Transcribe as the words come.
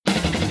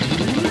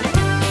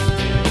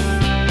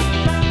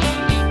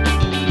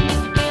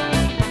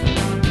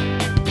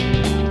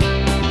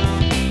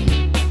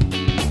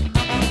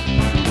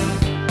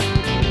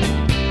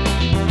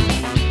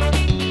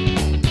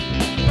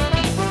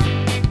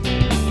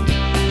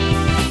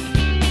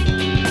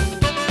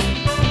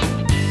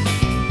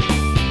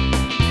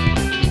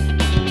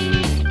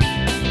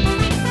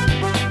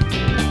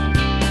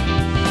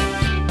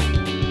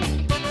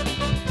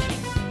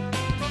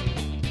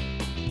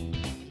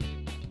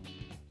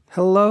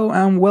Hello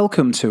and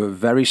welcome to a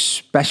very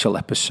special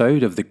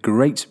episode of the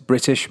Great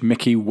British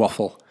Mickey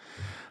Waffle.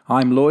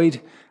 I'm Lloyd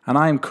and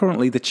I am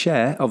currently the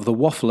chair of the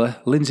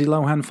Waffler Lindsay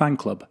Lohan fan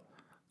club.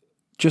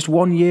 Just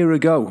 1 year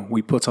ago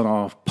we put on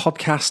our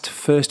podcast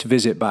first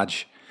visit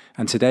badge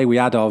and today we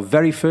add our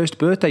very first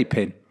birthday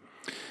pin.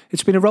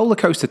 It's been a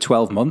rollercoaster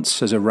 12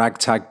 months as a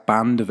ragtag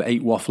band of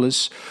 8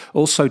 wafflers,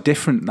 all so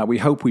different that we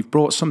hope we've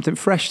brought something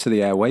fresh to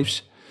the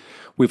airwaves.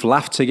 We've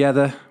laughed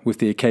together with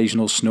the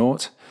occasional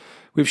snort.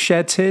 We've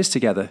shared tears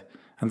together,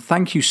 and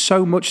thank you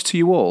so much to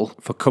you all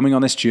for coming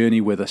on this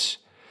journey with us.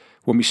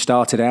 When we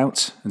started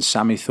out, and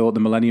Sammy thought the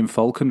Millennium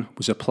Falcon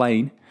was a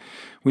plane,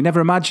 we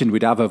never imagined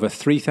we'd have over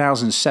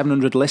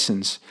 3,700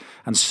 listens,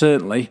 and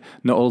certainly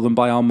not all of them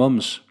by our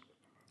mums.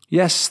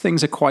 Yes,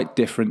 things are quite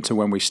different to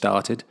when we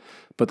started,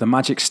 but the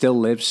magic still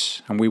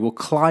lives, and we will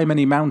climb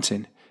any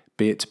mountain,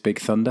 be it Big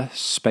Thunder,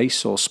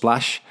 Space or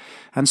Splash,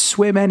 and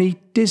swim any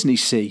Disney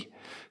sea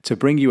to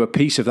bring you a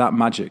piece of that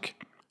magic.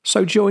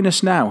 So join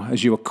us now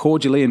as you are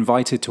cordially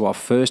invited to our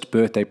first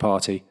birthday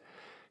party.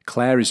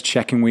 Claire is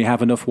checking we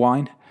have enough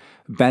wine.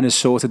 Ben has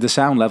sorted the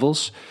sound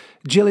levels.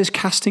 Jill is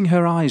casting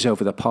her eyes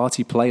over the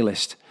party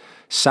playlist.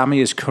 Sammy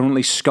is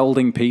currently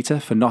scolding Peter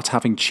for not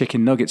having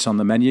chicken nuggets on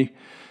the menu.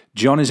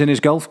 John is in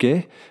his golf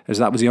gear, as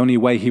that was the only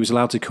way he was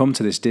allowed to come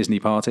to this Disney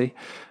party.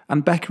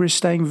 And Becca is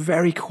staying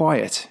very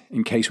quiet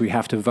in case we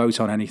have to vote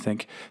on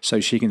anything,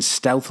 so she can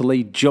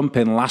stealthily jump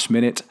in last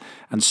minute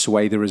and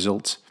sway the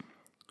result.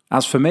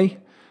 As for me,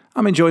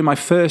 I'm enjoying my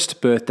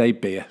first birthday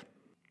beer.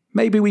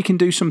 Maybe we can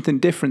do something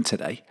different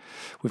today.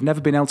 We've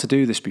never been able to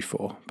do this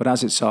before, but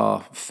as it's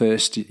our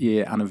first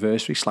year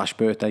anniversary /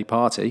 birthday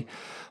party,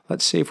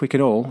 let's see if we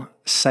can all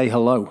say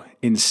hello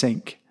in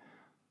sync.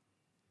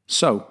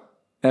 So,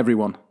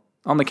 everyone,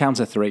 on the count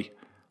of 3.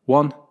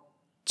 1,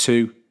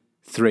 2,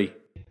 3.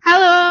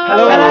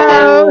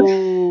 Hello!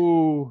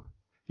 Hello!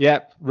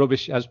 Yep,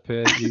 rubbish as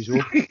per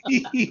usual.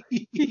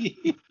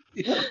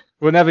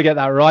 We'll never get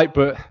that right,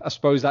 but I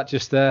suppose that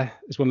just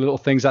is one of the little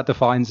things that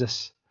defines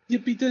us.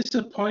 You'd be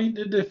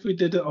disappointed if we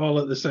did it all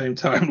at the same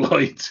time,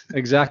 Lloyd.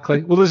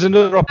 Exactly. Well, there's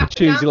another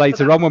opportunity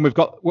later on when we've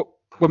got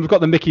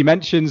the Mickey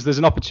mentions. There's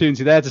an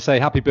opportunity there to say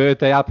happy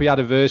birthday, happy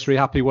anniversary,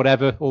 happy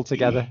whatever all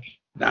together.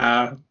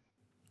 Nah.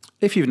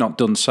 If you've not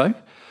done so,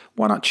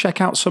 why not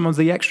check out some of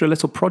the extra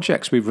little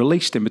projects we've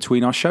released in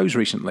between our shows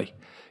recently?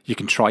 You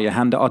can try your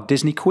hand at our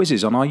Disney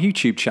quizzes on our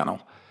YouTube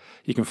channel.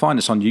 You can find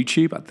us on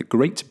YouTube at the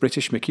Great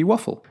British Mickey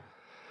Waffle.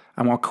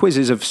 And our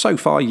quizzes have so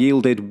far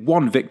yielded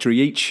 1 victory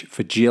each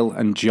for Jill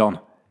and John.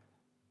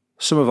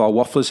 Some of our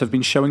wafflers have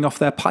been showing off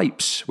their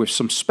pipes with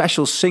some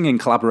special singing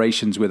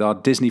collaborations with our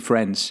Disney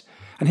friends.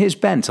 And here's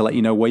Ben to let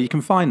you know where you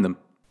can find them.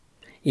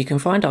 You can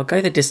find our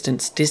Go the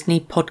Distance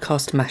Disney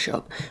podcast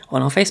mashup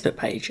on our Facebook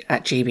page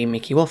at GB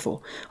Mickey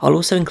Waffle. I'll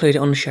also include it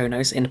on the show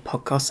notes in the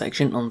podcast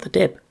section on the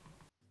Dib.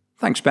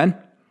 Thanks, Ben.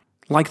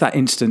 Like that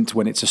instant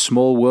when It's a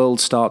Small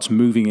World starts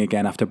moving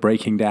again after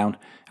breaking down,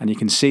 and you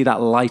can see that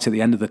light at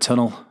the end of the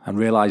tunnel and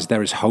realise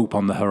there is hope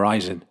on the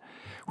horizon.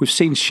 We've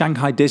seen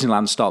Shanghai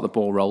Disneyland start the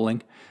ball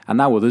rolling, and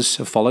now others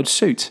have followed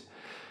suit.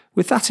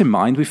 With that in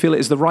mind, we feel it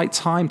is the right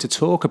time to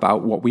talk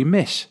about what we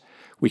miss.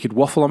 We could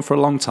waffle on for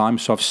a long time,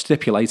 so I've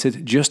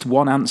stipulated just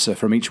one answer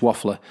from each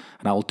waffler,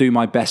 and I will do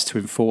my best to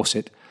enforce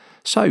it.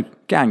 So,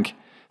 gang,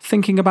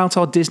 thinking about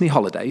our Disney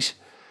holidays,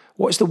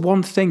 what is the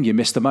one thing you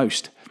miss the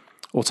most?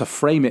 Or to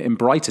frame it in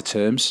brighter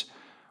terms,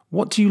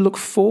 what do you look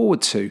forward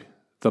to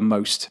the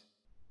most?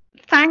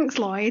 Thanks,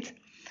 Lloyd.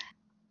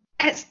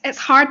 It's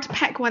hard to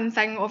pick one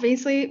thing,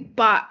 obviously,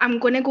 but I'm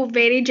going to go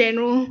very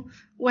general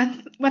with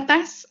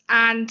this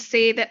and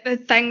say that the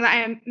thing that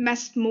I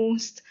miss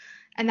most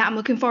and that I'm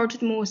looking forward to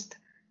the most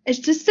is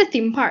just the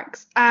theme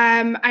parks.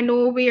 I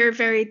know we are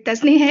very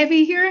Disney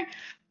heavy here,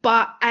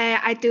 but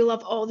I do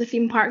love all the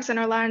theme parks in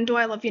Orlando.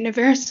 I love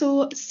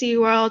Universal,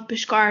 SeaWorld,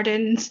 Busch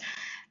Gardens,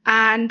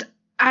 and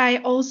I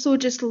also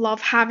just love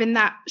having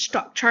that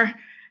structure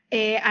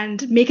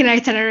and making an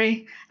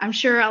itinerary. I'm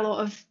sure a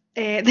lot of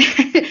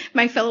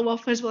my fellow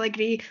wafflers will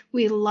agree.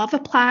 We love a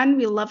plan,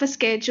 we love a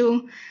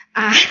schedule,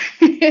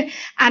 and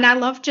I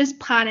love just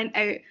planning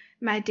out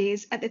my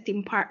days at the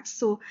theme parks.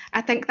 So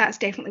I think that's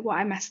definitely what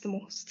I miss the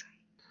most.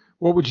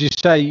 What would you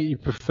say you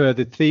prefer,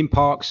 the theme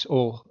parks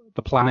or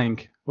the planning?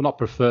 Well, not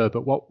prefer,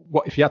 but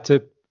what if you had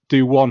to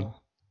do one?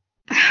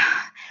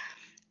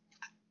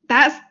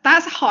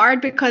 That's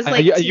hard because are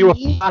you a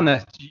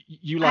planner? Do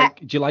you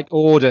like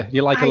order?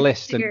 You like a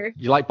list, and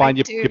you like buying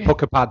your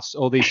pucker pads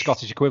or the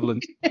Scottish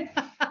equivalent?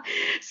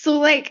 So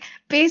like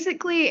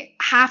basically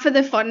half of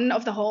the fun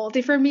of the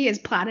holiday for me is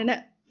planning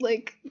it,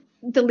 like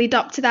the lead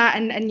up to that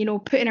and you know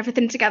putting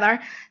everything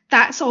together.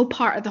 That's all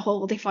part of the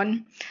holiday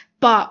fun.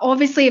 But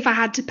obviously if I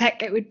had to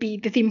pick, it would be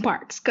the theme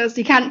parks because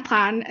you can't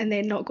plan and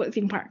then not go to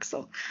theme parks.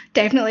 So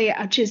definitely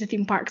I'd choose the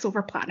theme parks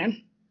over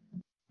planning.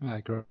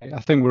 Great.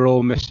 I think we're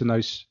all missing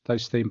those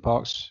theme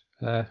parks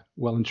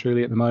well and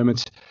truly at the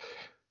moment.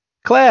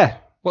 Claire,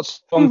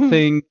 what's one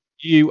thing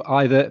you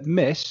either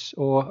miss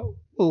or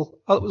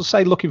we'll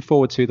say looking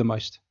forward to the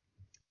most?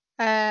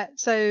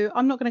 So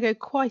I'm not going to go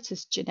quite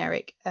as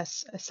generic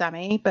as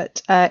Sammy,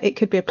 but it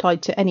could be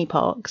applied to any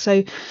park.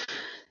 So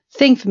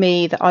thing for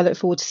me that I look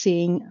forward to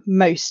seeing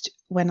most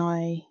when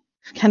I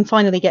can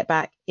finally get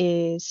back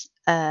is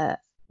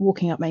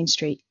walking up Main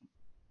Street.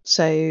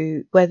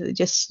 So whether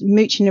just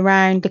mooching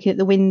around, looking at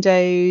the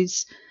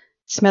windows,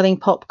 smelling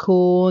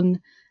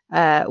popcorn,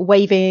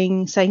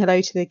 waving, saying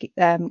hello to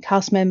the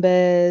cast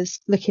members,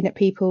 looking at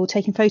people,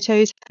 taking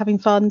photos, having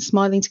fun,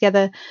 smiling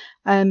together,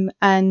 and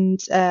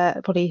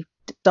probably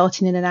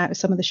darting in and out of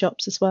some of the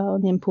shops as well,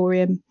 and the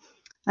Emporium,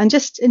 and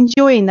just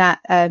enjoying that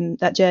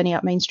journey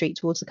up Main Street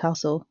towards the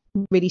castle,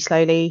 really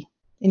slowly,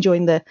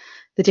 enjoying the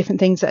different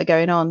things that are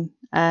going on,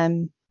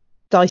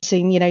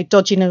 dicing,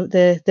 dodging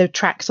the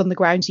tracks on the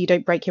ground so you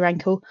don't break your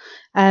ankle,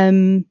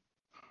 and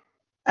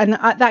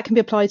that can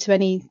be applied to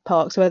any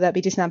park, so whether that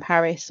be Disneyland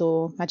Paris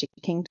or Magic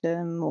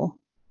Kingdom or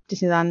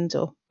Disneyland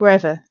or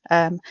wherever.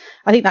 I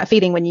think that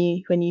feeling when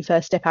you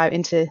first step out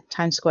into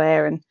Town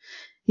Square and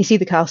you see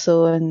the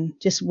castle and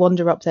just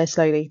wander up there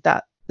slowly,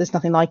 that there's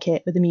nothing like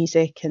it with the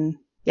music, and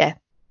yeah,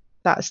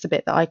 that's the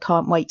bit that I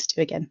can't wait to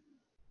do again.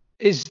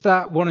 Is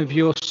that one of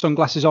your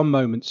sunglasses on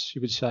moments,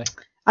 you would say?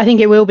 I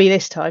think it will be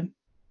this time.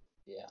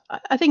 Yeah.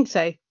 I think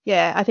so.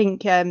 Yeah, I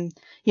think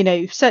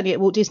certainly at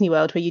Walt Disney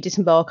World, where you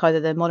disembark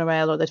either the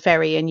monorail or the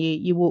ferry and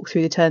you walk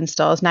through the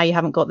turnstiles. Now you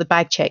haven't got the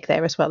bag check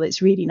there as well.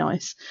 It's really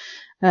nice.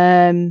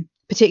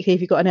 Particularly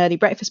if you've got an early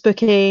breakfast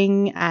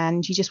booking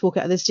and you just walk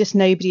out, there's just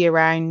nobody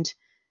around.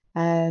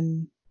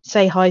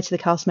 Say hi to the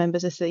cast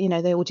members as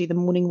they all do the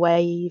morning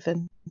wave,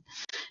 and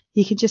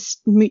you can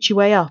just mooch your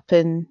way up,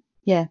 and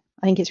yeah,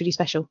 I think it's really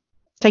special.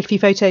 Take a few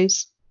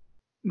photos.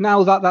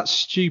 Now that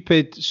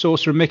stupid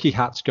Sorcerer Mickey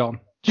hat's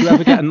gone, do you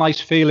ever get a nice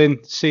feeling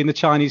seeing the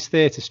Chinese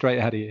theatre straight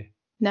ahead of you?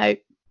 No,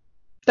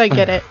 don't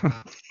get it.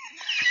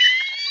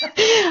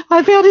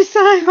 I'll be honest,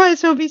 I might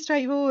as well be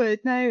straightforward.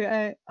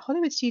 No,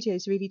 Hollywood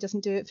Studios really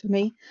doesn't do it for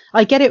me.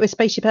 I get it with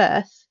Spaceship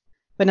Earth.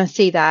 When I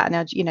see that, and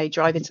I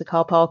drive into the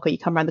car park, or you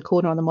come around the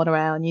corner on the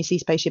monorail and you see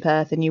Spaceship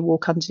Earth and you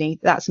walk underneath,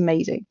 that's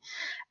amazing.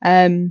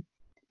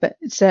 But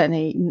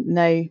certainly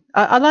no.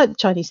 I like the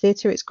Chinese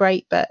theatre; it's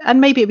great. And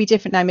maybe it'd be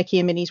different now. Mickey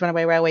and Minnie's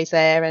Runaway Railway's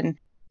there, and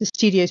the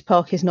Studios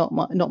Park is not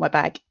my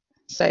bag.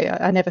 So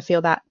I never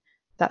feel that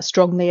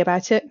strongly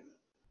about it.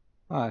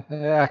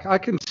 Yeah, I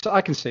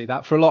can see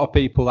that. For a lot of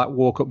people that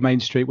walk up Main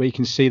Street, where you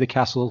can see the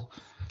castle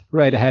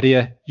right ahead of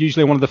you,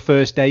 usually one of the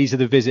first days of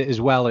the visit as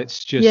well.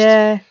 It's just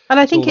and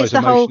I think it's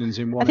the whole.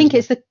 One, I think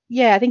it's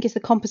the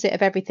composite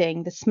of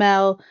everything: the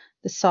smell,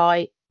 the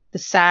sight, the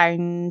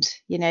sound.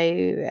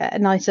 A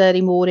nice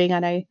early morning. I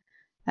know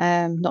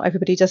not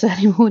everybody does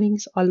early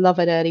mornings. I love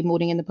an early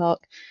morning in the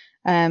park,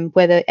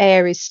 where the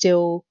air is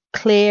still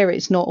clear.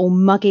 It's not all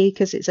muggy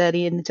because it's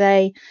early in the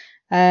day.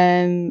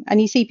 And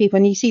you see people,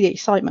 and you see the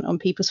excitement on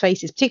people's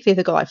faces, particularly if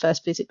they've got like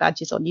first visit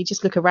badges on. You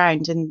just look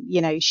around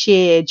and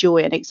sheer joy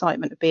and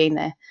excitement of being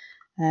there.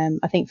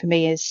 I think for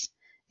me is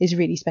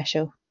really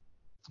special.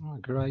 Oh,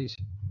 great.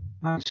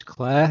 Thanks,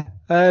 Claire.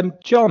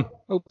 John,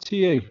 up to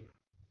you.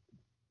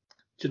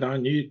 I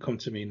knew you'd come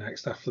to me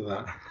next after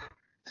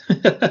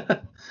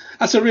that.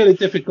 That's a really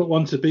difficult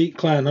one to beat,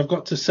 Claire. And I've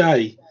got to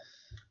say,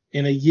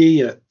 in a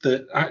year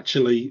that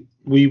actually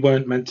we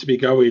weren't meant to be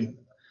going,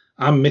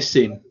 I'm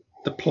missing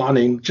the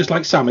planning, just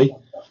like Sammy,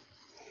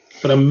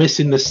 but I'm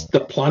missing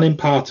the planning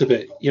part of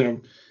it.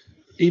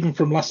 Even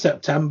from last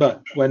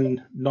September,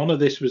 when none of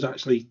this was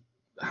actually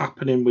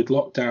happening with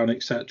lockdown,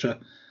 etc.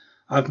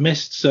 I've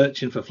missed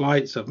searching for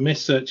flights. I've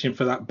missed searching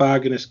for that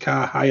bargainous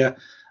car hire.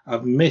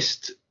 I've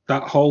missed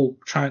that whole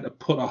trying to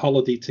put a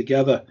holiday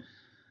together.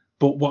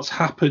 But what's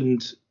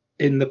happened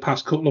in the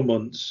past couple of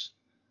months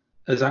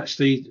has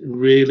actually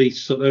really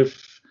sort of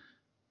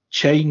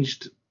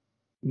changed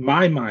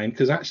my mind,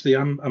 because actually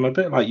I'm a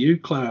bit like you,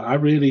 Claire.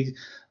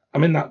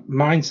 I'm in that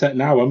mindset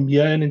now. I'm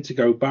yearning to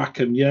go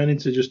back. I'm yearning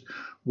to just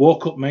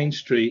walk up Main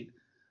Street,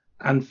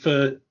 and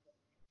for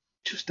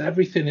just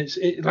everything. It's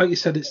like you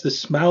said, it's the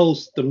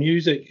smells, the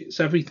music,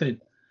 it's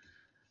everything.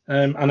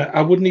 And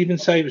I wouldn't even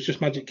say it was just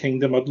Magic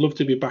Kingdom. I'd love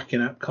to be back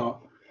in Epcot.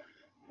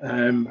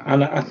 And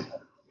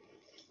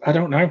I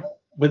don't know,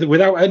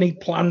 without any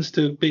plans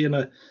to be in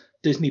a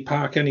Disney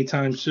park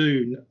anytime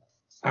soon,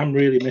 I'm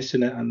really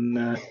missing it.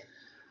 And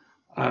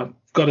I've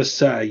got to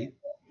say,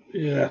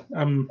 yeah,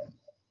 I'm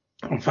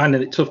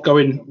finding it tough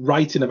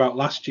writing about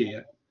last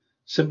year,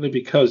 simply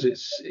because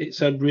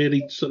it's a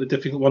really sort of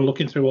difficult one,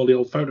 looking through all the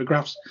old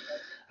photographs,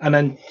 and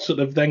then sort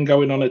of then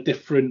going on a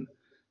different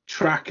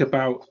track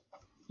about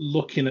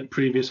looking at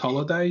previous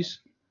holidays.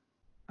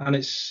 And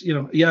it's,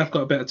 I've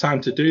got a bit of time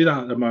to do that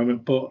at the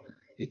moment, but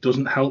it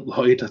doesn't help,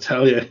 Lloyd, I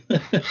tell you.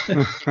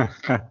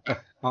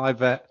 I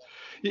bet.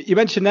 You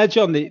mentioned there,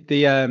 John,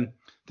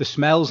 the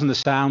smells and the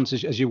sounds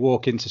as you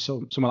walk into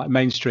somewhere like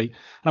Main Street.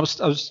 And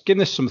I was giving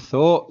this some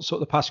thought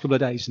sort of the past couple of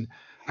days, and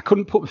I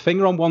couldn't put my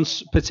finger on one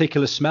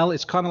particular smell.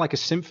 It's kind of like a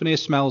symphony of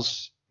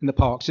smells in the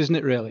parks, isn't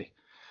it, really?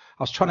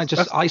 I was trying to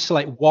just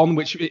isolate one,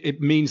 which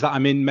it means that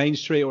I'm in Main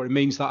Street, or it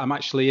means that I'm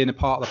actually in a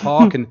part of the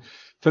park. And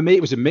for me,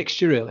 it was a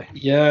mixture, really.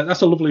 Yeah,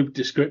 that's a lovely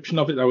description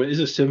of it, though. It is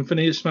a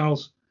symphony of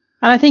smells.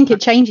 And I think it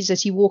changes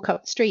as you walk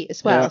up the street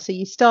as well. Yeah. So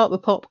you start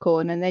with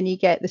popcorn, and then you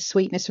get the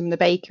sweetness from the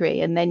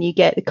bakery, and then you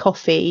get the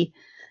coffee,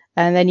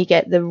 and then you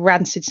get the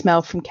rancid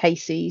smell from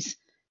Casey's.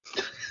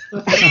 You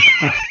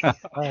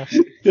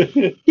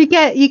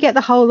get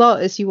the whole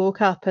lot as you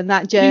walk up, and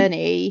that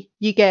journey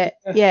you get.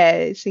 Yeah,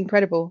 it's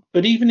incredible.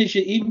 But even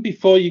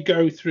before you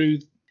go through,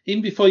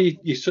 even before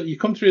you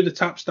come through the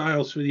tap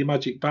styles with your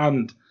magic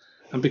band,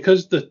 and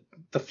because the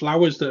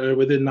flowers that are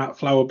within that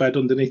flower bed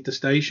underneath the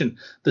station,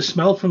 the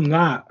smell from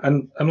that,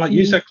 and like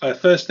you said, Claire,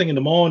 first thing in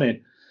the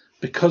morning,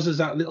 because there's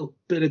that little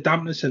bit of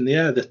dampness in the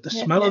air, the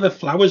smell of the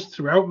flowers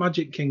throughout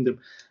Magic Kingdom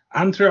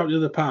and throughout the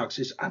other parks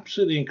is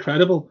absolutely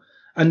incredible.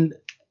 And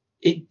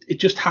it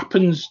just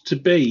happens to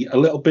be a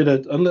little bit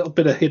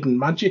of hidden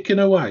magic in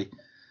a way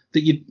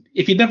that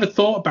if you never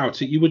thought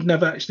about it, you would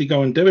never actually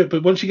go and do it.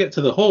 But once you get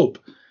to the hub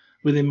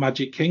within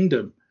Magic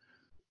Kingdom,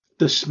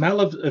 the smell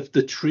of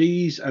the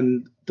trees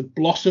and the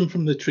blossom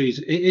from the trees,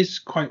 it is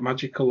quite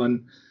magical.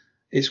 And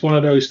it's one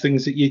of those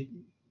things that you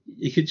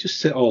could just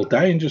sit all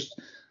day and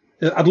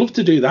I'd love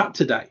to do that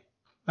today.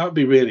 That would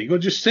be really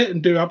good. Just sit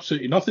and do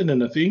absolutely nothing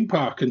in a theme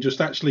park and just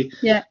actually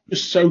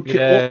just soak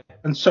it up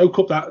and soak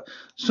up that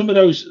some of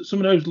those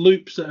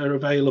loops that are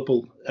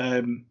available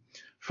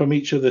from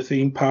each of the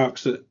theme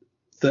parks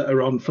that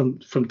are on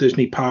from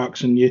Disney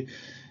parks, and you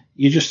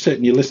just sit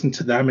and you listen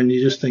to them and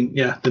you just think,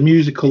 the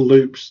musical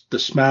loops, the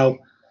smell,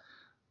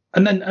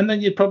 and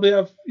then you'd probably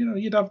have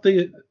you'd have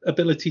the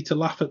ability to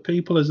laugh at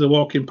people as they're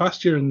walking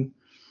past you, and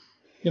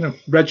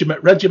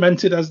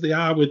regimented as they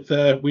are with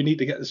we need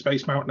to get to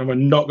Space Mountain, and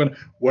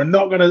we're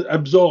not gonna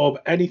absorb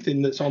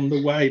anything that's on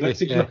the way.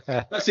 Let's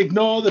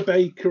ignore the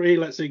bakery,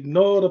 let's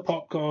ignore the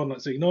popcorn,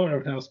 let's ignore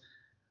everything else.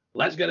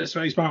 Let's get to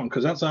Space Mountain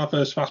because that's our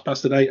first fast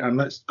pass today, and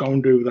let's go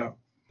and do that. I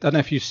don't know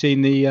if you've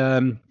seen the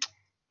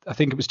I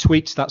think it was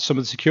tweets that some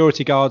of the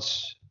security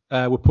guards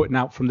were putting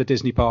out from the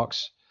Disney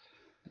parks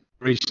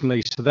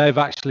recently, so they've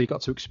actually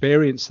got to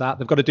experience that.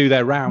 They've got to do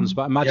their rounds,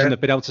 but imagine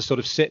they've been able to sort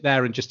of sit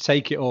there and just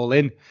take it all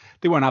in.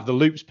 They won't have the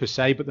loops per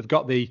se, but they've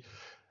got the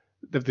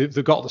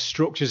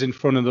structures in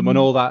front of them and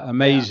all that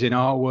amazing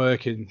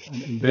artwork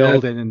and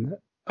building. And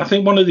I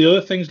think one of the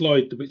other things,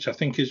 Lloyd, which I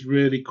think is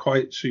really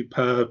quite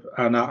superb,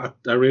 and I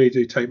really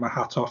do take my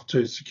hat off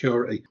to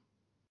security,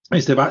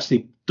 is they've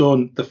actually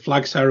done the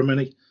flag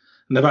ceremony,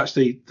 and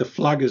the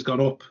flag has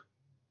gone up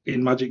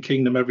in Magic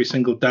Kingdom every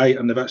single day,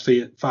 and they've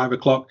actually at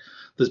 5:00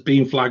 there's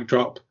been flag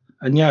drop,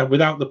 and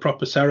without the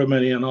proper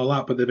ceremony and all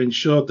that, but they've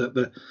ensured that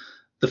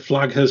the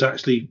flag has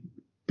actually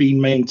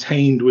been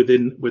maintained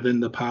within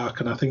the park,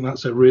 and I think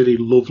that's a really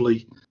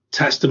lovely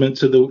testament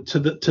to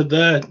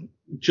their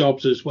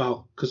jobs as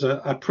well, because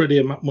I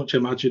pretty much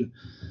imagine,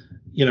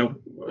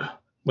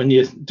 when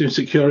you're doing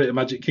security at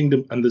Magic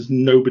Kingdom and there's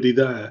nobody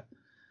there,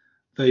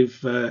 they've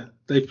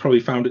probably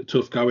found it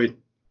tough going.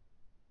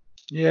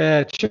 Yeah,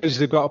 it shows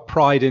they've got a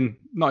pride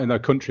not in their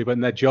country, but in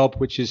their job,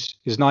 which is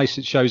nice.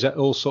 It shows that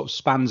all sort of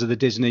spans of the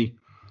Disney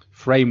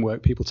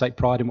framework. People take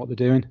pride in what they're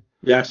doing.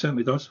 Yeah, it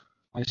certainly does.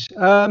 Nice.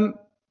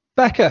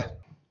 Becca?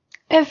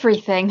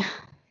 Everything.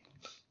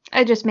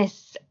 I just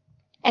miss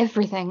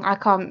everything. I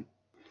can't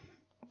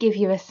give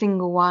you a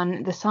single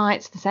one. The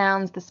sights, the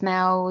sounds, the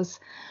smells,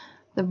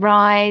 the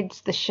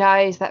rides, the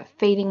shows, that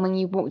feeling when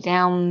you walk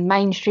down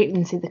Main Street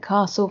and see the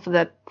castle for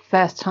the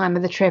first time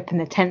of the trip and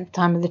the 10th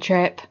time of the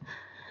trip.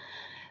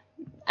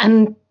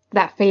 And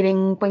that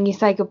feeling when you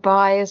say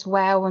goodbye as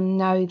well and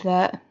know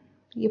that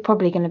you're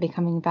probably going to be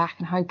coming back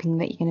and hoping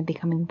that you're going to be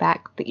coming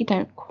back, but you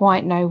don't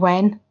quite know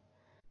when.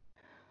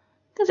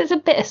 Because it's a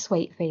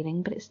bittersweet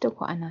feeling, but it's still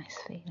quite a nice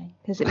feeling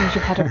because it means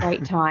you've had a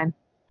great time.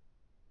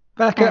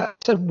 Becca,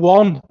 I said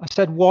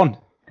one.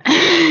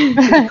 You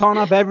can't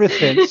have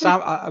everything.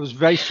 Sam, I was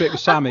very strict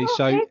with Sammy.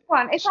 So pick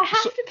one. If I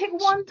have to pick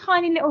one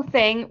tiny little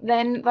thing,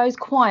 then those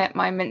quiet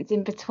moments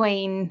in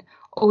between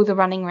all the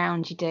running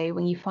around you do,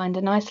 when you find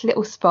a nice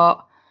little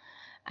spot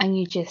and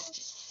you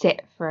just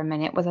sit for a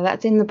minute, whether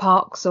that's in the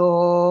parks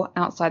or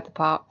outside the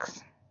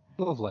parks.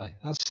 Lovely.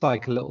 That's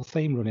like a little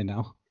theme running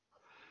now.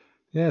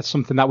 Yeah, it's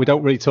something that we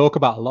don't really talk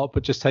about a lot,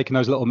 but just taking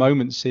those little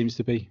moments seems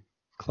to be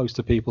close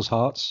to people's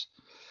hearts.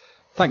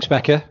 Thanks,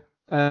 Becca.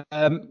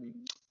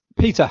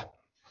 Peter,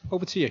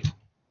 over to you.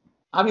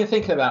 I've been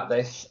thinking about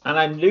this, and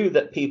I knew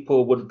that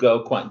people would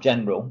go quite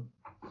general.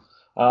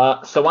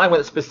 So I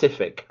went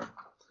specific.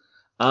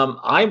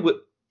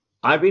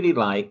 I really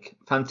like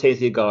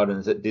Fantasia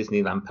Gardens at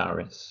Disneyland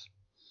Paris.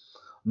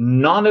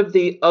 None of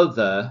the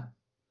other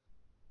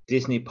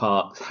Disney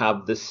parks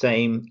have the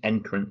same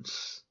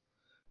entrance.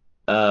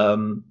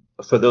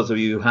 For those of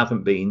you who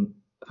haven't been,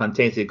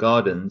 Fantasia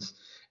Gardens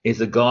is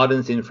the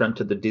gardens in front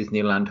of the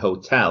Disneyland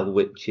Hotel,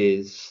 which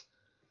is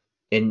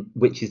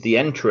the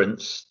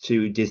entrance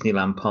to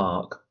Disneyland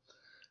Park,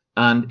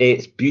 and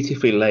it's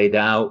beautifully laid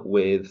out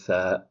with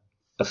a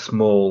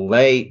small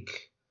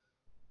lake.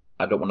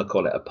 I don't want to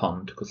call it a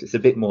pond because it's a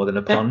bit more than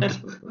a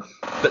pond,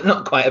 but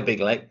not quite a big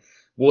lake.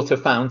 Water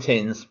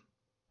fountains,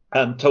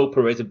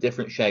 topiaries of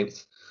different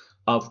shapes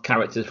of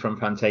characters from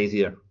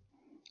Fantasia.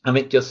 And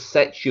it just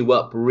sets you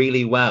up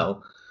really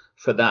well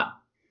for that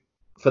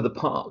for the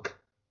park.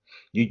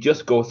 You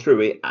just go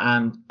through it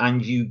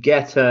and you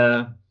get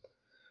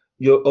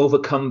you're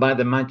overcome by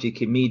the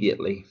magic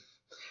immediately.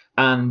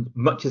 And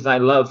much as I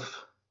love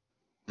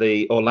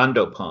the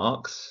Orlando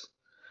parks,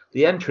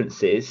 the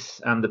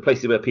entrances and the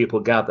places where people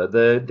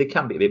gather, they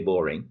can be a bit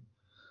boring.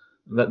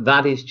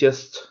 That is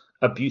just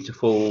a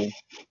beautiful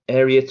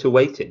area to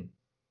wait in.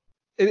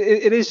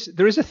 It is.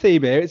 There is a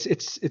theme here.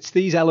 It's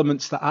these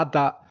elements that add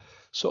that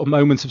sort of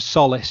moment of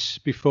solace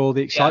before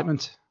the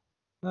excitement.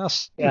 I'll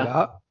see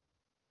that.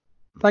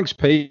 Thanks,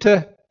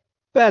 Peter.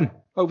 Ben,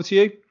 over to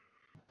you.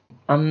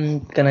 I'm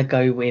going to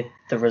go with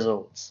the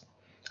resorts.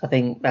 I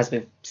think, as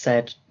we've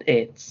said,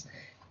 it's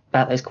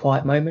about those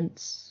quiet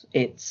moments.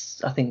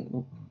 It's, I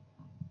think,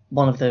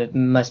 one of the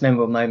most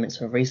memorable moments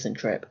of a recent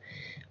trip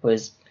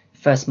was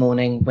first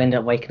morning. We ended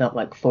up waking up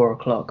like 4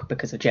 o'clock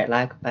because of jet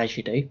lag, as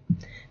you do.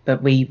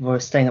 But we were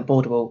staying at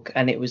Boardwalk,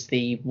 and it was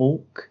the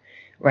walk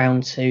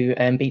round to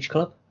Beach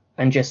Club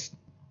and just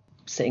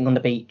sitting on the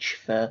beach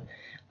for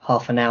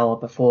half an hour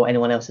before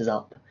anyone else is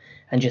up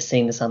and just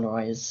seeing the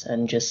sunrise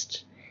and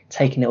just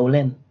taking it all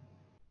in.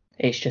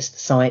 It's just the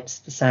sights,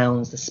 the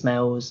sounds, the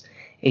smells.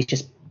 It's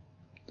just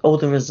all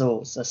the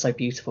resorts are so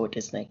beautiful at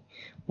Disney.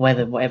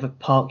 Whatever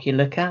park you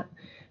look at,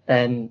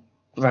 then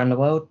around the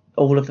world,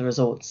 all of the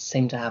resorts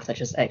seem to have that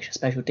just extra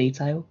special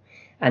detail,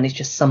 and it's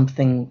just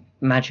something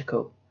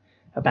magical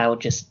about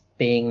just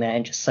being there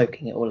and just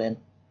soaking it all in.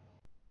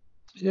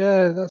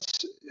 Yeah,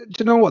 do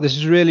you know what? This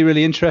is really,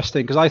 really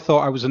interesting, because I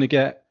thought I was going to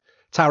get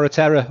Tower of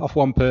Terror off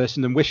one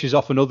person and Wishes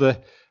off another,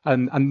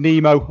 and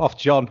Nemo off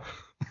John.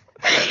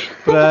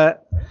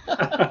 But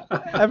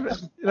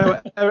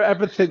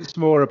everything's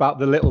more about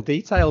the little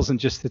details and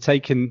just the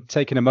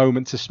taking a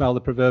moment to smell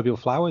the proverbial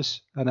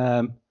flowers.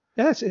 And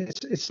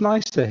it's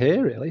nice to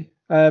hear, really.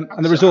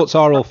 And the resorts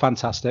are all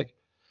fantastic.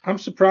 I'm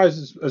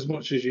surprised as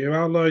much as you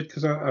are, Lloyd,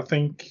 because I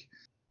think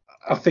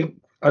in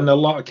a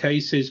lot of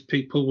cases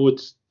people would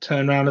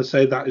turn around and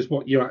say that is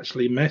what you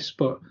actually miss,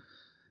 but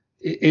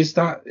it is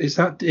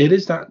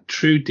that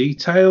true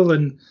detail,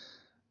 and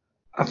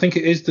I think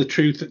it is the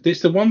truth.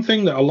 It's the one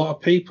thing that a lot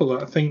of people,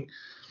 I think,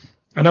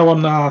 I know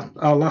on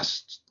the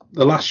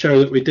last show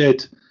that we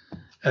did,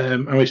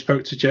 and we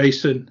spoke to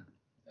Jason,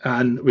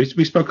 and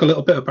we spoke a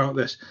little bit about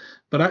this,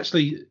 but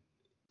actually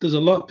there's a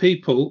lot of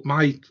people,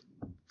 my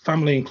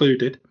family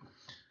included,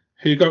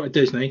 who go to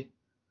Disney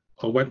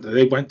or went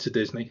to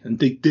Disney and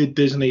they did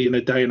Disney in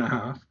a day and a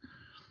half,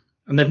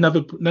 and they've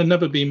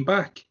never been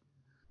back,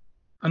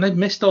 and they've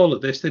missed all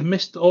of this. They've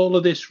missed all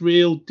of this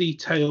real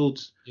detailed.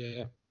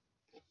 Yeah.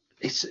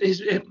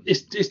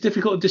 It's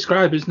difficult to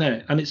describe, isn't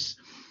it? And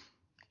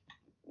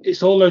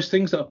it's all those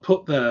things that are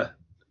put there,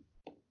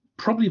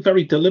 probably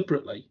very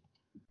deliberately,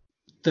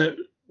 that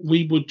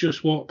we would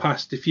just walk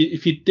past if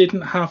you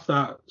didn't have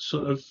that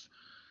sort of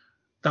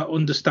that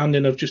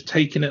understanding of just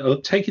taking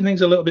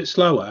things a little bit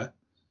slower,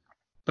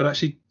 but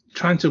actually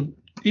trying to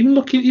even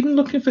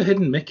looking for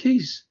hidden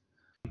Mickeys.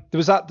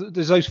 There's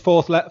those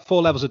four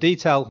levels of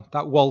detail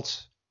that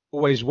Walt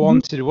always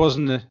wanted,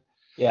 wasn't there?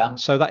 Yeah.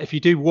 So that if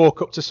you do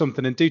walk up to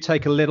something and do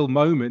take a little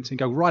moment and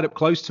go right up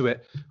close to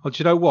it, or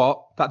do you know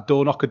what? That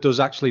door knocker does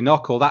actually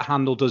knock, or that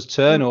handle does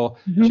turn, or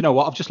do you know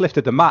what? I've just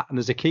lifted the mat and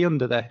there's a key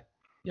under there.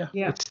 Yeah.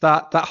 It's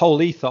that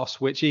whole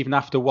ethos, which even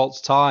after Walt's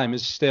time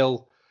is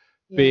still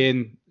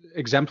being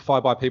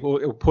exemplified by people.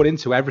 It will put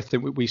into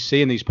everything we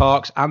see in these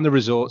parks and the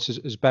resorts,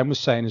 as Ben was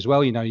saying as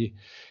well. You know, you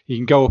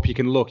can go up, you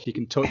can look, you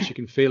can touch, you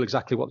can feel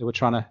exactly what they were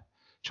trying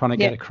to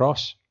get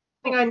across.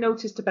 The thing I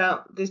noticed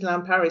about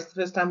Disneyland Paris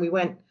the first time we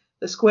went,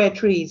 the square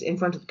trees in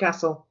front of the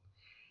castle.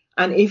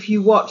 And if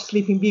you watch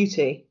Sleeping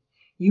Beauty,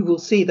 you will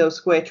see those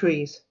square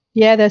trees.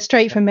 Yeah, they're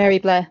straight from Mary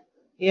Blair.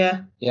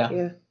 Yeah.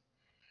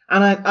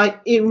 And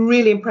it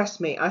really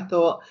impressed me. I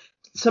thought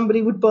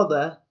somebody would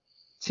bother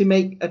to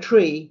make a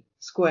tree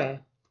square.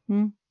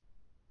 I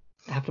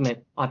have to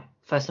admit,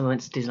 first time I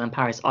went to Disneyland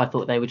Paris, I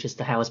thought they were just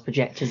to house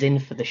projectors in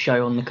for the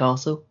show on the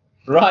castle.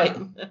 Right.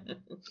 Oh,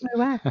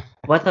 wow.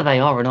 Whether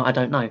they are or not, I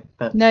don't know.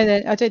 But No,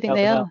 I don't think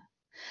they are.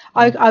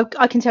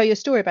 I can tell you a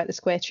story about the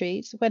square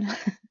trees.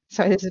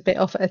 Sorry, this is a bit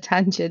off at a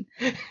tangent.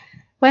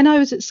 When I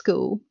was at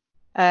school,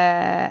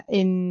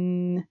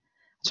 trying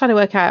to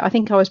work out, I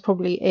think I was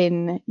probably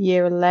in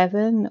year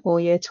 11 or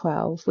year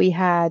 12. We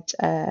had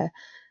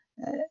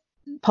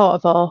part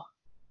of our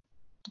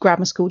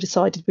grammar school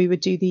decided we would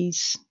do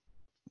these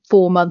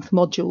 4-month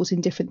modules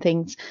in different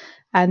things,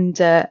 and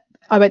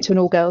I went to an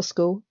all-girls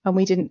school, and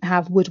we didn't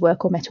have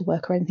woodwork or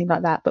metalwork or anything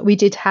like that, but we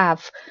did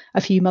have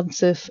a few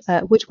months of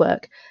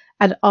woodwork,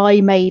 and I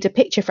made a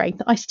picture frame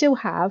that I still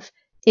have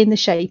in the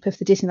shape of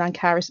the Disneyland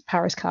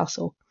Paris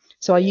castle.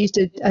 So I used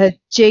a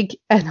jig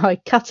and I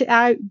cut it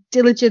out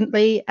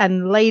diligently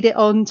and laid it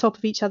on top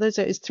of each other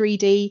so it was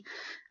 3D,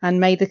 and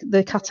made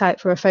the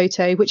cutout for a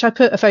photo, which I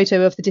put a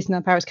photo of the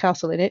Disneyland Paris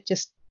castle in it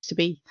just to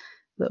be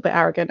a little bit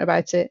arrogant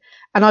about it.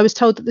 And I was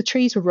told that the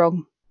trees were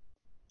wrong.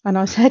 And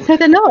I said, no,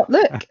 they're not.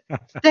 Look,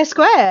 they're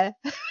square.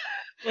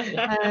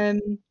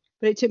 But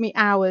it took me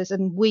hours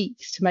and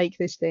weeks to make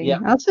this thing. Yeah.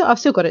 I've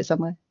still got it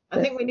somewhere.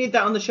 I think we need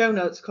that on the show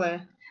notes,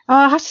 Claire.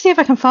 I'll have to see if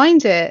I can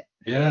find it.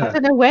 I Yeah.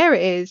 don't know where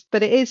it is,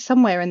 but it is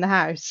somewhere in the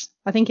house.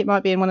 I think it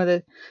might be in one of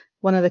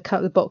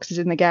the boxes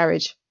in the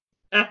garage.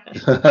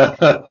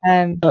 But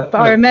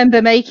I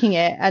remember making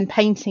it and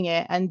painting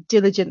it and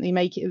diligently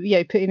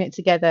putting it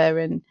together,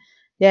 and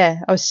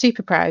yeah, I was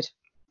super proud.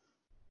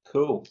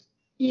 Cool.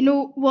 You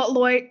know what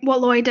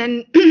Lloyd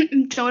and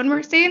John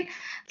were saying?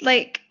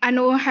 Like, I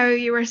know how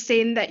you were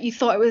saying that you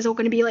thought it was all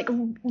going to be like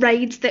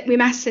rides that we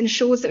miss and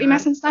shows that we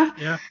miss and stuff.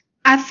 Yeah.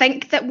 I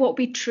think that what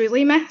we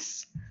truly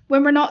miss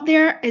when we're not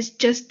there is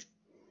just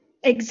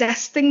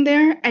existing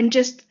there and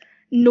just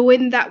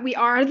knowing that we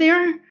are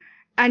there.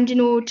 And,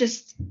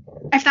 just,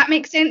 if that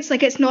makes sense,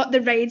 like, it's not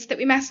the rides that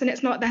we miss and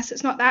it's not this,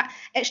 it's not that.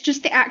 It's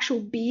just the actual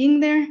being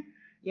there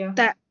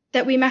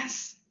that we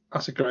miss.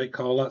 That's a great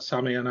call, that,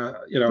 Sammy. And,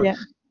 Yeah.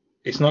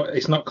 it's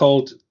not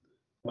called,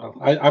 well,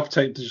 I've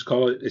taken to just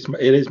call it,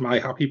 it is my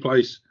happy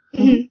place.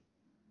 Mm-hmm.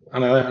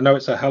 And I know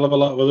it's a hell of a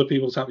lot of other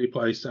people's happy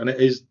place, and it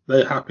is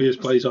the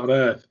happiest place on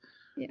earth.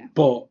 Yeah.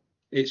 But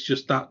it's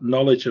just that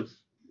knowledge of,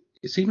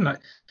 it's even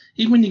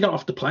when you get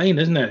off the plane,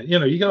 isn't it?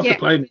 You get off the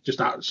plane, it's just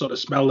that sort of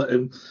smell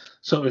that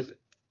sort of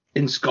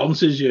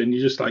ensconces you, and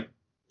you're just like,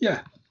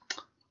 yeah,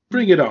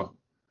 bring it on.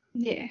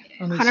 Yeah,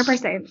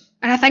 100%.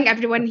 And I think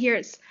everyone here,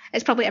 it's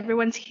probably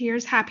everyone's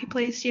here's happy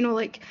place,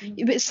 like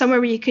it's somewhere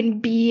where you can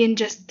be and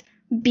just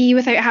be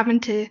without having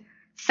to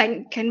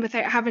think and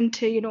without having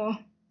to,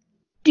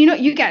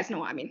 you guys know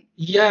what I mean.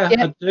 Yeah.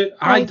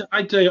 I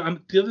do. And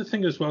the other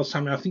thing as well,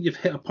 Sammy, I think you've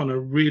hit upon a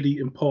really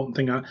important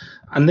thing,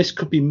 and this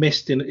could be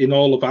missed in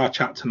all of our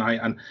chat tonight,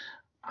 and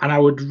I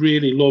would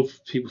really love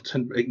people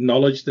to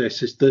acknowledge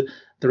this, is that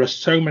there are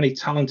so many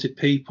talented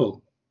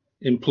people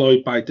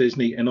employed by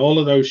Disney in all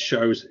of those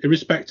shows,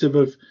 irrespective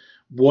of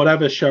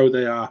whatever show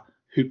they are,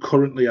 who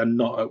currently are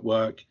not at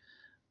work.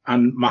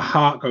 And my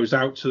heart goes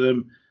out to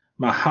them.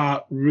 My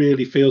heart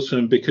really feels for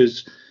them,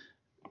 because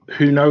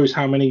who knows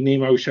how many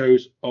Nemo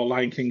shows or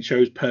Lion King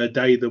shows per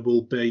day there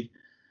will be,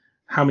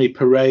 how many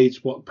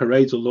parades, what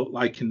parades will look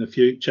like in the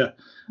future.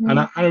 And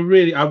I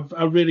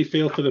really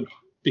feel for them,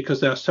 because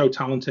they are so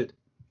talented.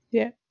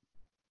 Yeah.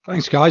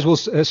 Thanks, guys. Well,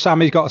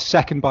 Sammy's got a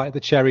second bite of the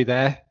cherry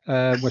there,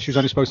 where she was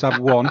only supposed to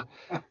have one.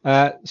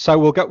 So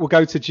we'll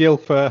go to Jill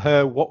for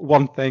her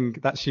one thing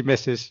that she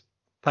misses.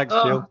 Thanks,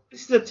 Jill.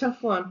 This is a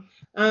tough one.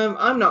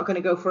 I'm not going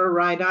to go for a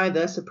ride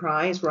either.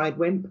 Surprise, ride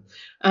wimp.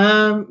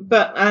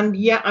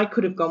 I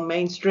could have gone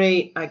Main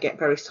Street. I get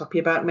very soppy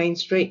about Main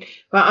Street,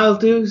 but I'll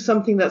do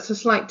something that's a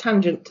slight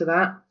tangent to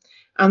that,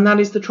 and that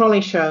is the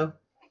trolley show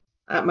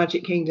at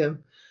Magic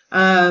Kingdom.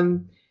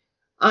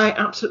 I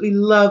absolutely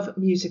love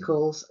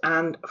musicals,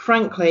 and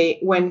frankly,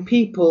 when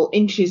people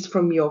inches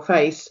from your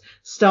face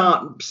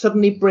start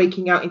suddenly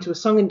breaking out into a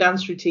song and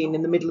dance routine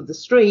in the middle of the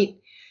street,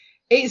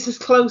 it's as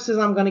close as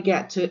I'm going to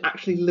get to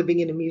actually living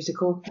in a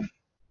musical.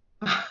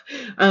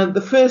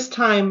 The first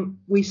time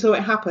we saw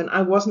it happen,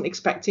 I wasn't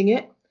expecting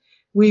it.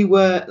 We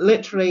were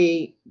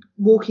literally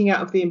walking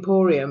out of the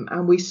Emporium,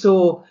 and we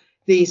saw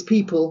these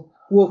people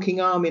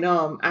walking arm in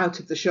arm out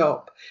of the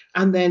shop,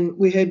 and then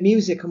we heard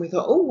music, and we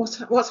thought, oh,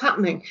 what's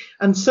happening?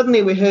 And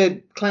suddenly we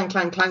heard clang,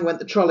 clang, clang went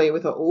the trolley.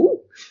 We thought,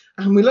 oh,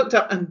 and we looked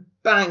up, and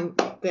bang,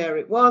 there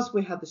it was.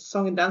 We had this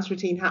song and dance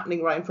routine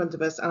happening right in front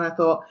of us, and I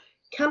thought,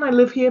 can I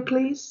live here,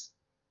 please?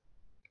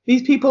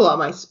 These people are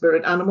my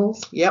spirit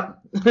animals. Yep.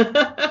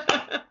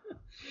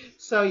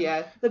 So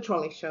yeah, the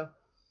trolley show.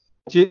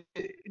 Do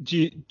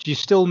you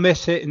still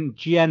miss it in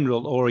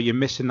general, or are you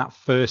missing that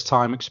first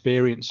time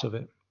experience of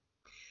it?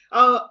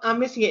 Oh, I'm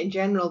missing it in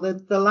general.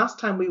 The last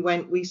time we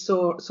went, we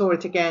saw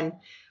it again,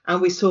 and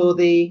we saw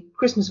the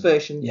Christmas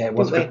version. Yeah, it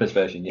was a Christmas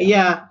version. Yeah.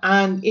 Yeah,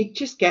 and it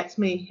just gets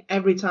me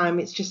every time.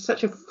 It's just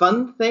such a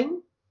fun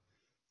thing,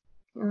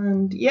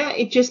 and yeah,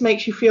 it just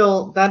makes you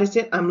feel that is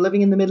it. I'm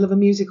living in the middle of a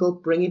musical.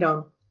 Bring it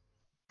on.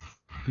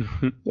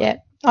 Yeah,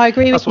 I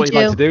agree with you. That's what you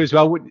like to do as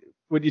well, wouldn't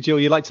you, Jill?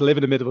 You like to live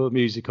in the middle of a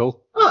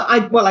musical. Oh, I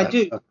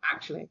do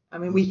actually. I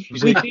mean, we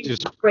do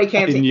break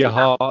out in your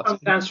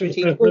heart dance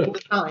routine all the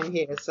time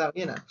here, so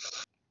you know.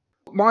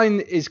 Mine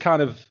is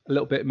kind of a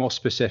little bit more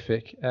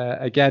specific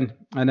again,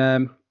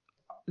 and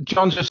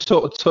John just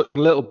sort of touched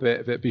a little bit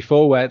of it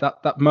before, where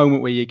that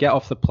moment where you get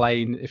off the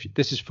plane. If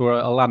this is for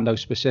Orlando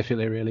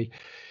specifically, really,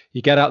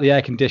 you get out the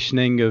air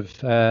conditioning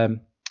of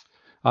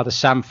either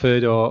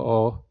Sanford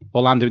or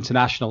Orlando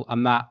International,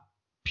 and that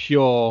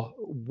pure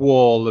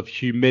wall of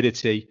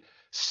humidity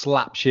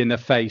slaps you in the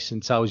face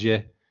and tells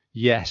you,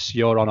 yes,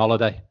 you're on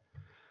holiday.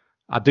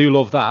 I do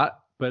love that,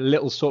 but a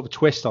little sort of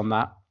twist on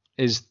that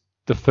is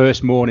the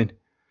first morning.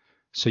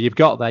 So you've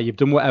got there, you've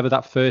done whatever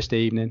that first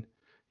evening,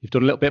 you've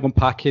done a little bit of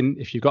unpacking.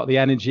 If you've got the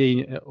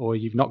energy, or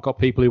you've not got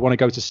people who want to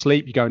go to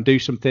sleep, you go and do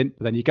something,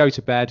 but then you go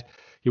to bed,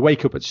 you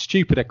wake up at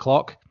stupid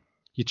o'clock,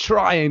 you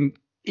try and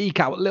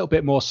eke out a little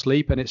bit more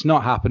sleep, and it's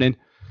not happening.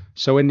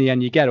 So in the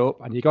end, you get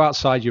up and you go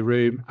outside your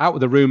room, out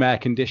with the room air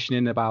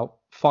conditioning about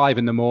 5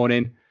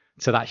 a.m,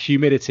 to that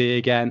humidity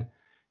again.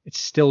 It's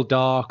still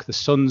dark. The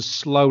sun's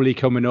slowly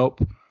coming up.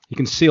 You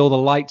can see all the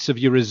lights of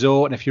your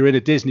resort. And if you're in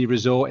a Disney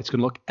resort, it's going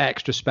to look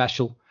extra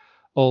special.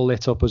 all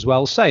lit up as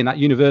well. Saying that,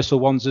 Universal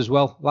ones as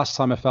well. Last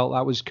time I felt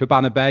that was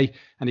Cabana Bay,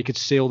 and you could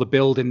see all the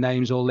building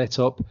names all lit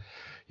up.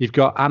 You've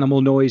got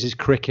animal noises,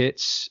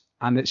 crickets,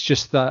 and it's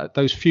just that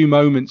those few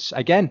moments.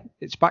 Again,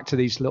 it's back to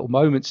these little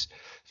moments,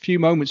 few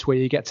moments where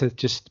you get to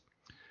just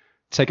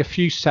take a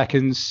few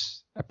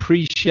seconds,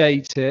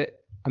 appreciate it,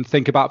 and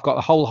think about, I've got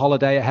the whole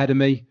holiday ahead of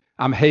me.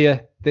 I'm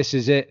here. This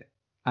is it.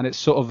 And it's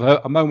sort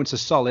of a moment of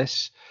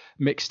solace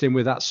mixed in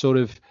with that sort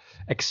of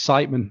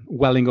excitement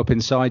welling up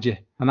inside you.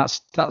 And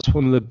that's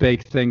one of the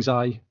big things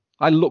I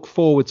look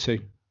forward to,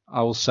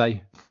 I will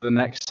say, for the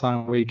next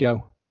time we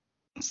go.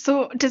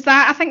 So does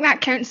that, I think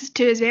that counts as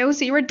 2 as well.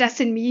 So you were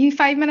dissing me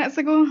 5 minutes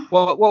ago.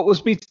 Well, what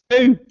was me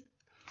 2?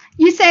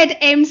 You said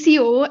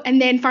MCO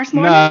and then first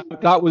morning. No,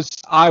 that was,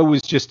 I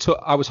was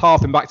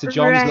harping back to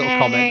John's little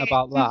comment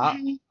about that.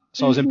 Mhm.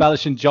 So I was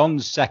embellishing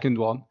John's second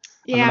one,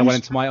 and then I I'm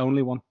went into my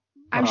only one.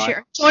 I'm All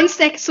right.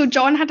 sure. So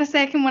John had a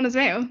second one as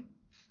well.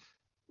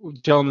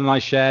 John and I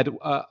shared,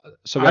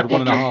 so we had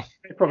 1.5.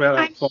 They probably had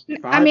like 45.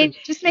 I mean,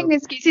 just making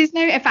excuses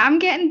now. If I'm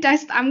getting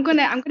dissed, I'm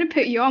gonna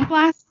put you on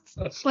blast.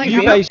 Like,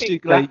 You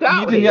basically, left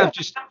out you here.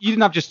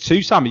 didn't have just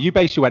 2, Sammy. You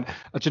basically went, do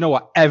you know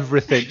what?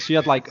 Everything. So you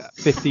had like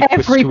 50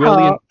 Every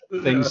quadrillion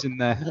part. things in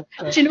there.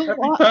 do you know Every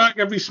what? perk,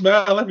 every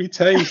smell, every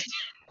taste.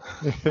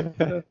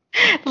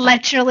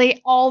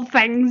 Literally all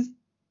things.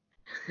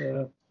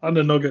 Yeah. And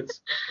the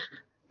nuggets.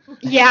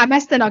 Yeah, I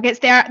missed the nuggets.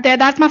 There.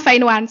 That's my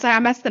final answer. I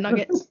missed the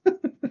nuggets.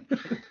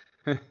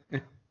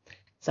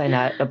 So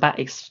now, about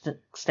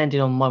extending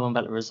on my one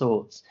about the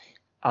resorts,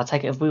 I'll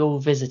take it if we all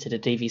visited a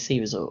DVC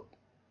resort.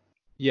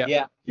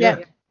 Yeah. Yeah.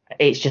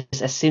 It's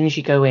just as soon as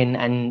you go in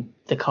and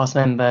the cast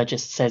member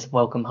just says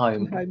welcome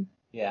home,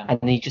 Yeah.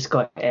 and you just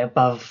got it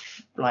above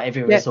like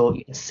every Yeah. resort,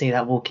 you can see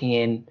that walking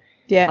in.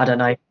 I Yeah. don't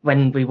know,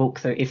 when we walk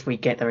through, if we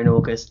get there in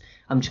August,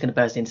 I'm just going to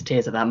burst into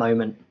tears at that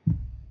moment.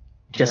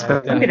 Just Yeah.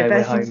 when I'm we going to know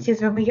we're burst into home.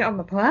 tears when we get on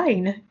the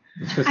plane.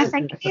 I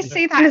think they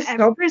say that Just at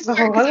stop every the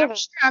whole resort,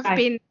 'cause I'm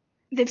holiday. sure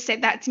they've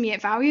said that to me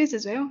at Values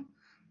as well.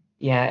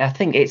 Yeah, I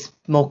think it's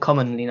more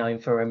commonly known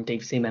for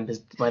DVC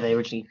members where they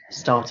originally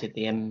started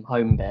the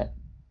home bit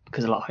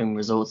because of like home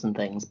resorts and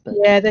things. But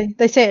Yeah,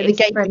 they say it at the It's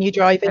gate when you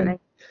drive in.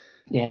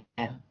 yeah,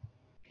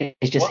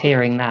 it's just What?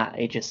 hearing that,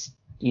 it just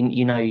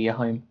you know you're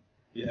home.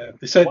 Yeah.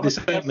 They say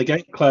at the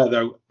gate, Claire,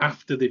 though,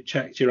 after they've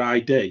checked your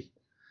ID.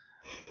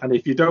 And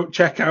if you don't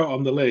check out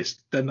on the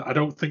list, then I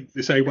don't think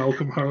they say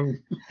welcome home.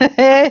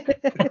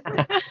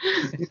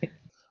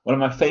 One of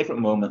my favourite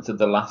moments of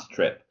the last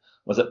trip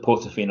was at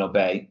Portofino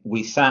Bay.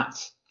 We sat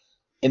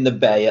in the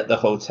bay at the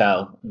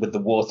hotel with the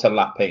water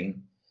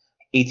lapping,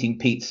 eating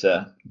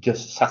pizza,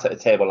 just sat at a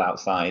table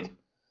outside.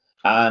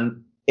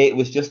 And it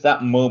was just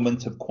that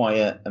moment of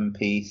quiet and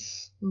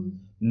peace,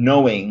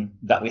 knowing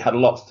that we had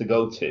lots to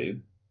go to.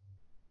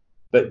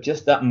 But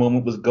just that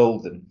moment was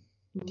golden,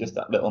 just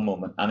that little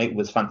moment. And it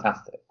was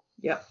fantastic.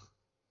 Yep.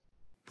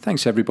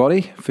 Thanks,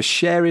 everybody, for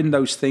sharing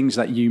those things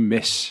that you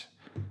miss.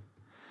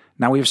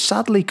 Now, we have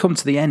sadly come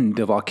to the end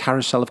of our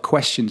Carousel of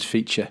Questions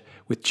feature,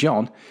 with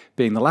John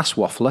being the last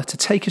waffler to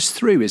take us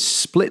through his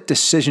split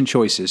decision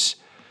choices.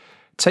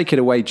 Take it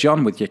away,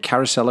 John, with your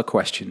Carousel of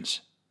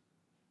Questions.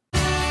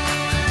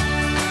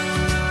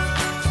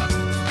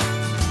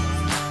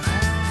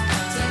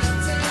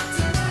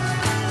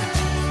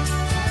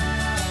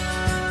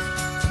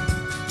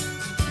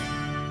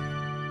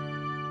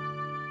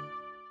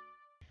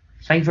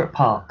 Favourite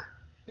park?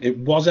 It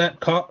was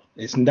Epcot.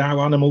 It's now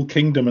Animal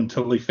Kingdom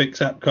until they fix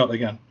Epcot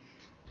again.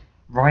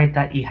 Ride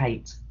that you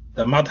hate?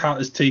 The Mad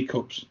Hatter's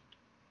teacups.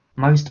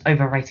 Most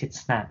overrated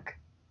snack?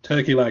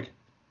 Turkey leg.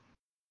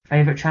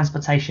 Favourite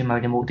transportation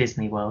mode in Walt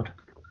Disney World?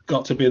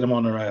 Got to be the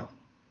monorail.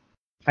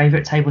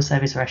 Favourite table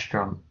service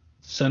restaurant?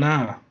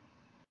 Sanaa.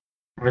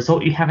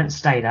 Resort you haven't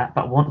stayed at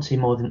but want to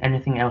more than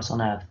anything else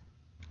on earth?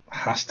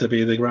 Has to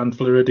be the Grand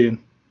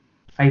Floridian.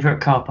 Favourite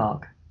car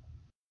park?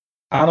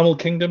 Animal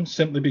Kingdom,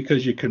 simply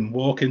because you can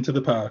walk into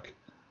the park.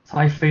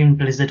 Typhoon,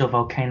 Blizzard or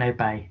Volcano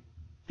Bay?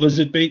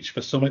 Blizzard Beach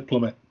for Summit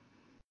Plummet.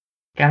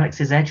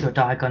 Galaxy's Edge or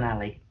Diagon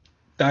Alley?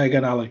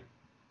 Diagon Alley.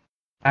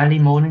 Early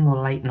morning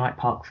or late night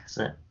park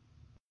visit?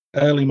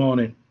 Early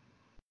morning.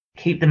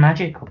 Keep the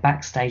magic or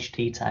backstage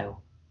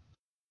detail?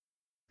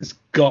 It's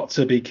got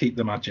to be Keep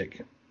the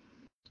Magic.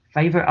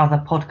 Favourite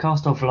other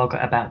podcast or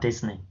vlogger about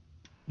Disney?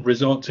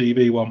 Resort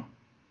TV one.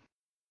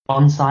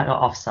 On-site or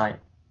off-site?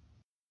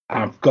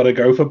 I've got to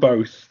go for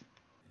both.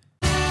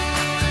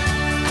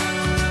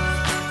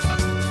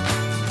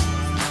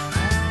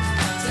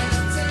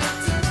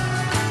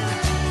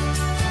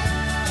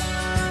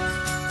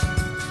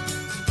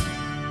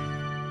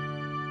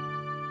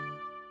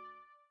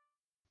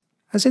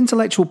 As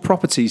intellectual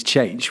properties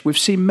change, we've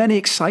seen many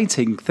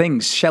exciting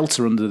things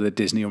shelter under the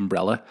Disney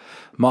umbrella,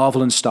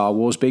 Marvel and Star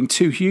Wars being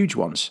 2 huge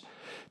ones.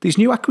 These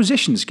new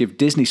acquisitions give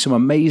Disney some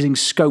amazing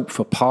scope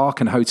for park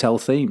and hotel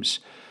themes,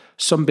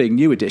 some being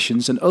new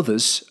additions and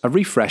others a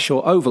refresh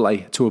or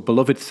overlay to a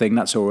beloved thing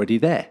that's already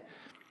there.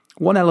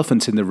 One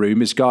elephant in the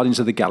room is Guardians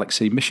of the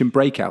Galaxy Mission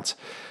Breakout,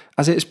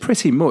 as it is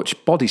pretty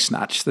much body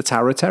snatch the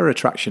Tower of Terror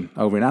attraction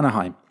over in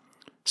Anaheim.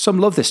 Some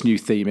love this new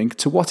theming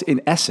to what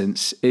in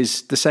essence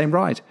is the same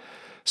ride.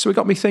 So it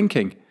got me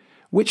thinking,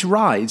 which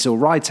rides or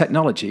ride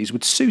technologies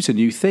would suit a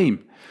new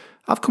theme?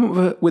 I've come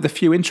up with a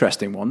few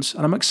interesting ones,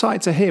 and I'm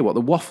excited to hear what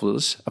the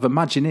Wafflers have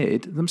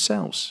imagineered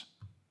themselves.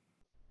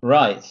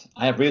 Right,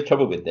 I have real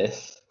trouble with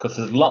this because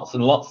there's lots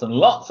and lots and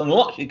lots and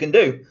lots you can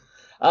do.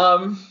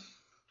 Tell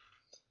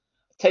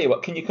you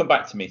what, can you come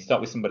back to me? Start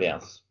with somebody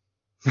else.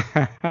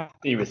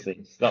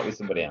 Seriously, start with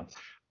somebody else.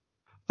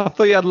 I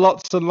thought you had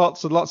lots and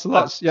lots and lots and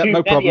lots. Yeah,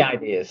 no problem.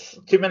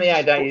 Too many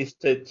ideas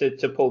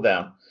to pull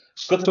down.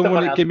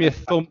 Someone give me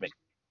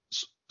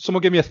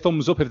a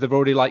thumbs up if they've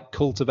already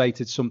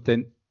cultivated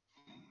something.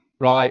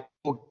 Right,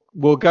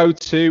 we'll go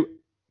to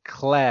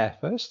Claire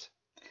first.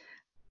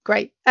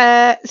 Great.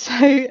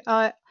 So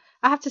I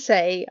have to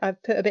say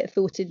I've put a bit of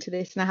thought into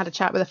this, and I had a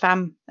chat with a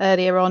fam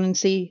earlier on and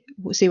see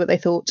what they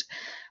thought.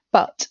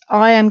 But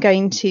I am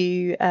going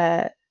to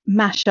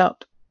mash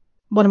up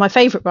one of my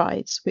favourite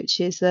rides,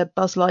 which is the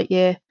Buzz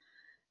Lightyear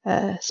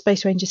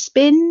Space Ranger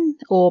Spin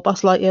or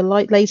Buzz Lightyear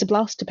Light Laser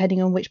Blast,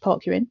 depending on which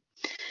park you're in.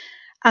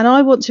 And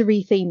I want to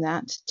retheme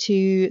that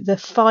to the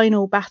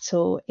final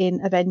battle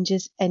in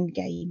Avengers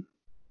Endgame,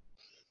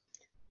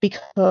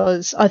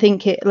 because I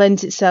think it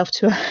lends itself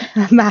to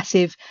a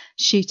massive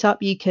shoot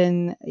up. You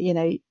could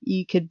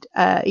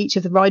each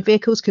of the ride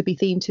vehicles could be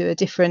themed to a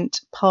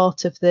different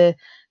part of the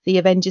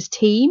Avengers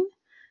team.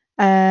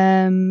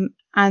 And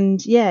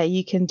yeah,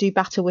 you can do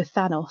battle with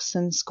Thanos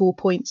and score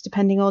points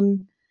depending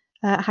on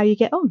how you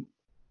get on.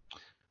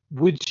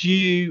 Would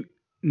you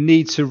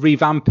need to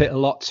revamp it a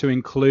lot to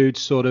include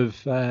sort of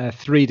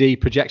 3D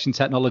projection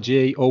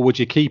technology, or would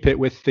you keep it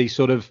with the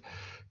sort of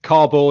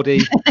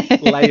cardboardy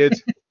layered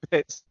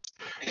bits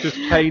just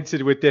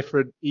painted with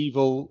different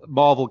evil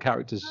Marvel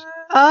characters?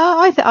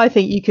 I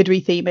think you could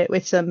retheme it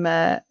with some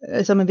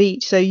of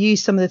each. So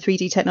use some of the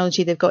 3D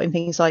technology they've got in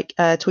things like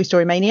Toy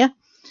Story Mania.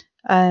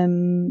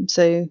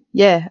 So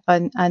yeah,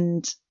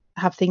 and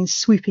have things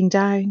swooping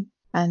down,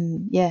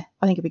 and yeah,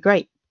 I think it'd be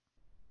great.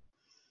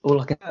 All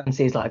I can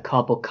see is a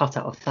cardboard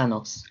cutout of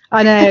Thanos.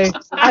 I know.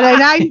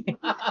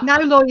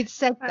 Now Lloyd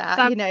said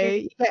that, you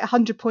get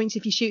 100 points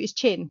if you shoot his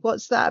chin.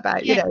 What's that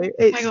about? Yeah.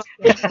 It's.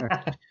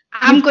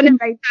 I'm going to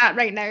write that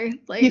right now.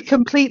 You've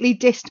completely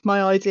dissed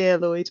my idea,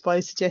 Lloyd,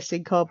 by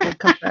suggesting cardboard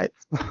cutouts.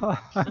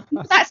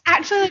 That's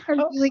actually a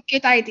really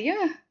good idea.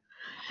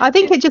 I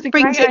think it just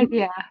brings in.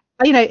 Idea.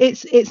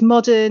 It's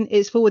modern,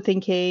 it's forward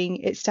thinking,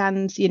 it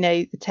stands,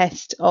 the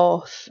test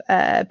of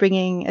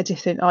bringing a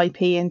different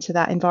IP into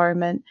that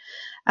environment,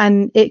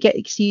 and it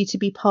gets you to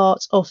be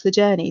part of the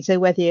journey. So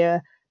whether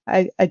you're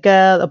a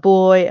girl, a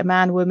boy, a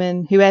man,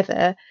 woman,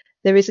 whoever,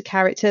 there is a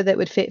character that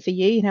would fit for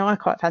you. I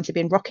quite fancy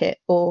being Rocket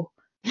or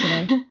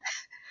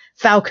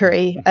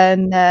Valkyrie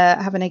and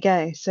having a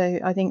go. So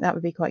I think that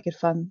would be quite good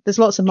fun. There's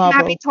lots of Marvel.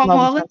 Can I be Tom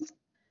Holland?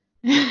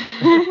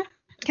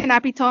 Can I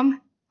be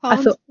Tom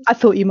Holland? I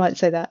thought you might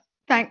say that.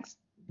 Thanks.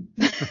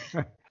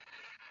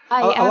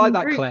 I like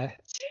that, Claire.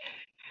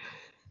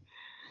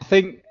 I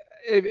think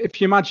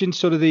if you imagine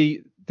sort of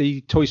the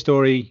Toy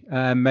Story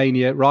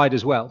Mania ride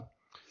as well.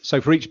 So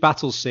for each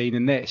battle scene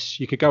in this,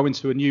 you could go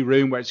into a new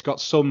room where it's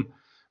got some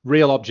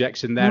real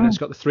objects in there, and it's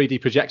got the 3D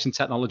projection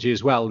technology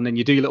as well. And then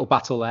you do your little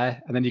battle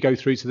there, and then you go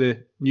through to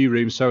the new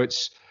room. So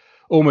it's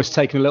almost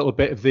taken a little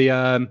bit of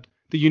the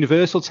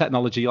Universal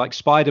technology, like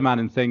Spider-Man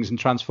and things, and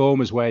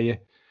Transformers, where you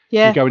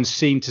go in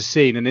scene to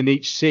scene, and in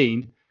each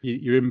scene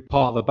you're in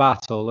part of the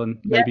battle, and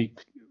maybe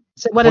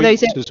so one of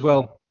those as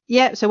well.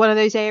 Yeah, so one of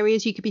those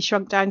areas you could be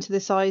shrunk down to the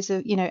size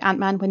of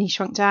Ant-Man when he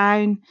shrunk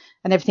down,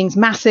 and everything's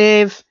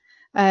massive.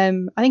 I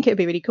think it would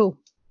be really cool.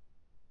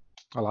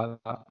 I like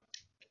that.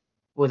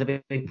 Will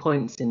there be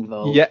points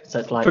involved? Yeah,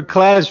 so it's for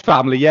Claire's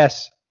family,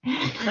 yes.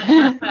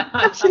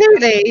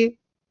 Absolutely,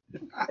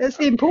 that's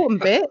the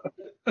important bit.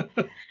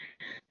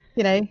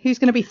 Who's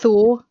going to be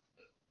Thor,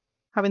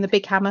 having the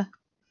big hammer?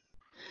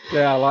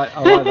 Yeah, I like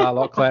that a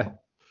lot, Claire.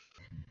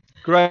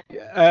 Great.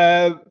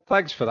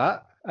 Thanks for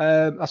that.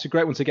 That's a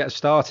great one to get us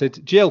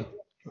started. Jill,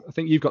 I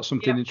think you've got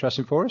something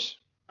interesting for us.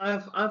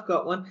 I've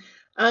got one.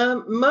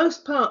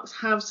 Most parks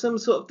have some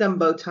sort of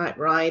Dumbo type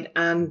ride,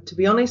 and to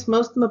be honest,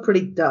 most of them are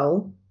pretty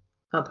dull,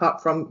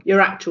 apart from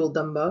your actual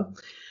Dumbo.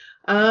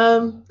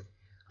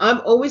 I've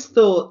always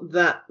thought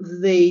that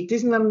the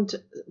Disneyland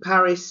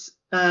Paris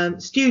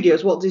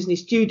Studios, Walt Disney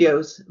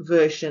Studios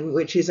version,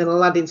 which is an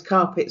Aladdin's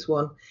Carpets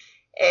one,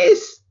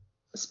 is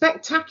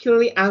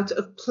spectacularly out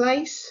of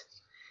place.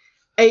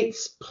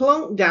 It's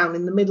plonked down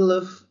in the middle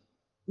of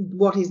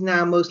what is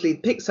now mostly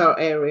the Pixar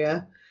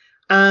area.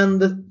 And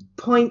the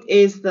point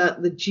is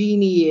that the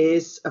genie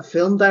is a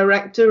film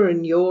director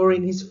and you're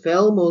in his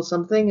film or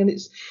something. And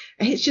it's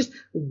just,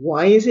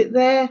 why is it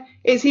there?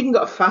 It's even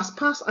got a fast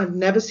pass. I've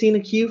never seen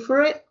a queue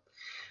for it.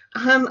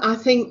 And I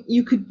think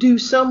you could do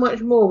so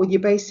much more with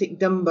your basic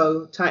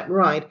Dumbo type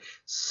ride.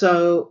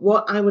 So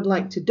what I would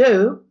like to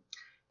do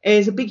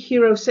is a Big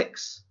Hero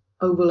 6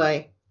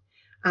 overlay.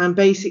 And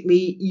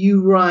basically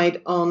you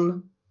ride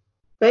on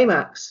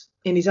Baymax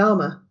in his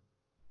armor.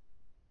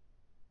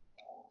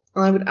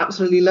 I would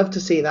absolutely love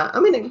to see that. I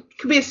mean, it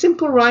could be a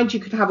simple ride.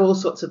 You could have all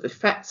sorts of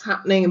effects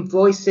happening and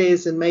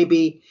voices, and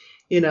maybe,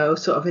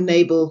 sort of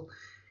enable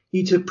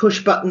you to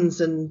push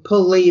buttons and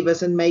pull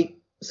levers and make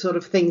sort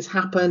of things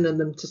happen and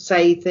them to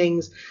say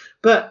things.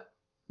 But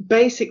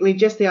basically,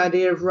 just the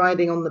idea of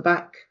riding on the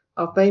back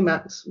of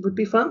Baymax would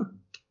be fun.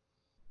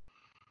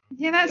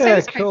 Yeah, that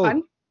sounds quite cool.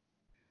 fun.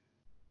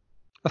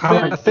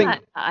 I think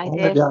I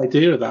like the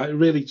idea of that. It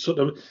really sort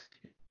of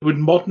would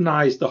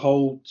modernise the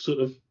whole sort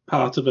of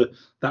part of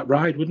that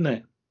ride, wouldn't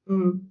it?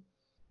 Mm.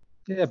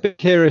 Yeah, Big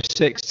Hero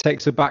 6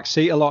 takes a back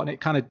seat a lot, and it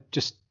kind of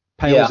just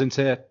pales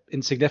into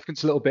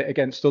insignificance a little bit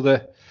against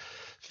other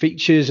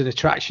features and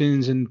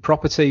attractions and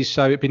properties.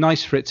 So it'd be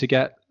nice for it to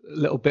get a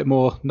little bit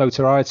more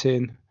notoriety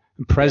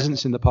and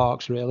presence in the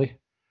parks, really.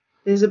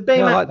 There's a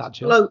Baymax I like that,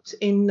 Jill. float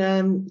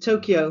in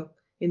Tokyo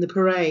in the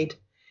parade,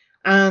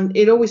 and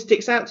it always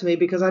sticks out to me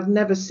because I've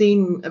never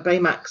seen a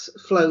Baymax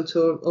float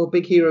or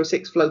Big Hero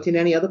 6 float in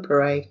any other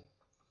parade.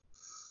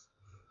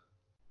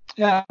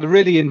 Yeah, they're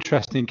really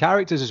interesting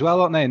characters as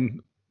well, aren't they?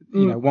 And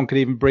one could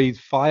even breathe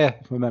fire,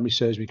 if my memory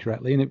serves me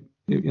correctly, and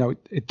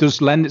it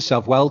does lend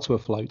itself well to a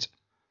float.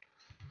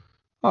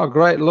 Oh,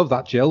 great! Love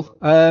that, Jill.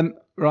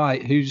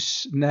 Right,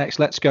 who's next?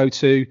 Let's go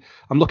to.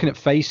 I'm looking at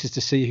faces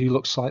to see who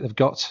looks like they've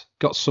got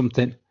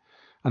something,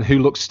 and who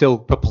looks still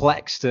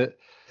perplexed at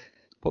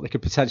what they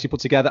could potentially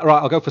put together.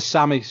 Right, I'll go for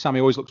Sammy. Sammy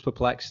always looks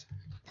perplexed.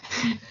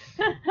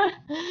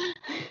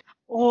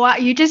 Oh,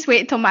 you just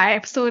wait till my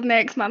episode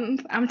next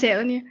month. I'm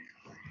telling you.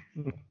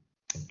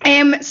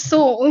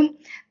 So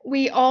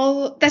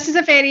this is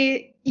a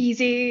very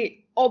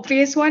easy,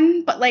 obvious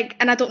one, but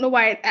and I don't know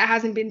why it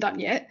hasn't been done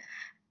yet.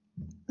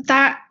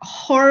 That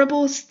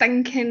horrible,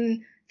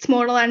 stinking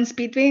Tomorrowland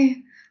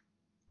Speedway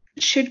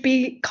should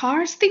be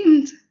Cars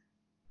themed.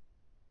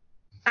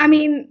 I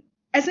mean,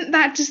 isn't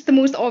that just the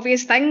most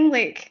obvious thing?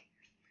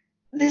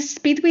 The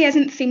Speedway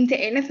isn't themed to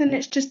anything,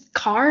 it's just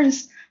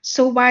cars.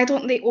 So why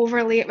don't they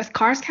overlay it with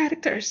Cars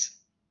characters?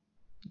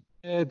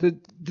 Yeah,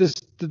 there's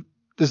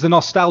the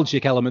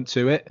nostalgic element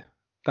to it.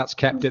 That's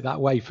kept it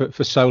that way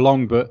for so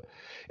long. But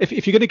if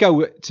you're going to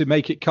go to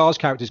make it Cars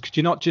characters, could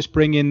you not just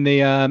bring in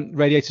the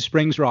Radiator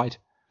Springs ride?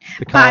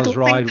 The Cars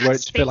ride where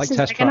it's a bit like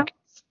Test Track.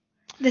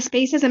 The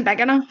space isn't big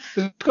enough.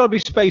 There's got to be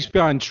space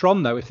behind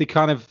Tron though. If you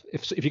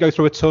go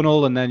through a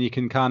tunnel and then you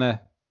can kind of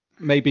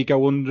maybe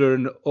go under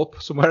and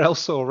up somewhere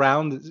else or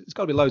around, it's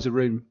got to be loads of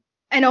room.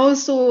 And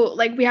also,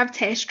 we have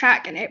Test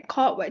Track in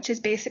Epcot, which is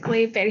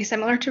basically very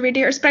similar to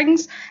Radiator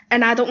Springs,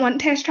 and I don't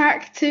want Test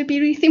Track to be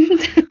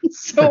rethemed.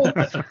 So,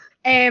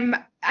 and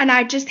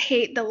I just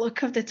hate the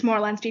look of the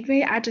Tomorrowland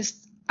Speedway. I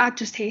just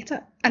hate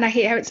it, and I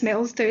hate how it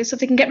smells too. So if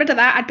they can get rid of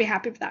that, I'd be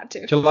happy with that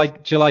too. Do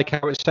you like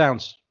how it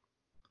sounds?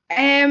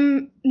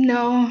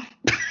 No.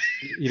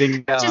 You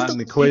didn't get that in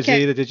the quiz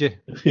either, did you?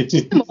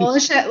 Just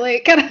demolish it, I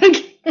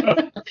think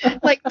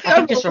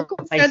just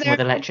replace them with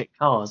electric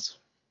cars.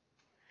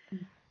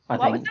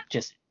 I think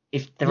just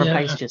if they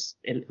replace just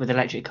with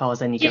electric cars,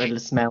 then you get rid of the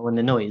smell and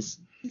the noise.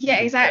 Yeah,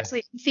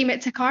 exactly. Theme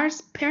it to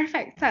Cars.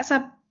 Perfect. That's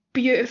a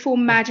beautiful,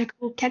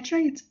 magical kids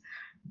ride.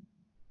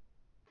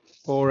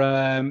 Or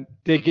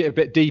dig it a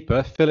bit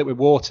deeper, fill it with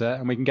water,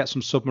 and we can get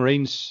some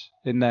submarines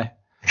in there.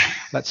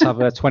 Let's have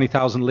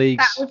 20,000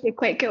 leagues. That would be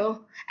quite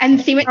cool.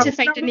 And theme it to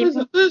Finding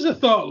Nemo. There's a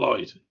thought,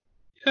 Lloyd.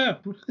 Yeah.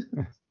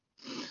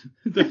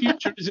 The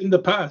future is in the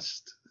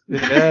past.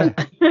 Yeah.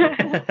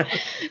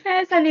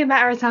 It's only a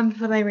matter of time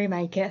before they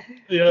remake it.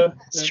 Yeah.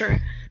 It's true.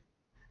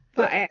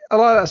 But I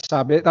like that,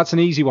 Sam. That's an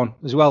easy one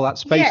as well.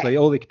 That's basically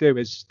all they could do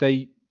is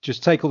they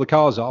just take all the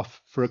cars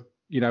off for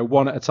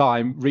one at a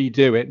time,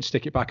 redo it and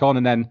stick it back on,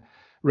 and then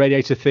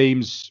Radiator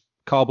themes,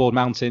 cardboard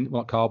mounting,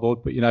 well, not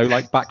cardboard, but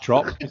like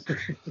backdrop.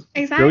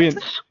 Exactly.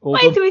 Brilliant.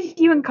 What is with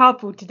you and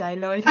cardboard today,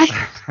 Lloyd?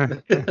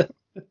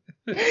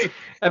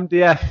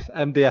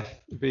 MDF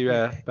would be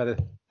better.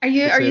 Are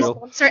you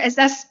sponsored? Is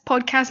this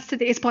podcast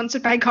today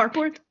sponsored by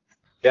Cardboard?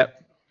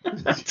 Yep.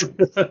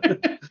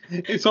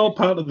 It's all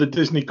part of the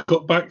Disney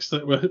cutbacks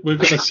that we're going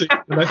to see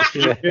for the next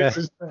few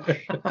years.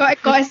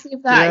 Got to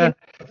save that.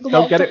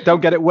 Yeah.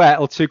 Don't get it wet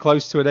or too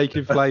close to an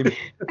aching flame.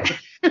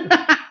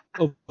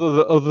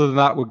 Other than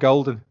that, we're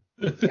golden.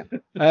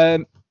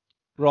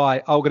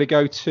 Right, I'm going to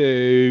go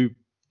to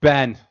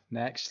Ben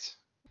next.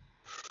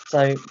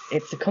 So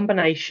it's a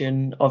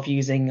combination of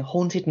using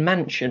Haunted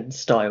Mansion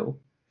style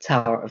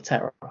Tower of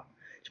Terror.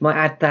 You might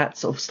add that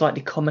sort of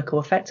slightly comical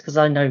effect, because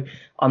I know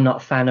I'm not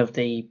a fan of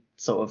the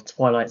sort of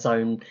Twilight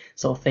Zone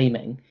sort of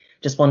theming.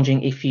 Just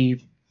wondering if you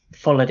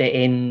followed it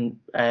in,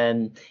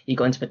 you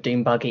got into the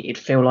Doom buggy, it'd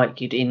feel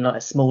like you'd in like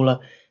a smaller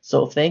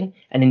sort of thing,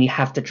 and then you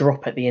have to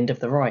drop at the end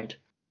of the ride.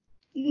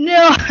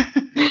 No.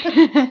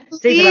 Either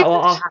that,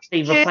 or I'll have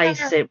to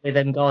replace it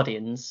with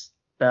Guardians.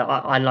 But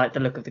I like the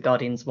look of the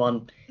Guardians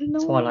one. No.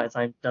 Twilight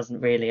Zone doesn't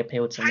really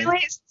appeal to me.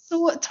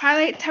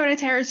 Twilight Tower of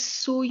Terror is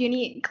so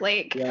unique.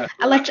 I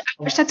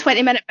watched a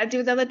 20-minute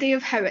video the other day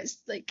of how it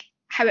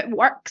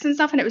works and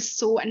stuff, and it was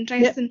so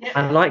interesting.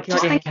 I like the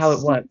idea of how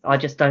it works. I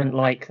just don't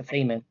like the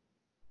theming.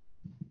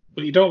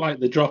 But you don't like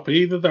the drop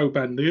either, though,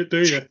 Ben, do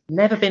you?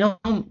 Never been on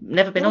it.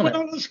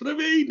 That's what I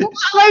mean. You're not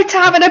allowed to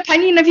have an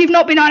opinion if you've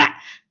not been on it.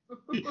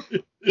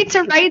 You need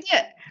to ride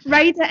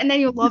it, and then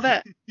you'll love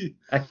it.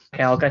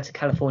 Okay, I'll go to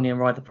California and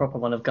ride the proper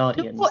one of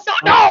Guardians.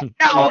 No.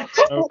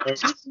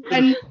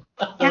 And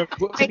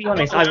To be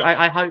honest,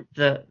 I hope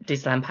that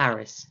Disneyland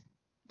Paris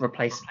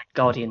replaced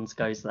Guardians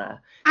goes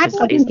there. I 'Cause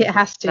don't it's think it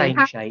has to. the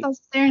same shape.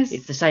 There's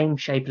It's the same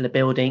shape of the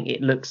building.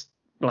 It looks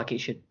like it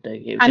should do.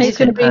 It And just it's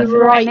going to be perfect.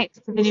 right next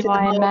to the new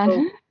Iron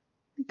Man.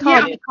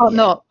 Can't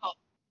not.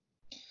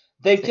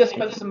 They've just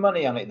spent some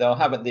money on it, though,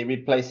 haven't they?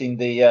 Replacing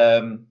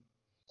the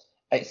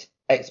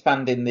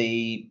expanding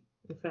the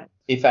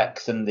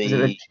effects and Is it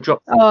the. the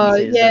drop Oh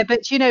pieces yeah, that-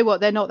 but you know what?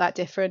 They're not that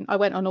different. I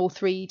went on all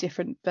 3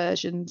 different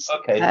versions,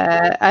 Okay.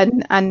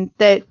 and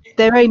they're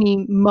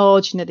only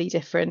marginally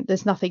different.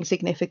 There's nothing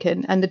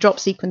significant, and the drop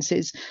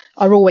sequences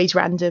are always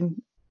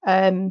random.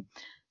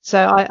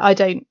 So I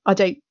don't,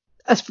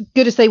 as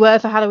good as they were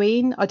for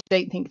Halloween, I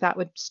don't think that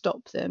would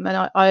stop them.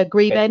 And I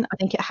agree, Okay. Ben. I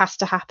think it has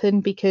to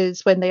happen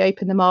because when they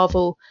open the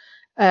Marvel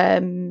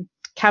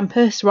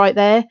campus right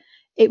there,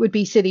 it would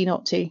be silly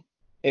not to.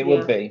 It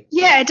would be.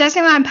 Yeah,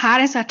 Disneyland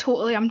Paris. I'm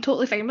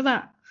totally fine with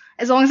that.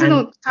 As long as they And-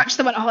 don't touch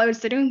the one at Hollywood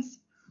Studios.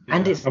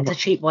 And it's I'm- a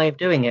cheap way of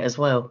doing it as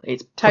well.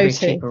 It's probably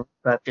Totally. cheaper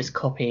just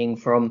copying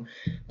from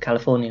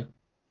California.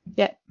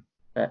 Yeah.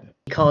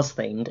 Cars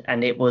themed,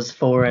 and it was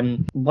for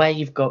where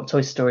you've got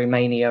Toy Story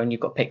Mania and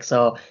you've got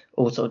Pixar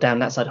all sort of down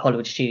that side,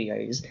 Hollywood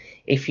Studios.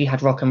 If you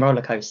had Rock and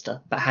Roller Coaster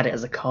but had it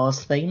as a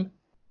Cars theme,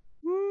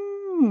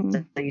 Hmm.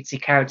 so you'd see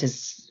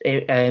characters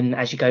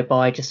as you go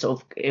by, just sort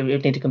of it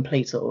would need a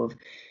complete sort of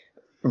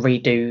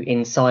redo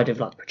inside of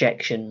like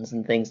projections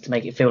and things to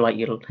make it feel like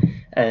you're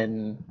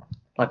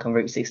like on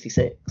Route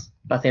 66.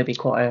 I think it'd be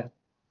quite a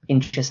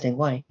interesting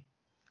way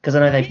because I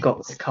know they've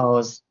got the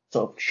Cars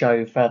sort of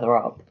show further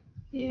up.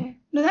 Yeah.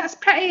 No, that's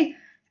pretty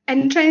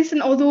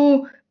interesting.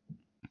 Although,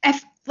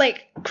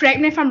 correct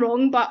me if I'm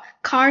wrong, but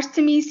Cars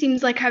to me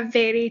seems like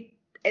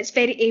it's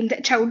very aimed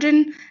at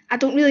children. I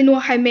don't really know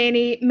how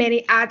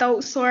many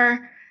adults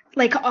are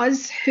like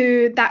us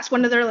who that's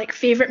one of their like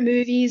favorite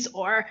movies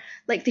or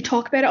like they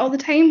talk about it all the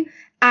time.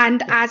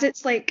 And as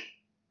it's like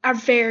a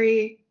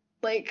very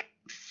like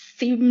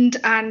themed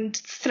and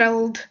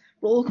thrilled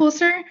roller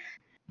coaster.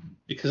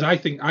 Because I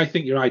think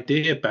your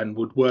idea, Ben,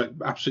 would work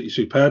absolutely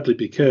superbly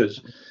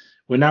because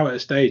we're now at a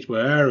stage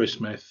where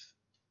Aerosmith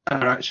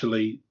are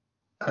actually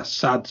a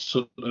sad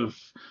sort of.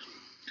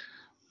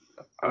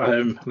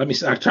 I'm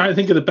trying to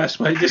think of the best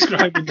way of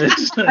describing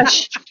this.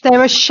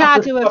 They're a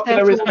shadow of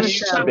their Popular former as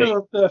self. Shadow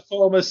of their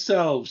former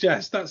selves.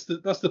 Yes, that's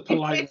the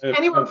polite. If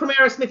anyone from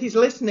Aerosmith is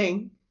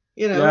listening,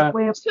 Yeah.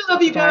 We're still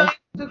love you guys.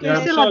 Okay.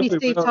 Yeah, Still I'm love you, sorry,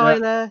 Steve but-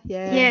 Tyler.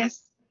 Yeah.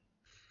 Yes.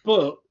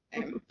 But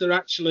they're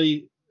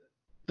actually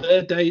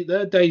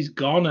their day's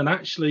gone, and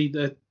actually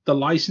the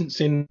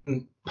licensing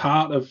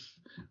part of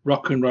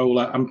Rock and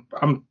Roller,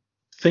 I'm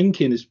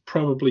thinking is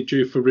probably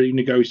due for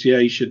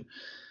renegotiation.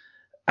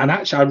 And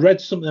actually, I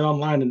read something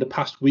online in the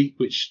past week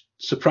which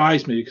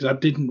surprised me because I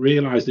didn't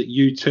realise that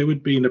U2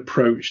 had been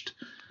approached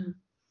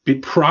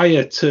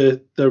prior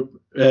to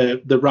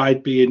the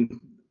ride being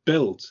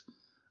built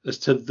as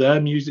to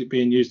their music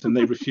being used, and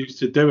they refused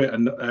to do it.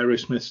 And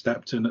Aerosmith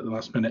stepped in at the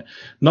last minute.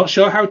 Not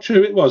sure how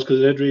true it was because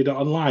I did read it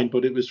online,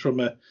 but it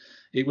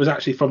was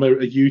actually from a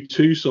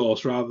U2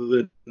 source rather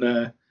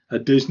than a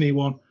Disney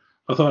one.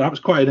 I thought that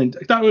was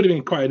that would have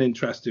been quite an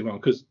interesting one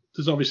because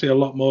there's obviously a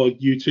lot more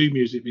U2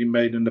 music being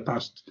made in the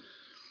past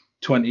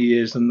 20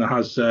 years than there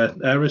has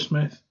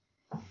Aerosmith.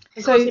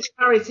 So in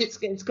Paris, it's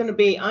going to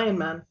be Iron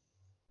Man.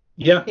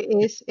 Yeah.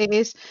 It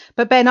is.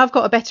 But Ben, I've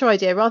got a better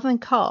idea. Rather than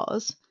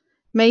Cars,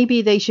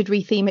 maybe they should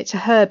retheme it to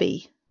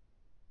Herbie.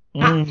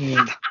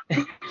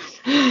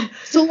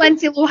 So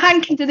Lindsay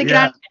Lohan can do the Yeah.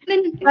 Grand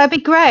Canyon. That'd be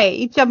great.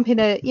 He'd jump in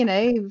a,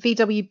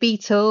 VW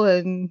Beetle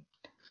and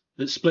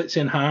That splits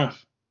in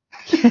half.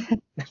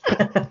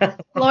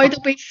 Lloyd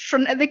will be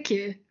front of the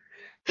queue.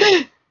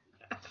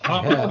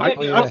 I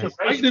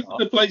think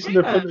the place in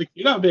the front of the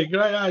queue. That'd be a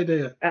great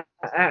idea.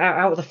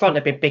 Out the front,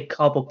 there'd be a big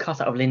cardboard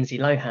cutout of Lindsay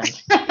Lohan.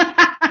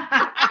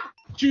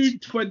 June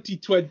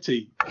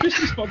 2020. This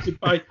is sponsored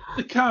by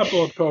the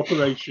Cardboard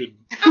Corporation.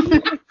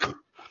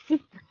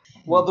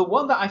 Well, the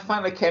one that I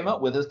finally came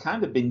up with has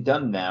kind of been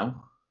done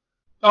now.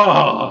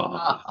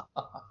 Oh,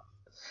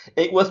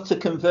 It was to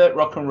convert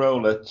Rock and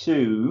Roller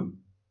to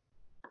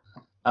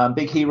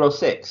Big Hero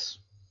 6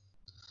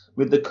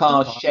 with the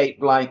cars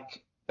shaped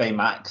like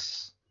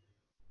Baymax,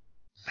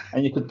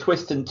 and you could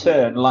twist and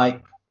turn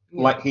like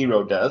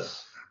Hero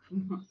does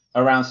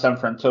around San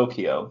Fran,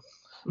 Tokyo.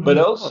 But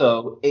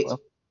also,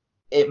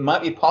 it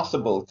might be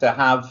possible to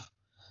have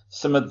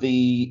some of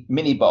the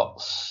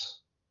mini-bots,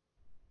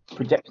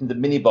 projecting the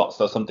mini-bots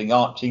or something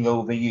arching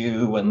over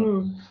you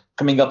and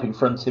coming up in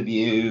front of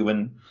you,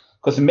 and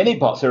because the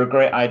mini-bots are a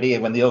great idea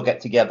when they all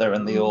get together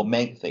and they all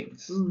make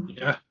things.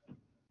 yeah.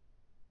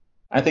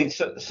 I think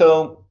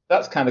so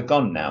that's kind of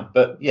gone now,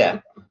 but yeah,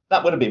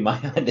 that would have been my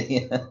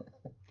idea.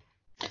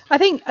 I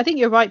think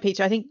you're right,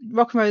 Peter. I think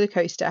Rock and Roller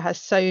Coaster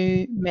has so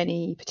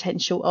many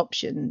potential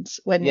options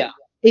when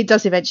it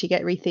does eventually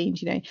get rethemed.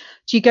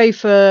 Do you go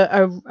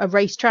for a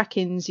racetrack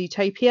in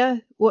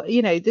Zootopia?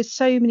 There's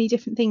so many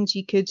different things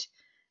you could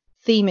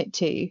theme it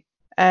to.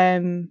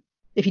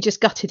 If you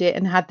just gutted it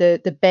and had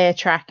the bear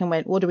track and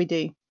went, what do we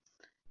do?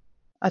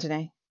 I don't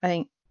know.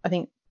 I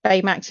think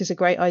Baymax is a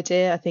great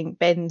idea. I think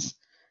Ben's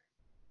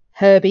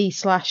Herbie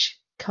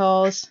 /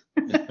 Cars.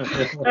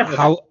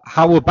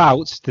 How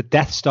about the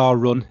Death Star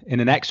run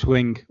in an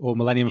X-wing or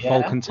Millennium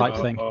Falcon type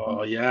thing?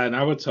 Oh yeah,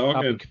 now we're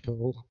talking. That'd be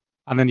cool.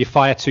 And then you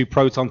fire 2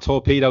 proton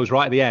torpedoes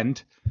right at the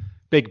end.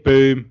 Big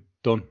boom,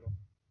 done.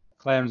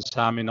 Claire and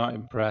Sam, you're not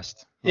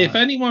impressed. If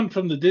anyone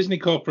from the Disney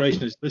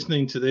Corporation is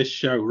listening to this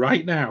show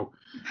right now,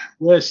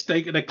 we're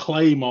staking a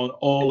claim on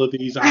all of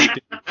these ideas.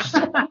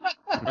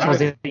 Because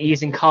they're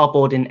using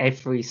cardboard in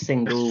every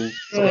single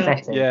sort of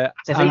setting. Yeah,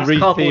 So and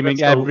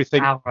retheming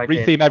everything.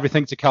 Retheme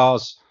everything to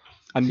Cars.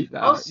 And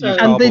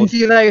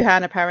Lindsay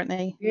Lohan,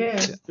 apparently.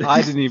 Yeah.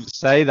 I didn't even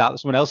say that.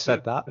 Someone else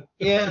said that.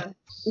 Yeah.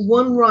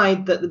 One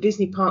ride that the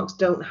Disney parks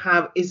don't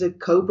have is a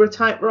Cobra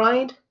type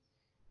ride.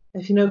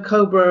 If you know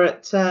Cobra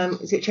at,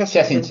 is it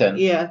Chessington? Chessington.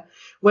 Yeah.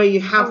 Where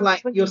you have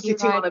you're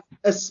sitting on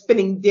a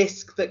spinning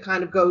disc that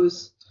kind of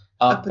goes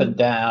up and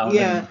down.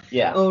 Yeah.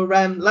 Yeah. Or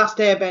Last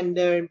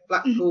Airbender in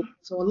Blackpool.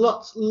 So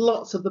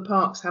lots of the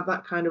parks have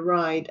that kind of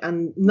ride,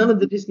 and none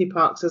of the Disney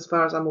parks, as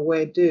far as I'm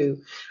aware, do.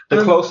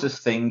 The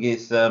closest thing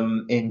is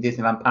in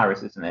Disneyland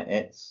Paris, isn't it?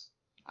 It's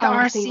the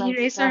RC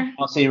Racer.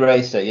 RC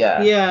Racer,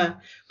 yeah. Yeah.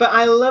 But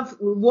I love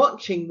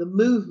watching the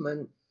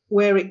movement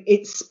where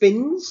it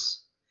spins.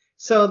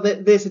 So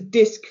that there's a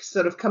disc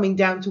sort of coming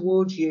down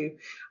towards you,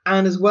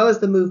 and as well as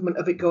the movement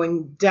of it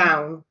going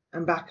down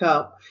and back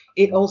up,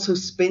 it also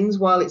spins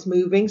while it's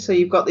moving. So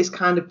you've got this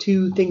kind of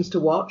 2 things to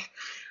watch.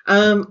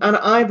 And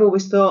I've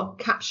always thought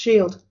Cap's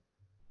Shield.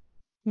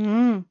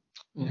 Mm.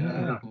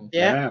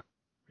 Yeah.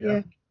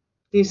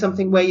 Do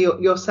something where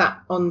you're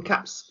sat on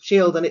Cap's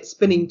Shield and it's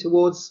spinning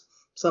towards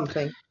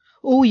something.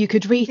 Oh, you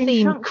could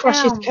retheme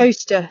Crush's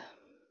Coaster.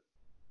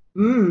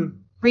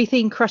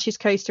 Retheme Crush's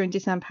Coaster in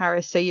Disneyland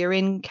Paris. So you're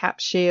in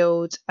Cap's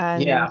Shield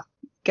and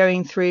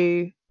going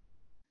through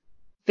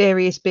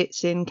various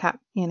bits in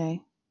Captain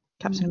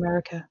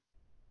America.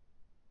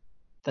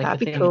 That'd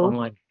be cool. On,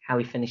 like how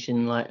he finished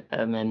in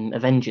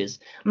Avengers,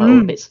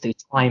 all bits through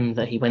time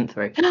that he went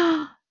through.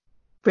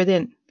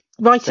 Brilliant.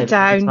 Write it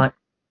down.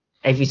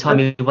 Every time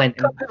he went,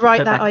 and write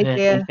put that back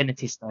idea. An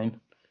Infinity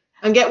Stone.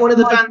 And get one of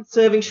the vans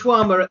serving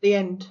shawarma at the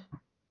end.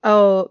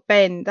 Oh,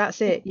 Ben, that's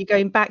it. You're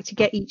going back to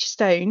get each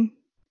stone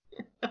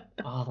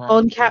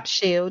on Cap's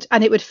Shield,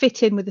 and it would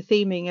fit in with the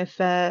theming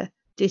of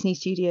Disney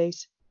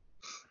Studios.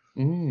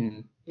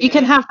 You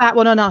can have that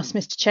one on us,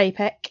 Mr.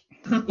 Chapek.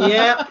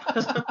 Yeah.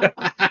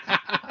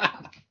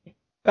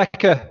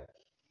 Becca,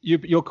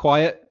 you're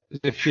quiet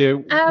if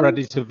you're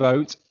ready to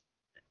vote.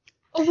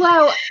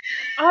 Well,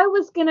 I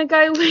was going to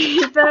go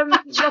with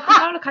Rock and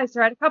Roller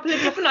Coaster. I had a couple of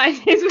different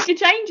ideas we could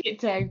change it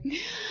to.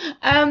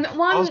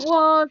 One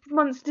was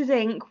Monsters,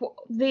 Inc.,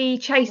 the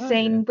chase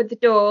scene with the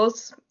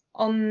doors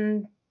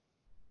on...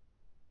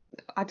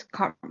 I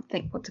can't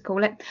think what to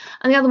call it.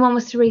 And the other one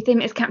was to retheme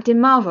it as Captain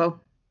Marvel.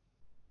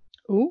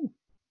 Ooh.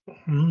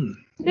 A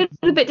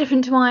little bit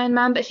different to Iron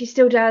Man, but she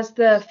still does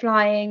the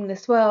flying, the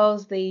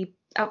swirls, the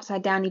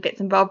upside downy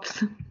bits and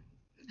bobs.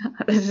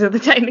 This is the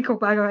technical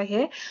bug right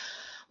here.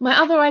 My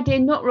other idea,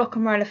 not Rock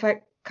and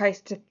Roller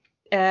Coaster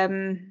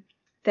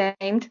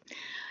themed,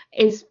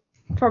 is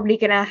probably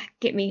gonna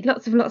get me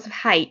lots of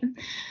hate.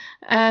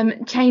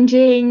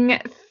 Changing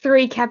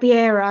 3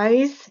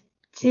 Caballeros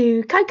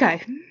to Coco.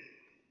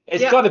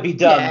 It's got to be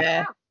done.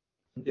 Yeah.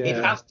 It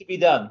has to be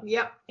done.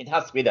 Yep. It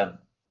has to be done.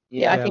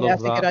 Yeah, I think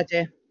that's a good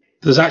idea.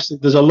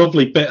 There's a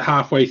lovely bit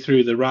halfway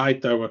through the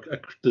ride though.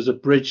 There's a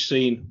bridge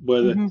scene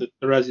where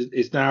there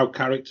is now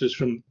characters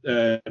from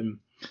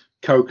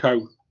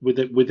Coco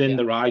within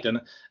the ride,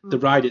 and the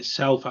ride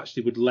itself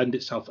actually would lend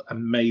itself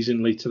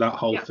amazingly to that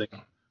whole thing.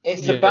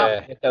 It's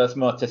about Nicholas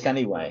Mortis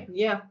anyway.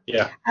 Yeah.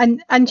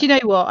 And you know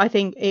what? I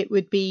think it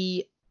would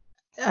be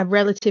a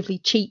relatively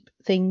cheap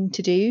thing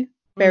to do,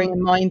 bearing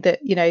in mind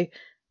that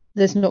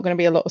there's not going to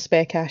be a lot of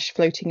spare cash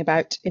floating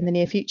about in the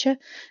near future.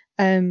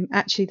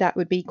 Actually, that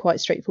would be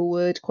quite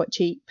straightforward, quite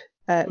cheap.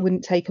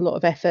 Wouldn't take a lot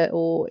of effort,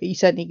 or you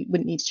certainly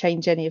wouldn't need to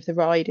change any of the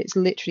ride. It's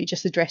literally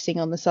just the dressing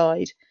on the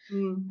side,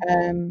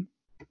 and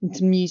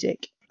some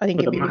music. I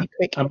think it'd be really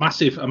quick. A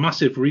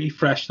massive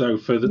refresh though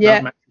for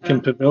that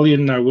Mexican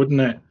pavilion now, wouldn't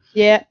it?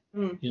 Yeah.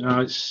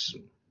 That's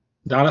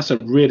a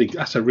really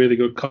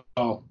good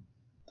call.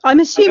 I'm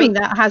assuming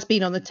that has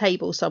been on the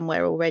table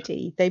somewhere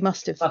already. They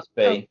must have. Must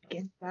be.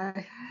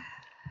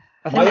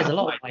 I think there's a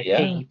lot of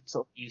IP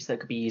sort of use that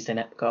could be used in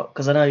Epcot,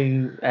 because I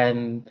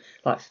know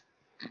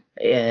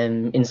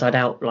Inside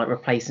Out, like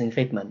replacing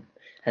Figment,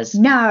 has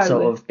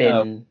sort of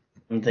been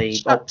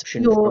the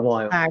option for a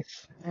while.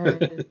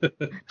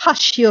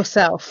 Hush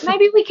yourself.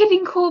 Maybe we could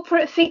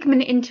incorporate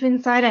Figment into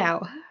Inside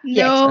Out.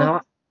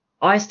 Yes,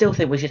 I still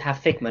think we should have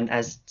Figment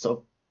as sort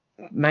of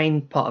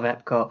main part of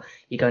Epcot,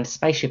 you go into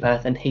Spaceship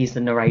Earth and he's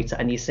the narrator,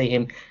 and you see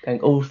him going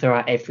all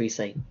throughout every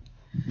scene.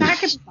 That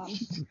could be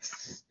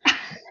fun.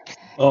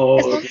 Oh,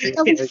 As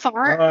long as it's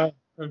fart.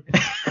 do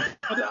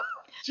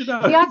you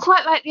know? See, I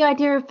quite like the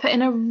idea of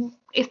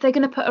if they're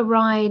going to put a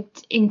ride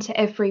into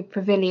every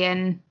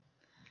pavilion,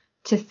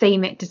 to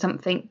theme it to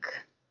something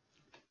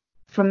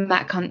from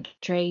that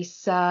country.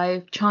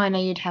 So China,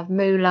 you'd have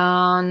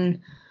Mulan.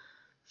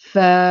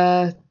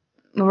 For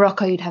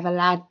Morocco, you'd have an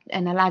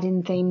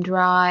Aladdin themed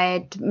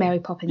ride. Mary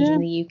Poppins in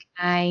the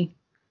UK.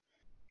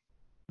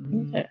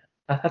 Yeah.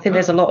 I think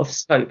there's a lot of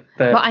scope,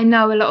 but But I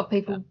know a lot of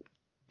people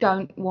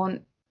don't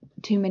want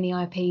too many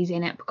IPs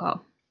in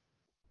Epcot.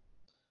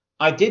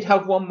 I did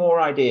have one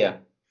more idea,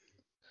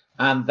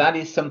 and that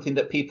is something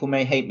that people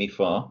may hate me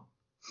for.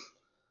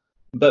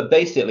 But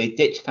basically,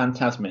 ditch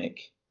Fantasmic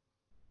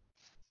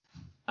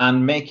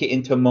and make it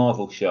into a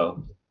Marvel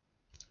show.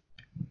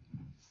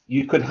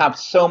 You could have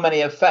so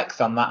many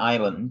effects on that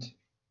island.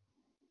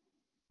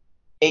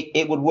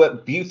 It would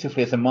work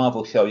beautifully as a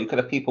Marvel show. You could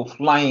have people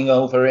flying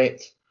over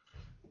it.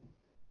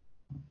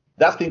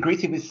 That's been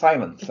greeted with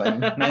silence. I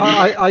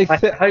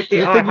think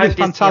with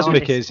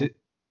Fantasmic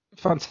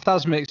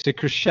Fantasmic's a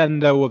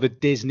crescendo of a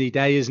Disney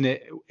day, isn't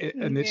it?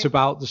 And it's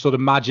about the sort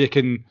of magic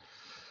and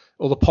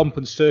all the pomp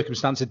and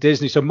circumstance of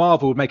Disney. So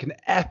Marvel would make an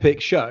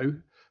epic show,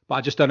 but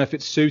I just don't know if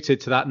it's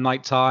suited to that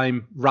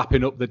nighttime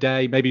wrapping up the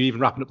day, maybe even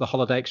wrapping up the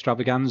holiday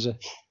extravaganza.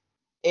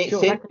 It's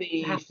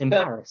in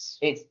Paris.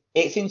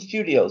 It's in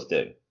studios,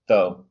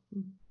 though.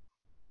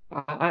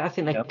 I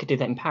think they could do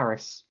that in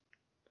Paris.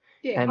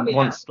 Yeah. And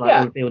once all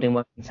the building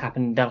workings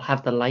happen, they'll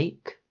have the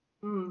lake.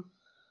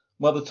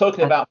 Well, they're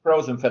talking about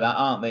Frozen for that,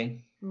 aren't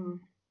they?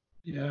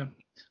 Yeah,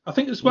 I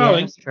think as well.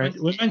 Yeah,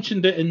 we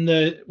mentioned it in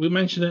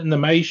the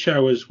May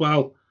show as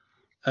well.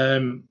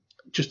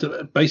 Just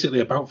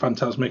basically about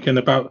Fantasmic and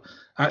about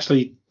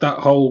actually that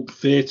whole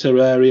theatre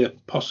area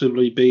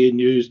possibly being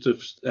used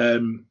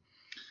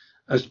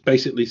as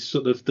basically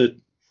sort of the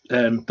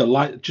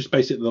light, just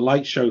basically the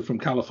light show from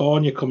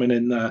California coming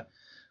in there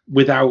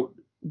without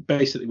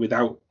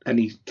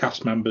any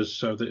cast members,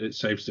 so that it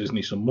saves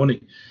Disney some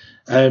money.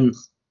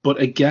 But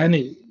again,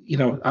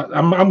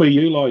 I'm with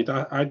you, Lloyd.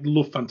 I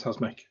love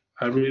Fantasmic.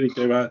 I really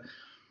do.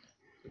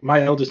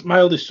 My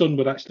eldest son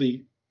would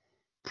actually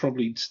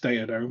probably stay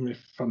at home if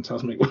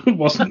Fantasmic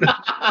wasn't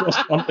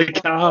on the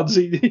cards.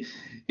 He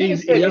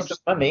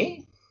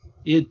funny.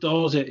 He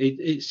adores it.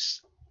 It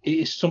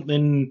is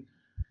something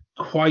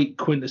quite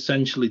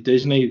quintessentially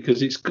Disney,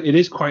 because it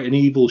is quite an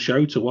evil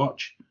show to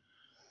watch.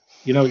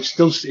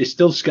 It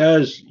still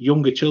scares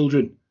younger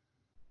children,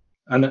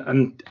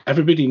 and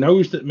everybody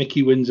knows that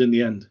Mickey wins in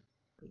the end.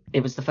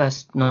 It was the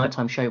first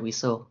nighttime show we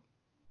saw.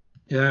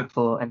 Yeah.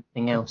 For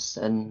anything else,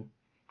 and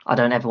I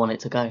don't ever want it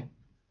to go.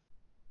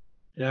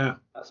 Yeah.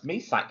 That's me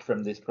sacked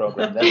from this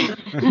program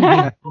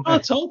then. I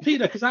told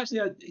Peter, because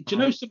actually, do you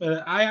know something?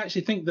 I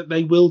actually think that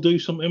they will do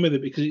something with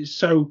it, because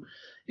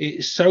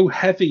it's so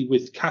heavy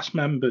with cast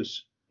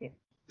members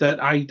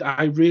that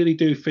I really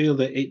do feel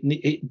that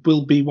it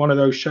will be one of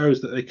those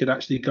shows that they could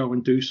actually go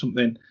and do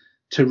something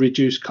to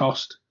reduce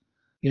cost.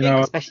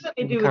 Especially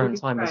in the current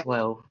time as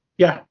well.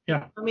 Yeah.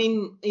 I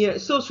mean,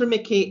 Sorcerer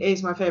Mickey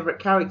is my favourite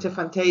character.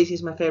 Fantasia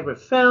is my favourite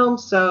film.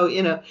 So,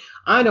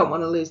 I don't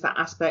want to lose that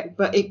aspect,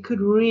 but it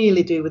could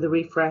really do with a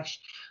refresh.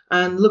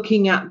 And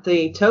looking at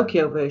the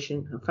Tokyo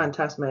version of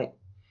Fantasmic,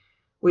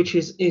 which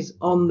is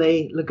on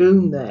the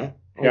lagoon there,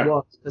 or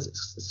was, because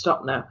it's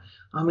stopped now.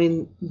 I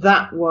mean,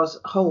 that was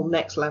whole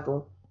next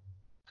level.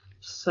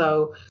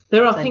 So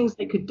there are things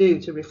they could do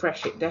to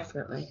refresh it,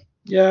 definitely.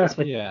 Yeah.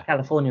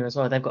 California as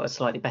well, they've got a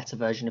slightly better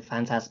version of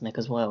Fantasmic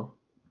as well.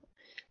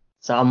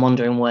 So I'm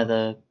wondering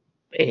whether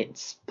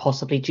it's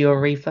possibly due a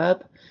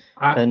refurb.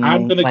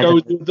 I'm going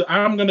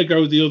to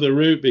go the other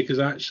route, because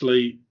I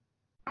actually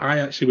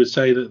would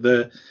say that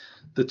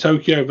the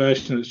Tokyo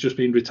version that's just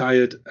been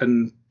retired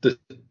and the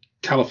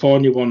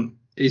California one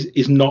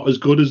is not as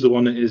good as the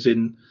one that is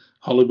in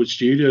Hollywood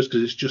Studios,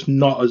 because it's just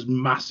not as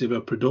massive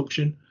a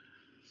production.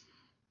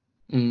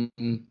 I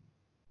think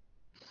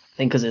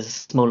because it's a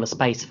smaller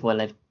space for where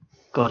they've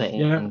got it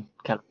in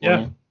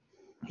California.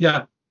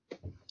 Yeah.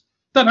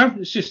 Don't know.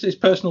 It's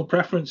personal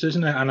preference,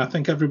 isn't it? And I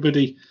think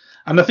everybody,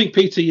 and I think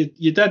Peter,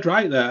 you're dead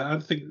right there. I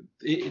think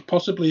it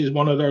possibly is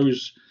one of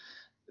those.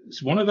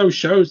 It's one of those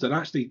shows that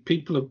actually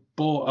people have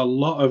bought a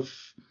lot of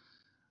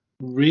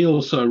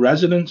real sort of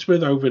resonance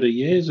with over the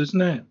years,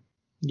 isn't it?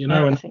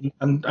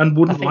 And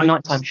wouldn't I think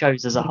nighttime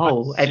shows as a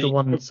whole,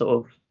 everyone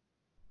sort of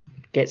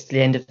gets to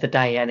the end of the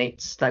day, and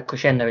it's that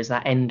crescendo is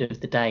that end of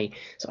the day,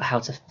 sort of how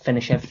to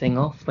finish everything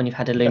off when you've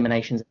had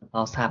illuminations in the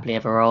past, happily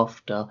ever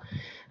after.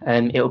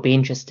 It'll be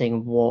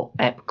interesting what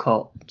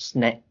Epcot's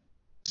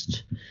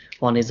next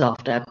one is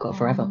after Epcot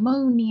Forever.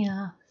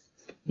 Ammonia.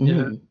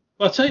 Yeah.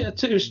 Well, I'll tell you,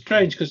 it was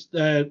strange, because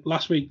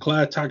last week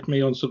Claire tagged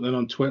me on something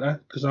on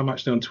Twitter, because I'm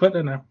actually on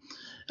Twitter now.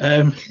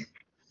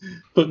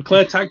 But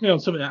Claire tagged me on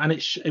something, and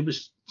it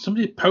was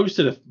somebody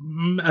posted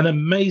an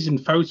amazing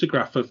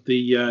photograph of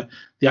the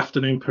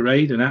afternoon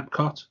parade in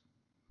Epcot,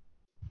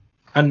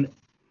 and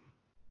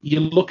you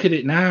look at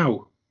it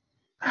now,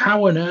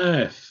 how on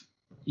earth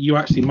you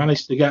actually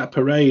managed to get a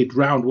parade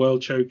round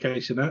World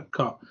Showcase in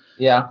Epcot?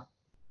 Yeah.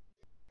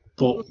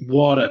 But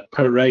what a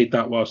parade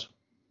that was.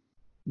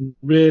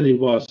 Really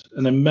was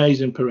an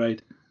amazing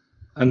parade.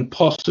 And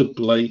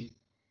possibly,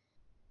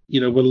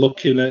 we're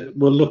looking at a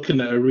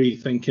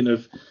rethinking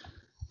of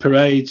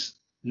parades,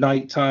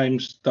 night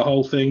times, the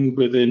whole thing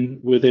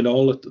within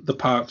all of the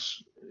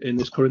parks in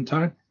this current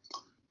time.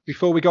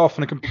 Before we go off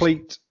on a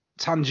complete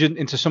tangent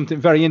into something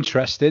very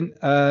interesting,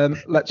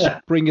 let's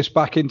bring us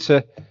back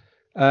into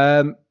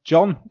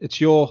John.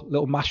 It's your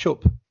little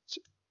mashup.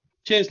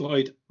 Cheers,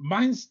 Lloyd.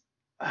 Mine's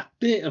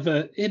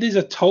it is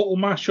a total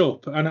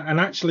mashup, and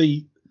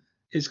actually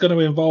it's going to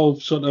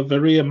involve sort of a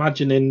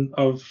reimagining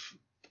of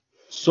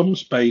some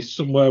space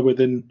somewhere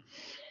within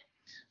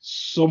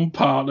some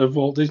part of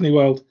Walt Disney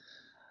World.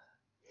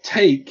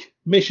 Take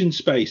Mission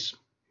Space,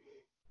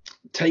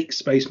 take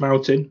Space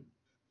Mountain,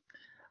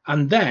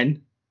 and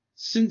then,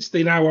 since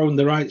they now own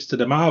the rights to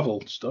the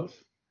Marvel stuff,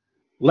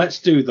 let's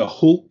do the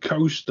Hulk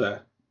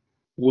coaster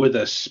with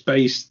a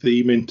space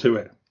theme into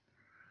it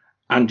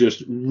and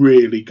just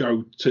really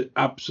go to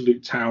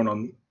absolute town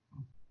on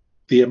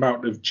the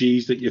amount of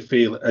G's that you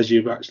feel as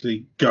you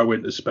actually go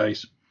into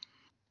space.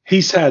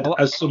 He said,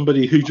 as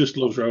somebody who just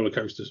loves roller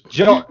coasters.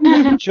 John,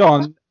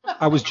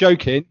 I was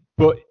joking,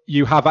 but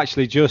you have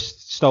actually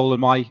just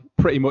stolen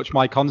pretty much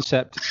my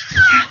concept.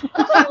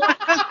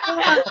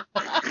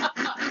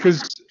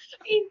 Because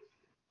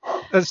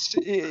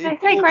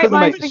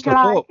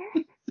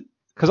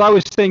I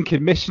was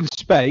thinking Mission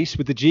Space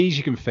with the G's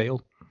you can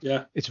feel.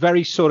 Yeah. It's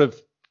very sort of,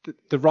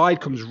 the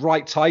ride comes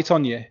right tight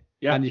on you.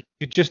 Yeah. And you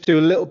could just do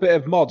a little bit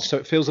of mods so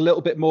it feels a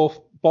little bit more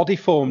body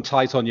form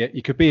tight on you.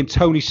 You could be in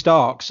Tony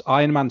Stark's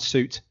Iron Man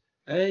suit.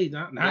 Hey,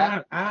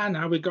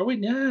 now we're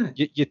going, yeah.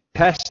 You're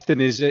testing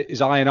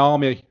his Iron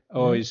Army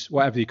or his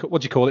whatever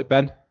what do you call it,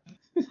 Ben?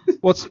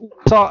 What's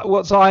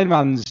Iron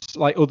Man's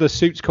like other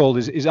suits called?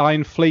 Is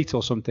Iron Fleet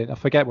or something? I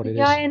forget what it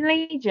is. Iron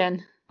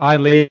Legion.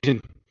 Iron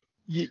Legion.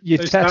 You're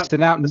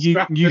testing out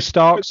new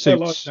Stark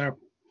suits.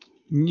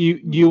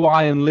 New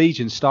Iron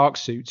Legion Stark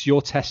suits.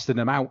 You're testing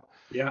them out.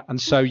 Yeah.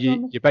 And so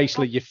you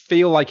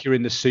feel like you're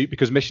in the suit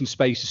because Mission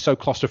Space is so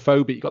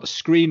claustrophobic. You've got the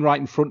screen right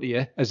in front of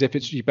you as if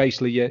it's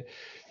basically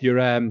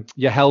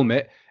your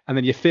helmet, and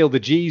then you feel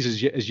the G's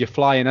as you're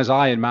flying as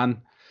Iron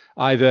Man,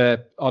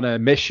 either on a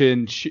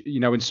mission,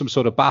 in some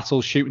sort of battle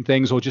shooting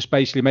things, or just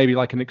basically maybe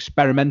like an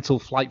experimental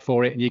flight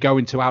for it, and you go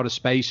into outer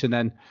space and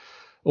then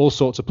all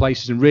sorts of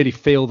places and really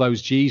feel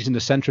those G's in the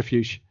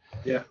centrifuge.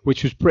 Yeah.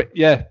 Which was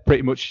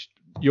pretty much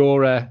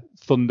your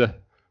thunder,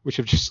 which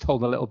I've just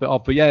told a little bit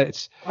of. But yeah,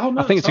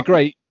 I think it's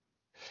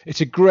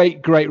a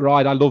great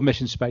ride. I love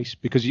Mission Space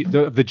because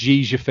the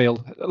G's you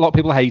feel. A lot of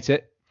people hate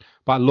it,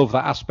 but I love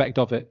that aspect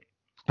of it.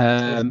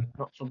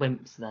 Not for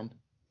wimps then.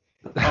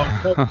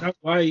 No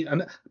way.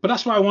 But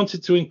that's why I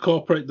wanted to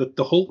incorporate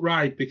the Hulk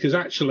ride, because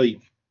actually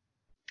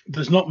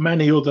there's not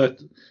many other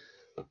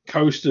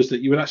coasters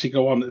that you would actually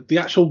go on. The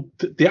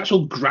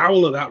actual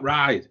growl of that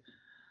ride,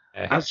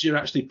 as you're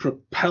actually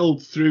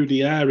propelled through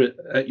the air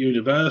at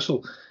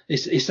Universal,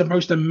 it's the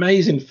most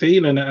amazing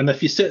feeling. And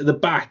if you sit at the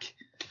back,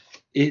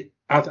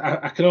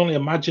 I can only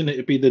imagine it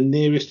would be the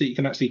nearest that you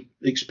can actually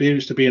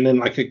experience to being in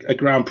like a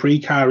Grand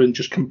Prix car and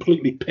just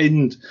completely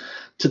pinned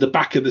to the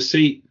back of the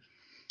seat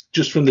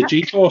just from the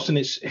G-force, and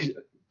it's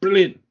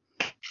brilliant.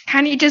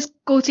 Can you just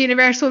go to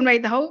Universal and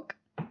ride the Hulk?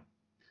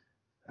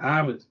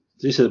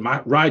 This is a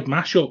ride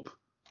mashup.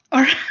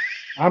 Or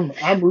I'm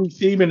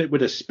retheming it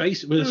with a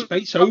space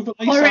overlay.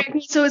 All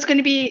right, so it's going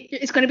to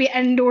be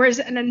indoors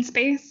and in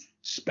space.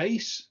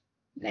 Space.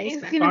 Nice.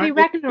 It's going to be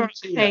Ragnarok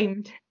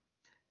themed.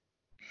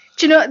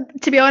 Do you know?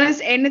 To be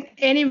honest,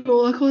 any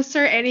roller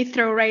coaster, any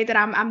thrill ride that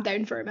I'm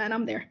down for, man,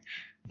 I'm there.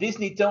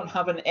 Disney don't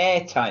have an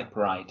air type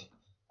ride,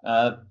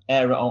 air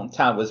at Alton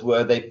Towers,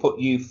 where they put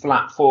you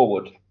flat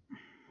forward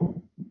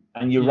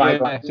and you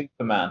ride like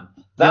Superman.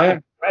 That would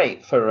be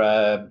great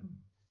for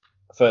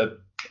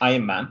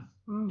Iron Man.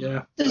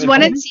 Yeah. There's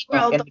one in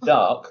SeaWorld. In the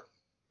dark.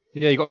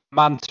 Yeah, you got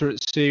Manta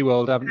at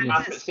SeaWorld, haven't you?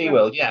 Manta at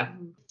SeaWorld, yeah.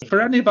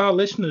 For any of our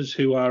listeners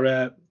who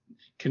are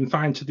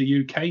confined to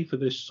the UK for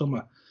this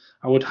summer,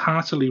 I would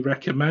heartily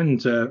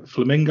recommend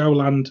Flamingo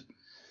Land,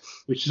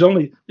 which is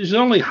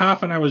only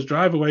half an hour's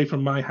drive away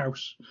from my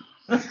house.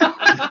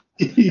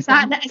 Is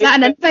that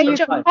an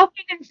adventure?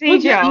 Hopping and see,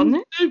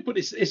 John. But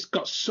it's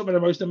got some of the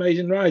most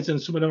amazing rides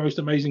and some of the most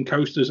amazing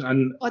coasters.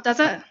 And Oh, does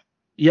it?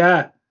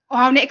 yeah, Oh,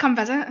 I'll need to come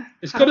visit.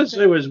 it's got a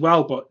zoo as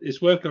well, but it's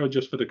worth going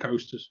just for the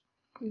coasters.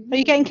 Are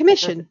you getting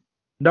commission?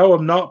 No,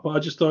 I'm not, but I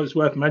just thought it's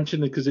worth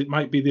mentioning because it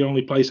might be the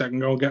only place I can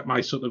go and get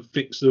my sort of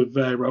fix of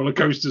roller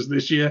coasters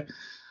this year.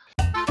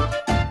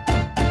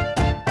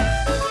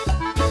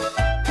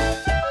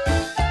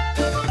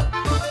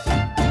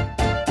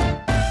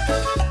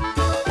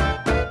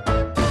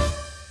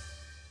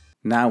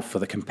 Now for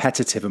the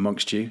competitive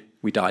amongst you,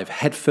 we dive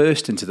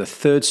headfirst into the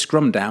third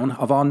scrum down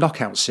of our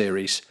knockout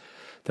series.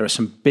 There are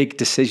some big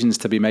decisions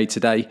to be made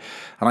today,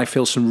 and I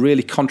feel some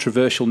really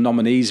controversial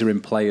nominees are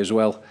in play as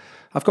well.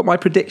 I've got my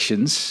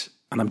predictions,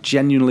 and I'm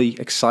genuinely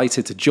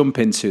excited to jump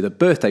into the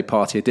birthday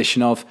party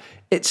edition of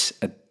It's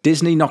a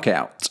Disney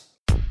Knockout.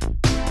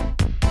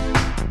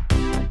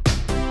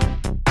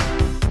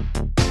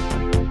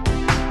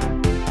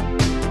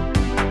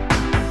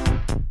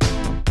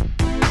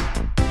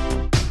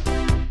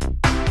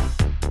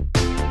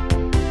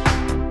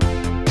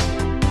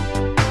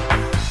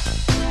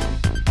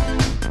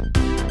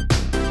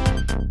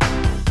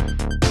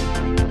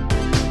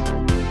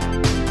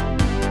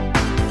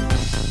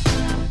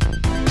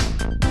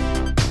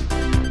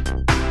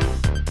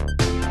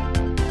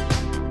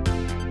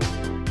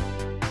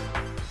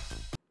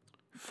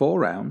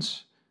 Four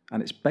rounds,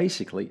 and it's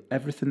basically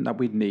everything that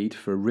we'd need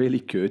for a really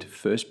good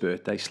first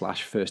birthday /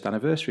 first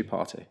anniversary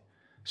party.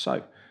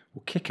 So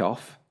we'll kick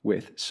off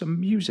with some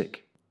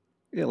music.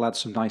 It'll add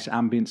some nice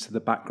ambience to the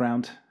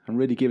background and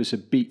really give us a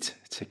beat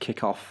to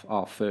kick off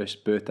our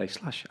first birthday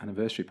 /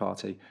 anniversary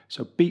party.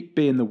 So beat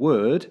being the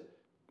word,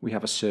 we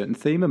have a certain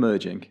theme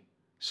emerging.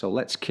 So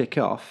let's kick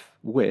off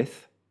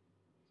with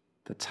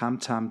the Tam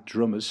Tam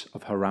Drummers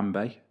of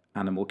Harambe,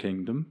 Animal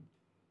Kingdom.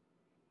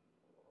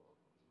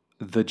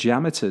 The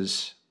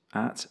Jammers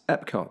at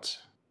Epcot,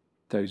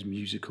 those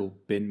musical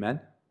bin men.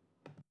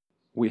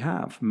 We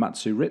have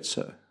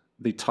Matsuritsu,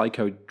 the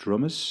taiko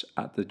drummers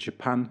at the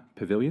Japan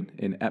Pavilion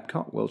in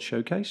Epcot World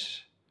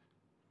Showcase.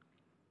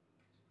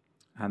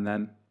 And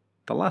then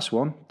the last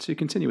one, to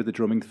continue with the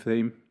drumming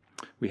theme,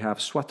 we have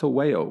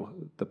Swatoweo,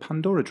 the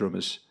Pandora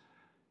drummers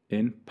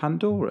in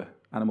Pandora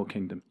Animal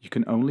Kingdom. You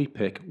can only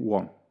pick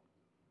one.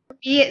 For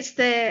me, it's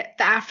the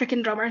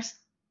African drummers.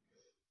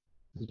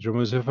 The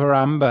drummers of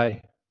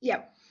Harambe.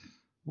 Yep.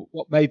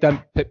 What made them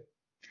pick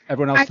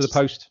everyone else to the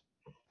post?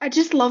 I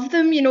just love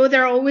them. You know,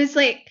 they're always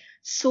like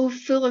so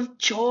full of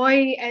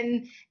joy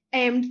and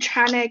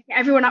trying to get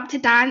everyone up to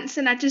dance.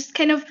 And I just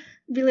kind of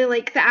really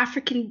like the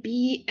African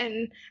beat.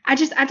 And I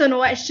don't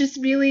know,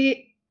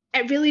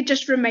 it really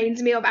just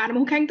reminds me of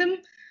Animal Kingdom.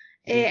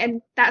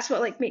 And that's what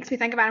like makes me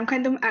think of Animal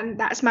Kingdom. And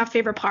that's my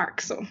favorite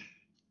park. So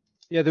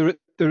yeah,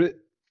 they're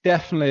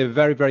definitely a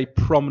very, very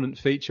prominent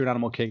feature in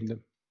Animal Kingdom.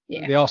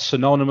 Yeah. They are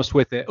synonymous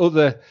with it.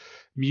 Other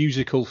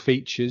musical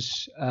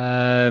features,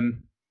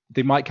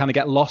 they might kind of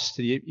get lost.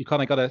 You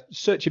kind of got to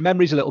search your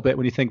memories a little bit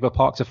when you think of a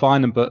park to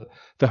find them. But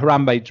the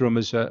Harambe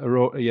drummers are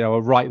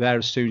right there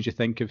as soon as you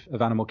think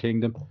of Animal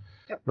Kingdom.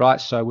 Yep.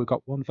 Right, so we've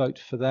got one vote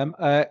for them.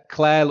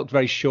 Claire looked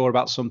very sure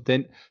about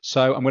something,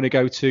 so I'm going to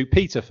go to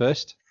Peter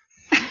first.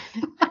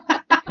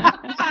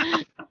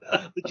 The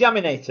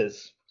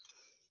Jaminators.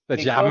 The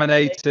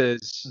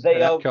Jaminators.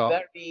 They are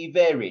very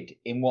varied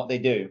in what they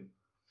do.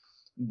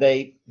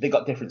 They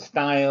got different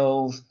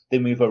styles. They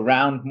move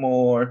around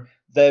more.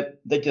 They're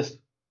just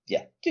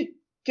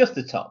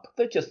the top.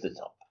 They're just the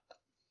top.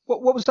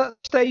 What was that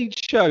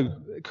stage show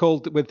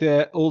called with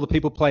all the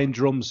people playing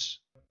drums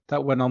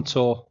that went on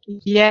tour?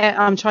 Yeah,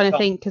 I'm trying to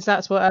think because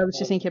that's what I was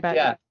just thinking about.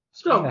 Yeah.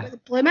 Stomp. the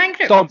Blue Man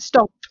Group.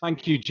 Stomp.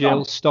 Thank you,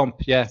 Jill.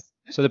 Stomp. Yeah.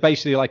 So they're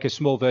basically like a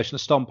small version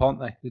of Stomp,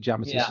 aren't they? The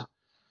Jammers. Yeah.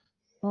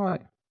 All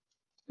right.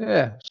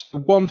 Yeah. So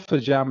one for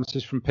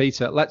Jammers from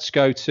Peter. Let's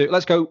go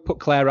put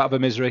Claire out of her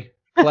misery.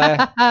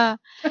 Claire.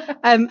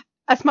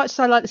 As much as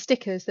I like the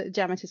stickers that the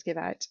Jammers give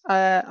out,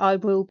 I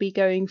will be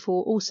going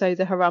for also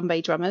the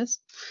Harambe drummers.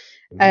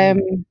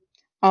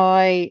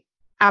 I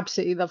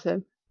absolutely love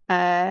them.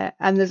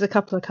 And there's a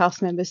couple of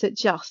cast members that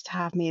just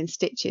have me in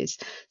stitches.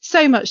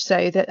 So much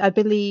so that I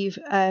believe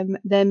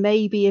there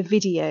may be a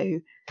video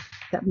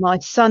that my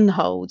son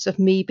holds of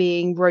me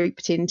being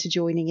roped into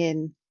joining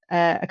in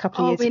a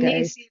couple of years ago. We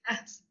need to see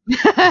this.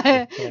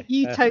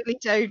 You totally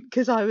don't,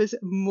 because I was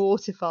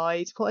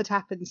mortified what had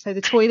happened. So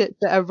the toilets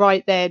that are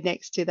right there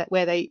next to that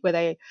where they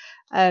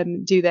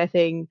do their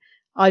thing,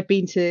 I'd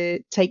been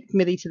to take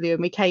Millie to the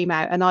and we came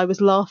out and I was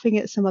laughing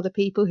at some other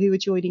people who were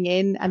joining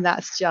in, and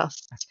that's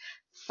just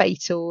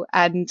fatal.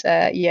 And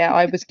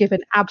I was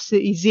given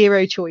absolutely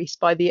zero choice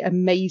by the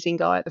amazing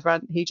guy at the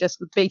front who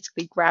just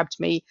basically grabbed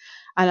me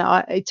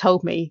and it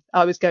told me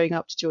I was going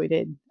up to join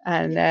in.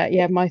 And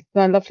my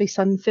lovely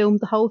son filmed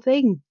the whole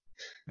thing.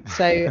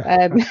 So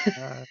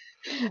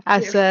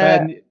as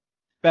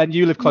Ben,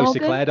 you live close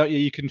Morgan? to Claire, don't you?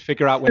 You can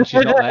figure out when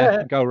she's not there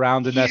and go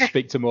around and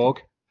speak to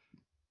Morg.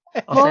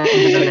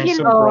 Morgan,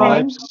 Some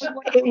bribes.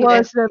 It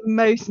was the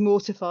most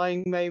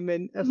mortifying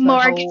moment of the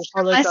whole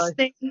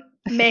holiday.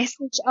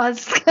 Message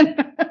us.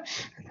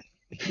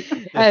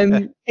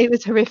 It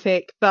was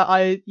horrific, but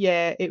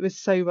it was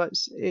so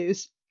much.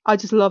 I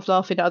just love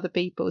laughing at other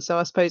people, so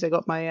I suppose I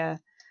got my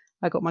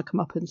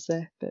comeuppance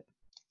there. But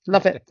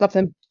love it, love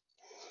them.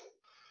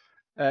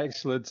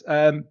 Excellent.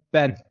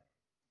 Ben,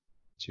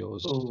 it's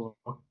yours. Ooh,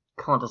 I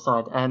can't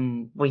decide.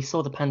 We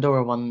saw the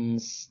Pandora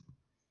ones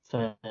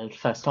for the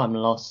first time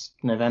last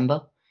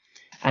November,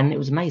 and it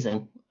was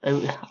amazing.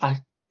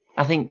 I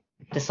think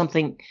there's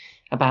something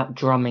about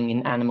drumming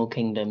in Animal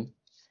Kingdom.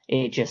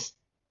 It just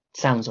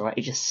sounds alright.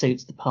 It just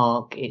suits the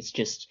park. It's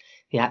just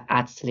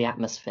adds to the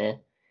atmosphere.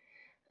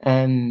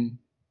 I'm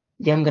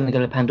going to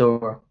go to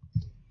Pandora.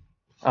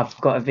 I've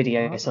got a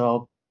video, so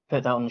I'll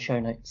put that on the show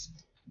notes.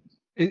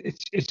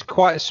 It's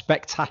quite a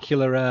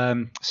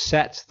spectacular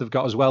set they've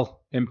got as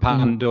well in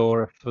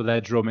Pandora for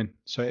their drumming.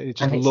 So it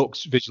just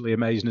looks visually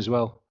amazing as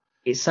well.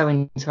 It's so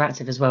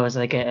interactive as well, as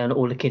they get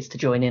all the kids to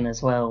join in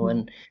as well,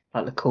 and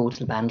like the call to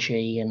the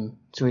banshee, and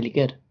it's really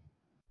good.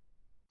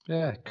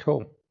 Yeah,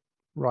 cool.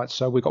 Right,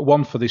 so we've got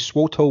one for the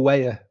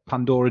Swotowaya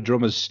Pandora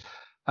drummers.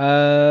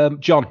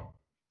 John.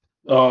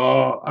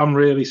 Oh, I'm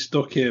really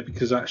stuck here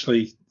because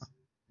actually,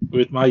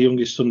 with my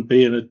youngest son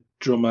being a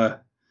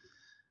drummer,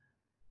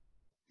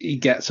 he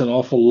gets an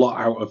awful lot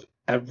out of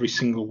every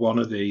single one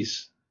of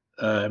these,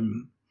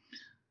 and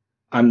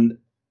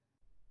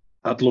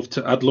I'd love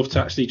to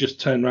actually just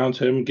turn around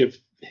to him and give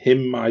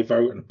him my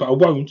vote, but I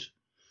won't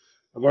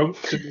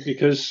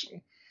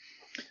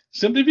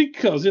simply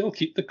because it'll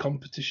keep the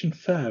competition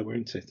fair,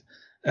 won't it?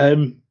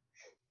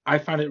 I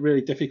find it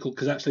really difficult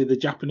because actually the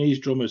Japanese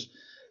drummers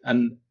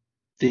and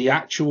the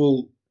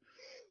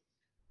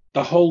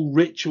whole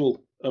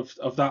ritual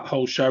of that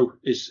whole show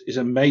is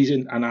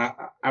amazing, and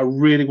I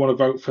really want to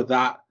vote for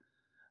that.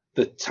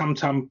 The tam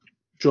tam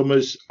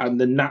drummers and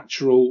the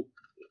natural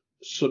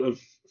sort of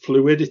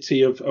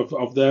fluidity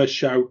of their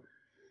show,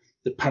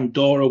 the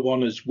Pandora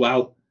one as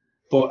well.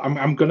 But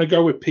I'm going to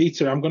go with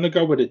Peter. I'm going to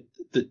go with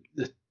the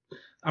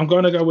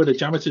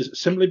Jammers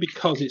simply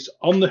because it's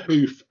on the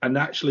hoof, and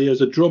actually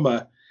as a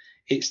drummer,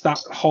 it's that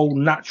whole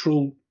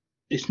natural.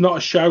 It's not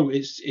a show.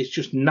 It's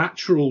just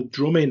natural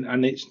drumming,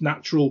 and it's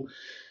natural.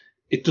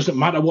 It doesn't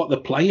matter what they're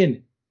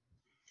playing,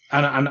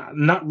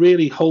 and that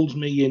really holds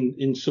me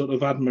in sort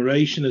of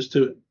admiration as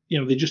to,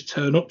 they just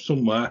turn up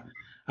somewhere,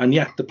 and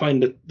they're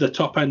playing the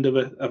top end of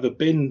a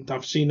bin.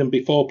 I've seen them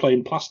before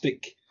playing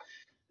plastic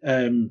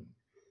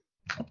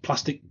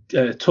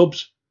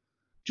tubs,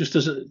 just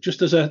as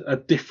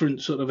a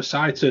different sort of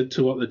aside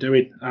to what they're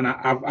doing, and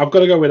I've got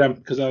to go with them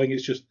because I think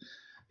it's just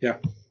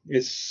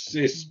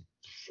it's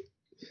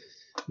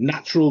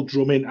natural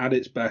drumming at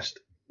its best.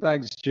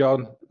 Thanks,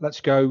 John. Let's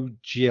go,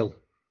 Jill.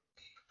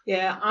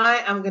 Yeah, I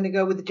am going to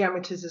go with the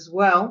Jammeters as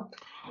well.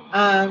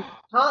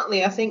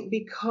 Partly, I think,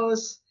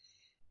 because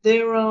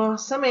there are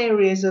some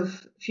areas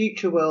of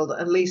Future World,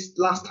 at least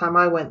last time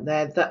I went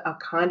there, that are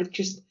kind of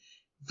just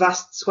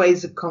vast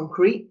swathes of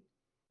concrete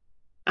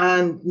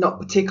and not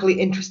particularly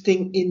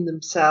interesting in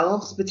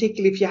themselves,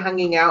 particularly if you're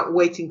hanging out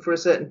waiting for a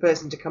certain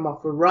person to come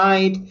off a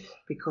ride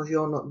because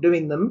you're not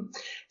doing them.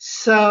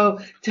 So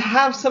to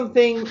have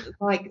something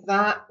like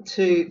that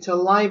to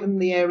liven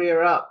the area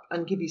up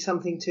and give you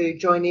something to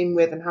join in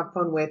with and have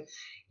fun with,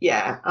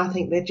 I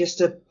think they're just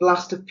a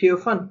blast of pure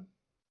fun.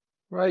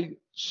 Right,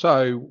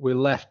 so we're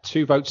left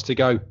 2 votes to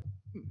go.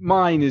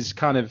 Mine is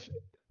kind of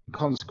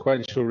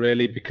consequential,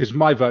 really, because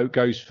my vote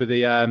goes for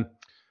the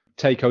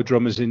Taiko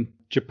drummers in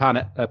Japan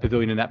at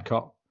Pavilion in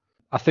Epcot.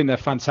 I think they're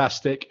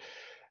fantastic.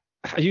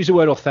 I use the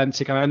word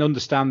authentic, and I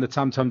understand the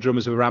tam tam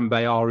drummers of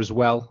Harambe are as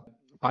well.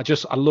 I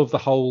love the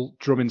whole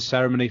drumming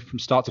ceremony from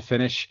start to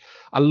finish.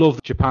 I love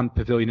the Japan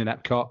Pavilion in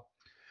Epcot.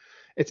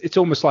 It's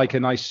almost like a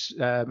nice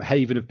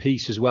haven of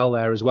peace as well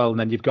there as well. And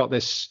then you've got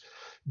this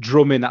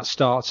drumming that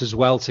starts as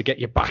well to get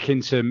you back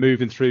into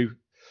moving through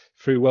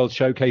World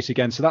Showcase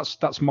again. So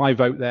that's my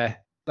vote there.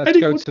 Let's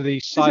go to the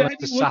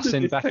Silent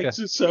Assassin, Becca.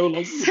 So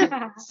long.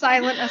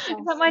 Silent Assassin.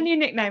 Is that my new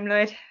nickname,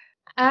 Lloyd?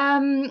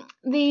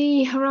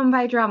 The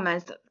Harambe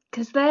drummers,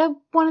 because they're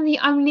one of the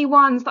only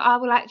ones that I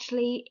will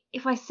actually,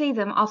 if I see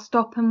them, I'll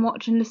stop and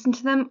watch and listen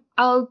to them.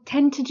 I'll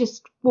tend to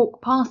just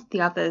walk past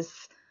the others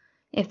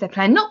if they're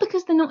playing, not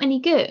because they're not any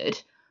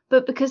good,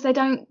 but because they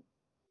don't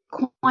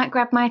quite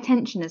grab my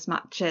attention as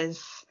much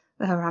as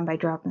the Harambe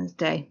drummers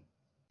do.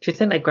 Do you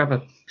think they grab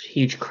a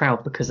huge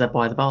crowd because they're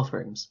by the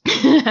bathrooms?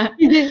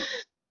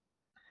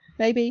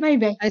 Maybe.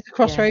 It's a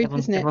crossroads,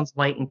 isn't it? Everyone's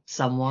waiting for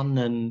someone,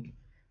 and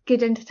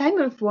good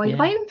entertainment while you're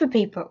waiting for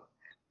people.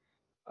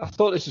 I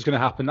thought this was going to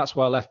happen. That's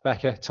why I left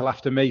Becca till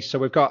after me. So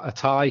we've got a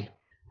tie.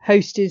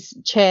 Host is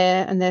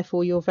chair, and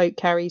therefore your vote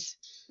carries.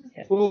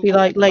 Well, Be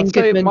like Lane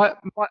Goodman.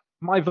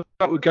 My vote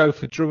would go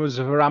for drummers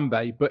of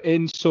Harambe, but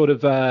in sort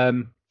of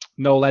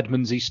Noel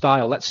Edmonds-y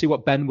style. Let's see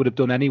what Ben would have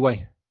done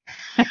anyway.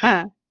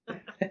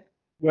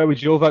 Where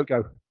would your vote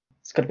go?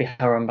 It's got to be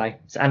Harambe.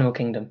 It's Animal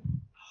Kingdom.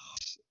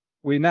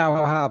 We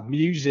now have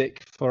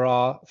music for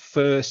our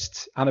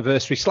first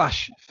anniversary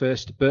 /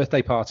 first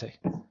birthday party,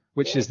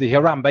 which is the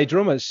Harambe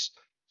drummers.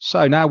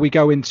 So now we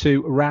go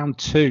into round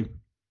 2.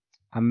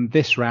 And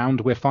this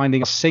round, we're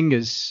finding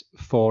singers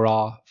for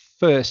our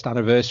first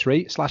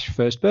anniversary /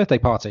 first birthday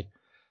party.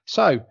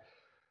 So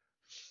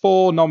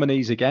 4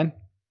 nominees again.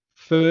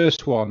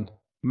 First one,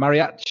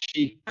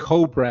 Mariachi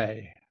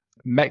Cobre,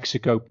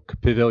 Mexico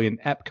Pavilion,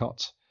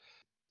 Epcot.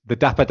 The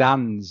Dapper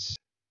Dans,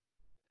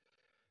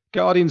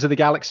 Guardians of the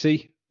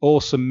Galaxy,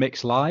 Awesome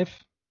Mix Live.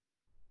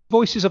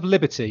 Voices of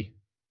Liberty,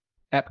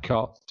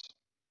 Epcot.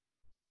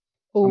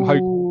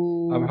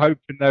 I'm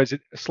hoping there's a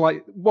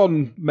slight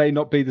one, may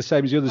not be the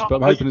same as the others, but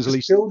I'm hoping there's at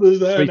least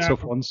 3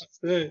 tough ones.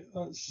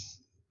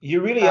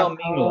 You really are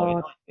mean,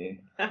 Lloyd, aren't you?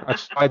 I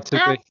tried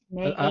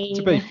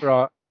to be for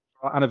our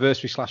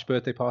anniversary /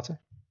 birthday party.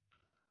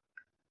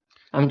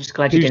 I'm just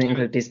glad you didn't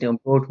include Disney on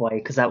Broadway,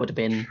 because that would have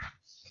been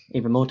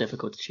even more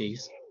difficult to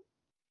choose.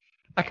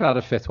 I can add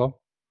a fifth one.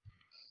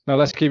 No,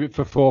 let's keep it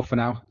for four for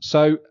now.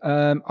 So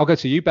I'll go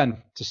to you,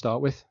 Ben, to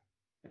start with.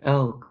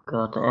 Oh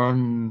God.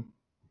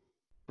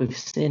 We've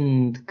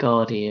seen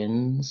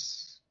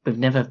Guardians. We've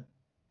never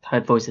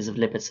heard Voices of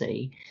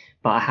Liberty,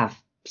 but I have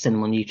seen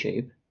them on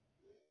YouTube.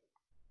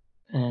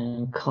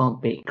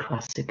 Can't beat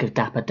classic of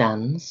Dapper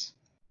Dan's.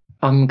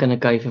 I'm gonna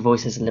go for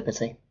Voices of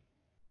Liberty.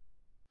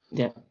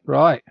 Yeah.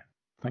 Right.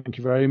 Thank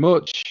you very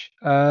much.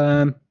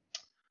 I'm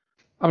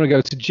going to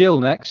go to Jill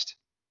next.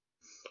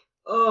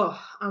 Oh,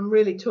 I'm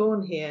really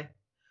torn here.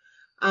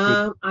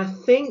 I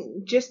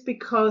think just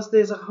because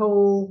there's a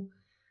whole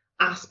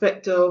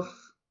aspect of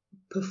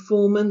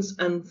performance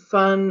and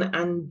fun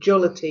and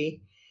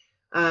jollity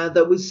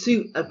that would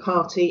suit a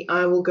party,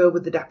 I will go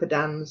with the Dapper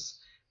Dans.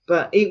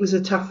 But it was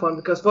a tough one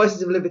because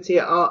Voices of Liberty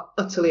are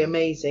utterly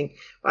amazing.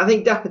 But I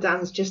think Dapper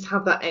Dans just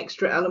have that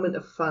extra element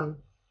of fun.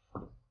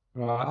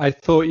 Right. I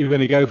thought you were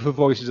going to go for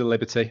Voices of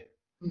Liberty.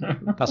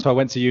 That's why I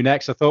went to you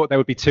next. I thought there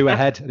would be two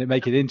ahead and it'd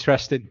make it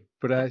interesting.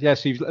 But yeah,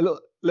 so you're a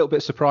little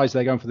bit surprised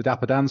they're going for the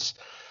Dapper Dance.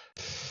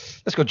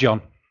 Let's go,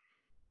 John.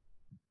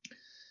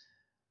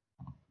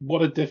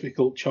 What a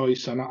difficult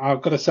choice. And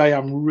I've got to say,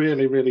 I'm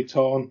really, really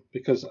torn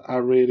because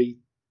I've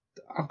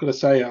got to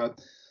say,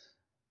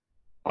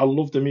 I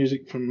love the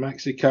music from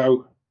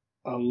Mexico.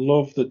 I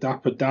love the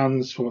Dapper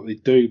Dans for what they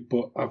do.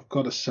 But I've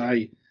got to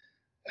say,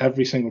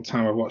 every single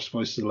time I've watched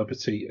Voices of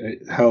Liberty,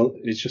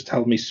 it's just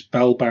held me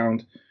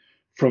spellbound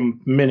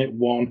from minute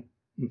one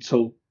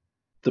until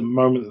the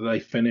moment that they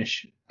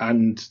finish,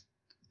 and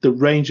the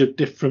range of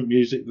different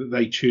music that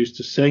they choose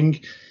to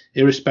sing,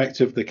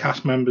 irrespective of the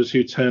cast members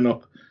who turn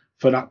up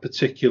for that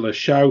particular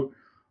show,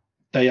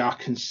 they are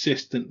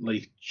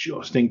consistently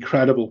just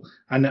incredible.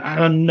 And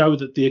I know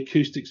that the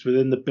acoustics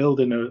within the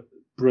building are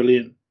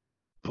brilliant,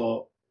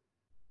 but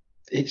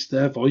it's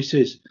their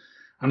voices.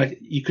 And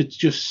you could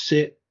just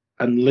sit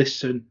and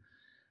listen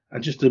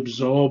and just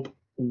absorb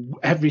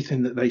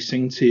everything that they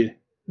sing to you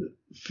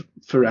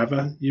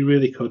forever. You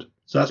really could.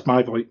 So that's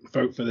my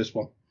vote for this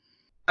one.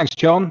 Thanks,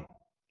 John.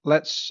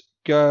 Let's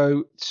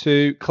go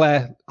to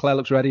Claire. Claire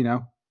looks ready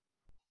now.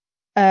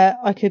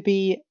 I could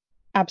be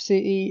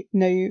absolutely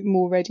no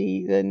more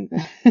ready than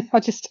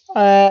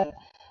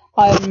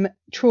I'm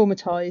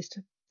traumatized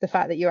the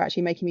fact that you're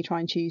actually making me try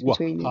and choose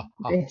between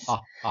this.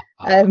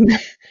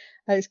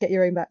 Let's get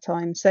your own back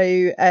time.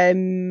 So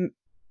I'm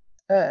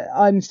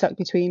stuck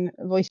between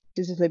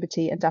Voices of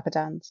Liberty and Dapper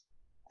Dans,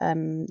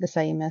 the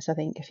same as I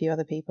think a few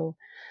other people.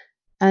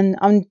 And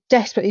I'm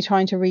desperately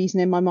trying to reason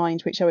in my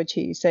mind which I would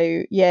choose.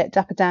 So yeah,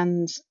 Dapper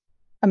Dan's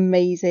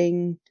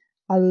amazing.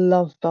 I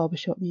love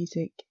barbershop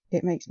music.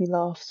 It makes me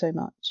laugh so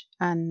much,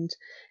 and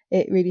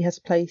it really has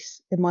a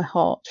place in my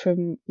heart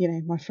from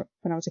when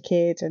I was a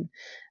kid, and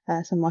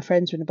some of my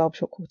friends were in a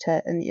barbershop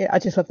quartet, and I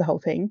just love the whole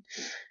thing.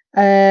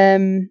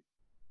 But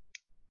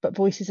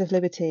Voices of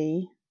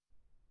Liberty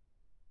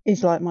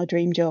is like my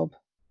dream job.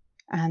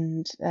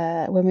 And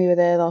when we were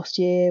there last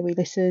year, we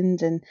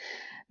listened, and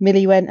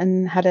Millie went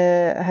and had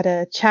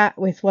a chat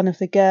with one of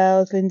the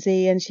girls,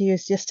 Lindsay, and she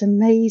was just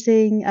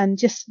amazing, and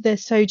just they're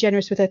so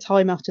generous with her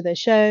time after their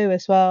show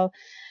as well.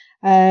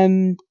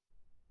 The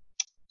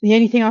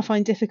only thing I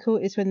find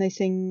difficult is when they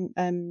sing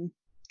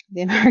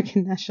the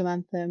American national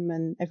anthem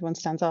and everyone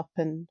stands up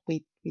and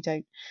we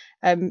don't.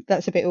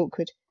 That's a bit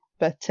awkward,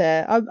 but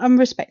I'm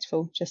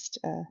respectful, just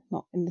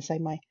not in the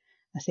same way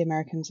as the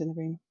Americans in the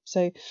room.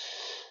 So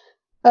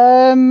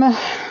I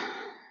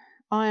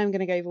am going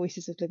to go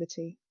Voices of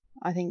Liberty.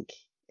 I think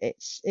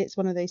it's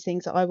one of those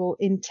things that I will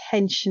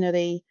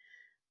intentionally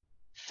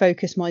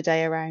focus my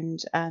day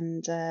around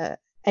and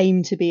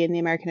aim to be in the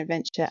American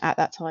Adventure at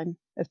that time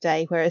of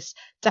day. Whereas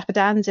Dapper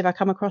Dan's, if I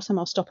come across them,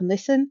 I'll stop and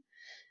listen.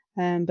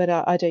 But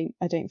I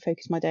don't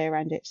focus my day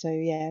around it. So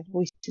yeah,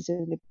 Voices of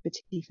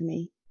Liberty for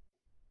me.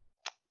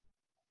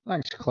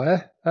 Thanks,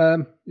 Claire.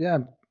 Yeah,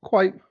 I'm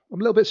a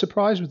little bit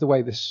surprised with the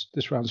way this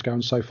round's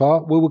going so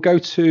far. We will go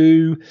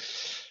to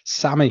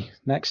Sammy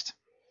next.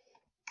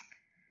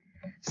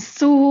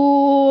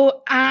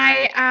 So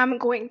I am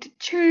going to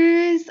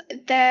choose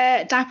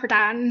the Dapper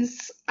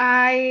Dans.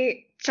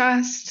 I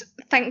just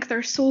think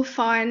they're so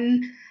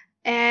fun,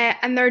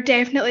 and they're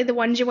definitely the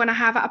ones you want to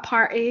have at a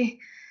party,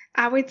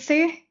 I would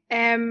say.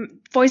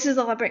 Voices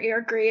of Liberty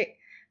are great,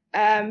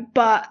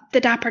 but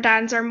the Dapper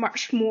Dans are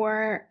much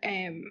more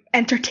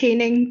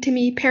entertaining to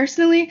me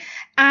personally,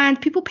 and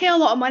people pay a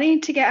lot of money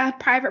to get a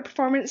private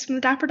performance from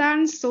the Dapper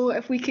Dans, so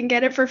if we can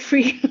get it for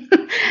free,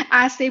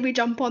 I say we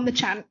jump on the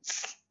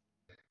chance.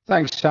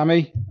 Thanks,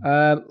 Sammy.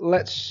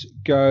 Let's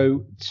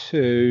go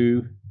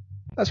to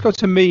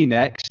me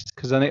next,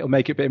 because then it'll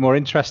make it a bit more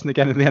interesting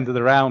again at the end of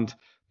the round,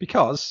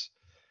 because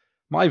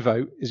my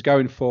vote is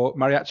going for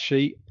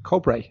Mariachi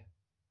Cobre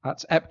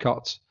at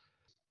Epcot.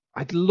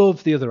 I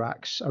love the other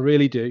acts. I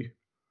really do.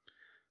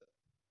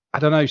 I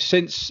don't know,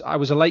 since I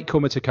was a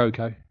latecomer to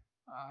Coco,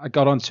 I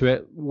got onto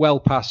it well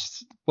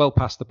past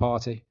the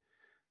party,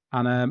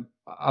 and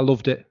I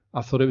loved it.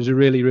 I thought it was a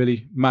really,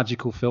 really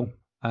magical film.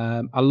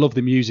 I love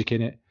the music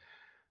in it,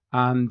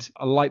 and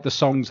I like the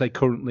songs they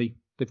currently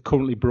they've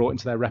currently brought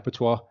into their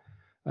repertoire,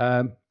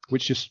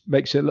 which just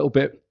makes it a little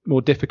bit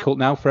more difficult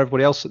now for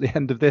everybody else at the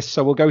end of this.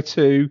 So we'll go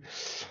to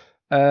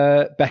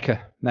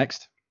Becca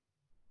next.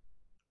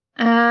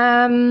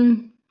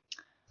 I'm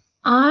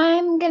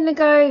gonna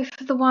go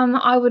for the one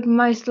that I would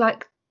most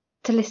like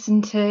to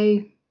listen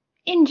to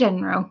in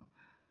general,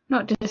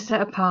 not just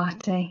at a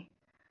party.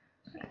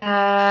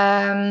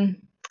 And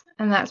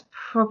that's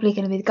probably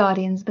going to be the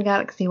Guardians of the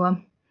Galaxy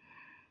one.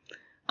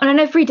 On an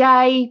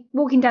everyday,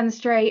 walking down the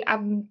street,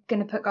 I'm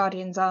going to put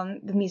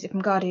the music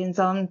from Guardians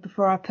on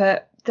before I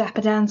put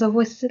Dapper Dan's or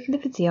Voices of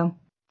Liberty on.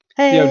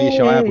 The only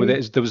issue I have with it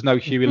is there was no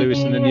Huey Lewis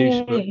in the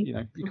news, but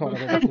you can't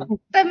have everything.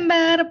 But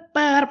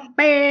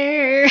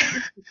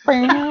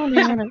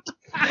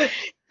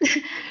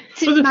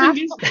the thing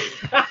is,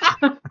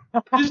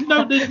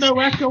 there's no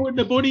Echo and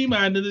the Bunny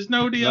Man, and there's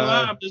no The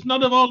Alarm. There's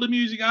none of all the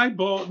music I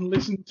bought and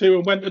listened to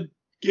and went to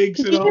gigs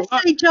Did and you all just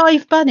that. say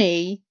Jive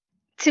Bunny?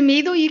 To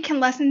me though, you can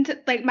listen to,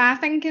 like, my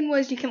thinking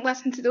was you can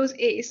listen to those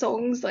 80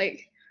 songs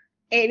like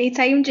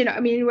anytime. Do you know what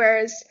I mean?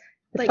 Whereas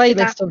The like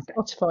playlist on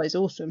Spotify is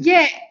awesome.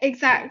 Yeah,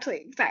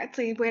 exactly.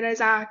 Whereas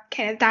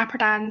kind of Dapper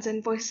Dan's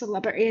and Voice of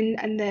Liberty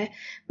and the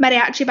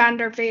mariachi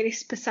band are very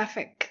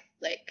specific,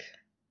 like,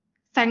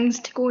 things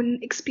to go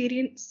and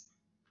experience.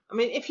 I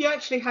mean, if you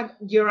actually had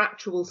your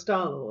actual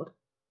Star-Lord.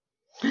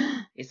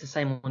 It's the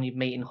same one you'd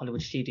meet in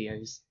Hollywood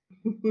studios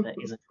that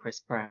isn't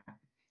Chris Pratt.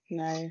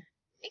 No.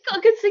 He got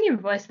a good singing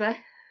voice there.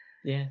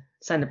 Yeah.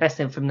 Saying the best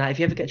thing from that, if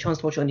you ever get a chance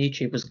to watch it on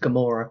YouTube, was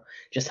Gamora.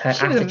 Just her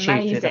She was attitude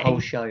through the amazing. whole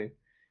show.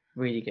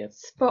 Really good.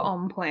 Spot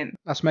on point.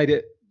 That's made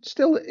it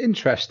still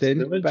interesting,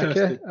 Still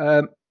interesting.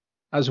 Becca.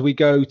 As we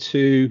go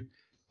to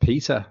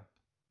Peter.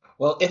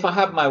 Well, if I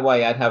had my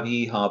way, I'd have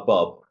Yeehaw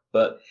Bob,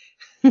 but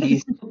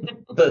he's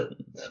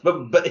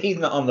but he's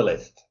not on the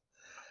list.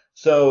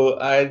 So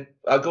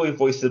I'll go with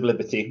Voice of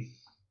Liberty.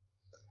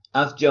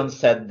 As John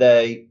said,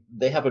 they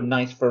have a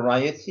nice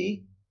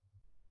variety.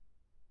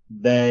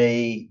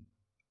 They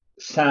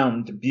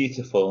sound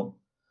beautiful.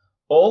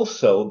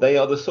 Also, they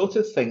are the sort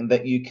of thing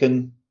that you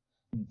can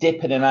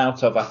dip in and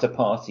out of at a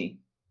party.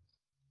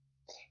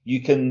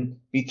 You can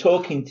be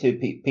talking to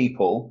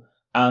people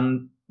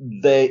and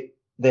they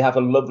have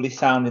a lovely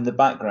sound in the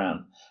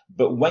background.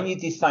 But when you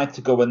decide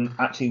to go and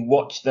actually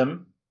watch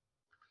them,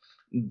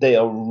 they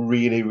are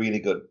really, really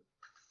good.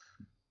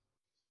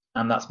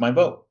 And that's my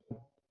vote.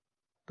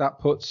 That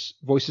puts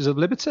Voices of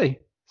Liberty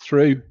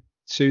through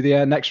to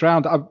the next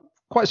round. I'm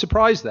quite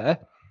surprised there.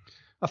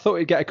 I thought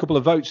it'd get a couple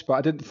of votes, but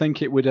I didn't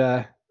think it would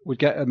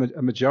get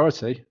a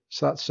majority.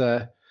 So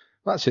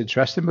that's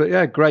interesting. But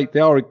yeah, great. They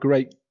are a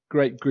great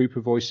group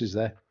of voices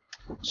there.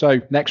 So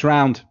next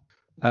round,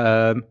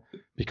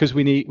 because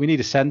we need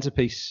a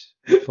centerpiece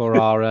for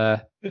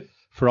our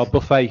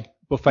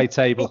buffet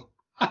table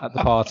at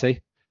the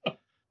party,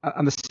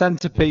 and the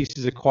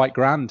centerpieces are quite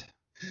grand.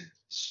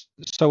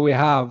 So we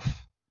have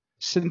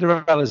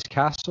Cinderella's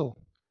Castle,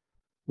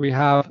 we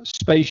have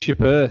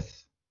Spaceship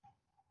Earth,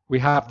 we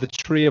have the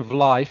Tree of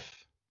Life,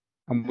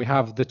 and we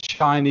have the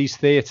Chinese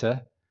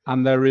Theatre,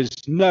 and there is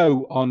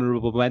no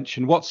honourable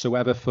mention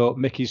whatsoever for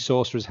Mickey's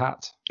Sorcerer's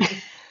Hat.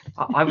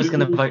 I was going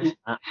to vote for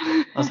that.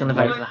 I was going to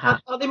vote for the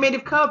hat. Are they made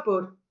of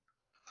cardboard?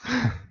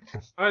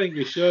 I think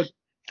we should.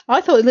 I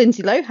thought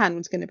Lindsay Lohan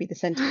was going to be the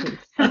centerpiece.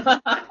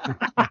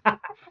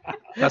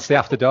 That's the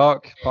After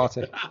Dark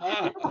party.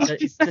 So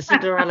is the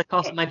Cinderella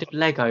castle made of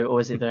Lego,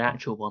 or is it the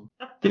actual one?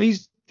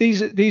 These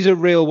are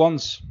real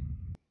ones.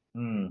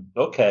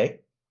 Okay.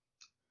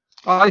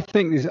 I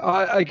think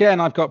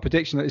I've got a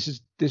prediction that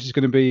this is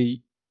going to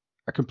be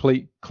a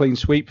complete clean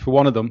sweep for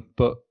one of them,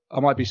 but I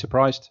might be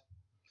surprised.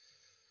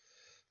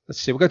 Let's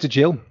see. We'll go to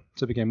Jill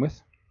to begin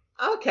with.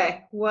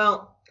 Okay,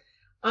 well,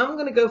 I'm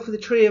going to go for the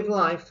Tree of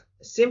Life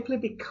simply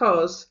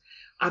because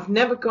I've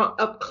never got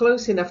up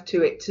close enough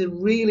to it to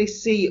really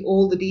see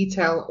all the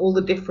detail, all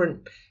the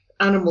different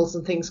animals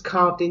and things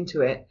carved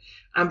into it.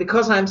 And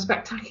because I'm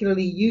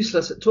spectacularly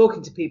useless at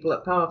talking to people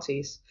at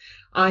parties,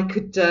 I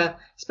could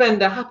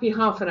spend a happy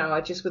half an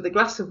hour just with a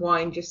glass of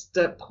wine, just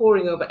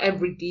poring over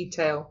every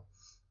detail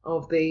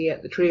of the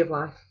Tree of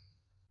Life.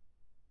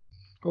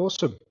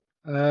 Awesome.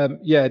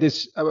 Yeah, it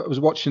is. I was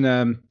watching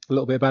a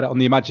little bit about it on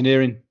the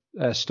Imagineering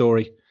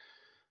story,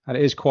 and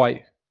it is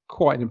quite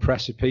an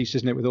impressive piece,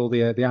 isn't it, with all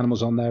the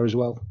animals on there as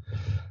well.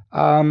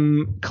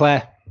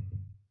 Claire.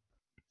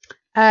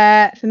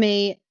 For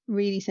me,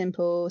 really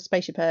simple.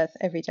 Spaceship Earth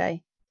every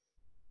day.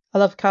 I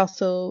love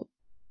Castle.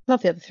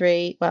 Love the other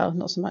three. Well,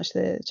 not so much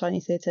the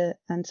Chinese Theatre,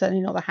 and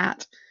certainly not the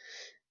hat.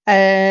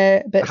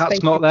 But The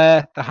hat's not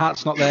there. The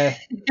hat's not there.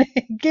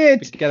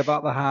 Good. Forget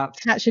about the hat.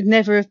 Hat should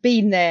never have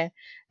been there.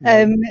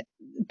 No.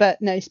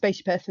 But no,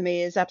 Spaceship Earth for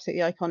me is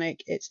absolutely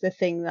iconic. It's the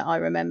thing that I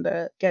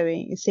remember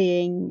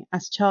seeing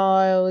as a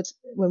child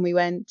when we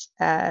went.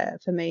 For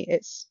me,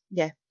 it's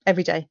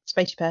every day.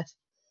 Spaceship Earth.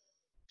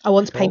 I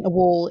want to paint a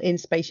wall in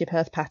Spaceship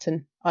Earth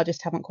pattern. I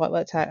just haven't quite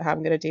worked out how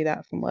I'm going to do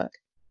that from work.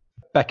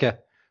 Becca,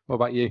 what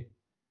about you?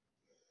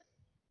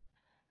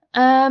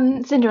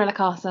 Cinderella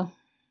Castle.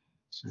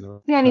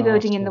 The only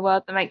building in the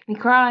world that makes me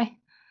cry.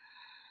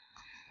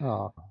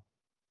 Oh,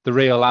 The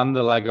real and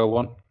the Lego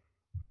one.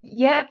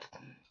 Yep.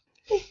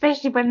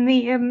 Especially when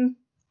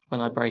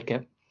When I break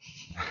it.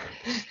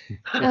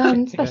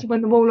 especially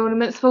when the wall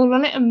ornaments fall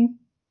on it and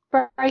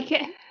break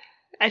it.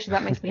 Actually,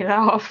 that makes me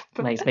laugh.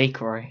 Makes me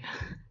cry.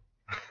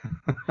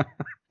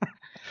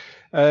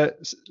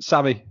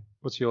 Sammy,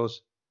 what's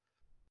yours?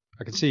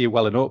 I can see you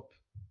welling up.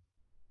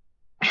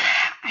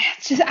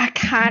 I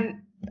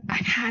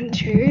can't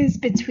choose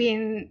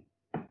between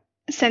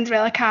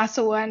Cinderella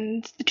Castle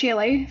and the Tree of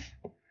Life.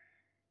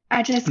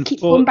 I just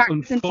keep going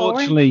backwards and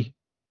forwards.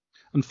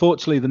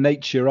 Unfortunately, the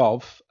nature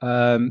of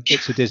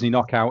It's a Disney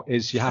Knockout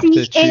is you have See,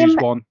 to choose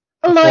one.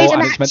 Lloyd, before, I'm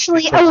and it's meant to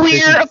be actually quick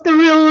decision. aware of the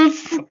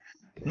rules.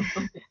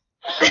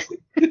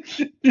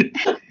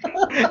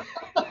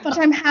 But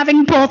I'm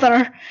having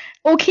bother.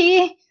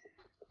 Okay.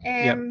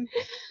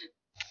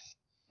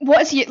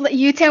 What's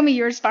you tell me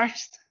yours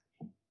first.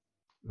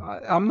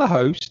 I'm the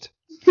host.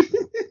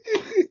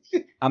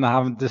 And I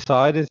haven't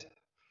decided.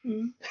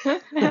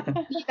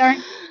 Either.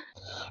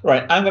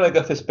 Right, I'm going to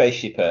go for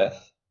Spaceship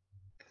Earth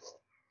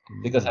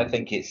because I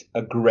think it's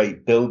a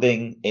great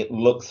building. It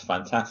looks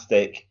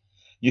fantastic.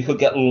 You could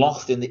get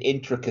lost in the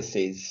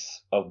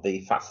intricacies of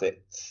the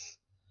facets,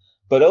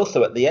 but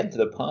also at the end of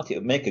the party, it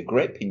would make a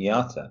great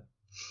piñata.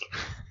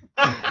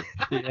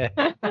 Yeah.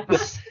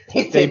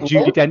 Dave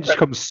Judi Dench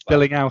comes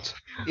spilling out.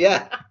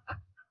 Yeah.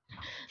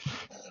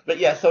 But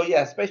yeah, so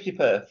yeah, Spaceship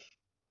Earth.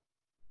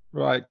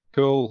 Right,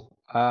 cool.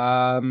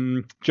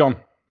 John.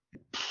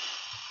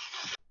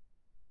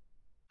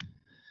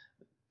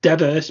 Dead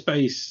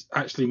airspace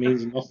actually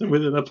means nothing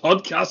within a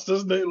podcast,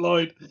 doesn't it,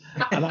 Lloyd?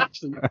 And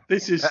actually,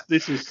 this is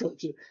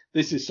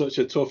such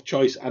a tough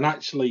choice. And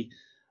actually,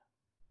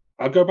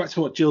 I'll go back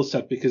to what Jill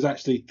said, because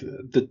actually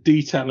the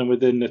detailing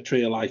within the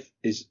Tree of Life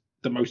is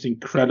the most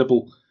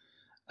incredible.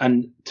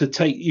 And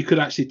you could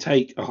actually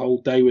take a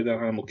whole day with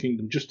Animal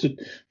Kingdom just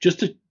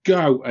to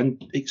go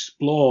and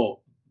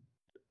explore,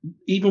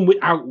 even with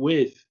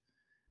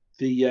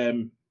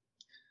the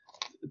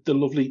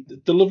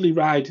lovely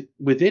ride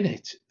within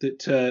it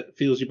that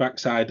feels your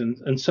backside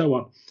and so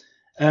on.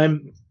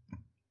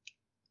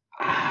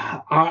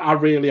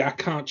 I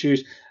can't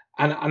choose,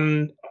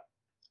 and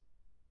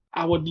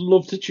I would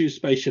love to choose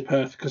Spaceship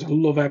Earth because I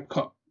love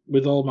Epcot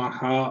with all my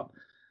heart,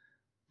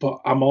 but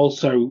I'm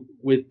also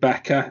with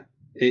Becca.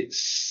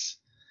 It's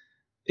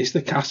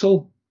the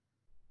castle.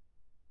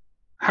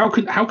 How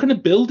can a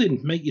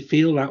building make you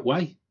feel that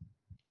way?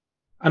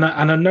 And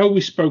I know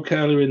we spoke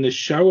earlier in the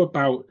show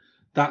about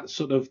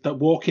that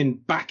walking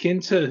back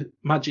into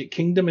Magic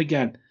Kingdom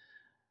again.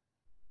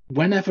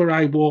 Whenever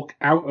I walk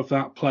out of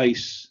that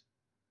place,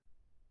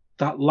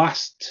 that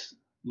last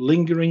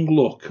lingering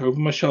look over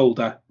my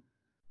shoulder,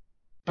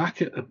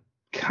 back at a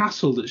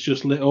castle that's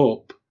just lit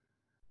up,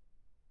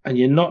 and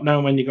you're not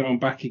knowing when you're going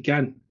back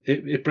again,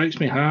 it breaks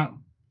my heart.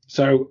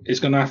 So it's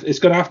gonna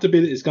have to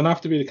be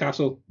the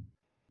castle.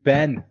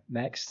 Ben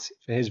next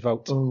for his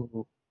vote.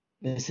 Oh,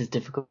 this is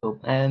difficult.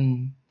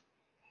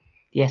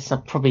 Yes, I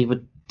probably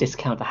would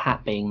discount the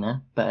hat being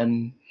there, but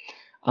I'm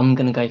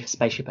going to go for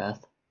Spaceship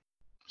Earth.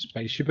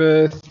 Spaceship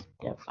Earth.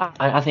 Yeah,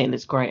 I think it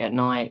looks great at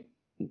night.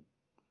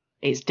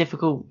 It's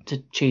difficult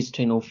to choose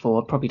between all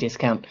four. I'd probably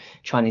discount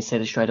Chinese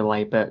Theatre straight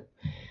away, but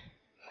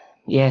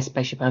yeah,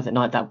 Spaceship Earth at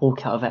night, that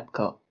walk out of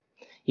Epcot.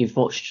 You've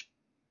watched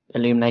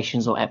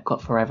Illuminations or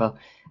Epcot forever,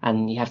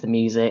 and you have the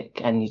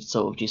music, and you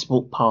sort of just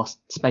walk past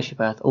Spaceship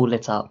Earth all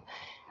lit up,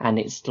 and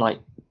it's like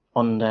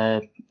on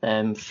the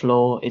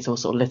floor, it's all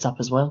sort of lit up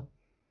as well.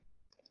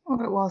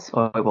 Or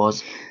it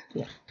was.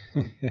 Yeah.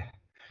 Yeah.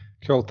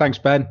 Cool. Thanks,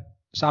 Ben.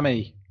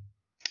 Sammy.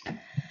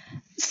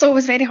 So it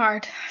was very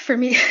hard for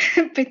me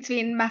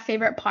between my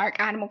favourite park,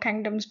 Animal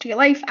Kingdom's Tree of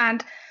Life,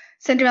 and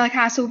Cinderella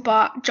Castle,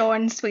 but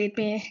John swayed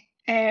me.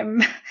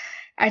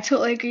 I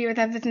totally agree with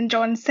everything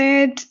John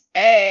said.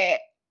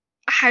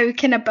 How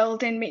can a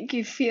building make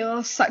you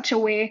feel such a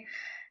way?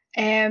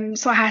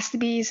 So it has to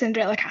be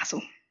Cinderella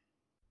Castle.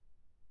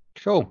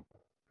 Cool.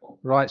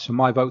 Right, so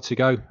my vote to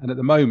go. And at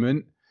the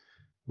moment,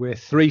 we're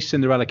 3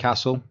 Cinderella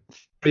Castle,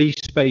 3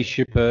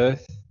 Spaceship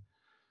Earth,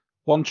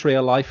 1 Tree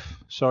of Life,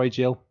 sorry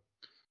Jill,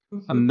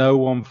 and no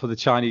one for the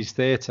Chinese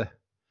Theatre.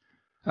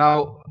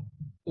 Now,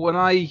 when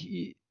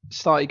I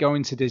started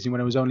going to Disney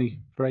when I was only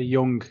very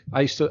young,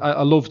 I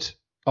loved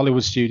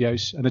Hollywood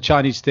Studios, and the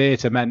Chinese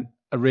Theatre meant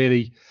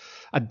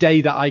a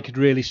day that I could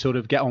really sort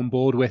of get on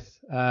board with.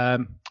 I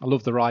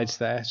love the rides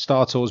there,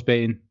 Star Tours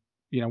being,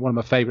 one of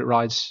my favourite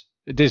rides,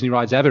 Disney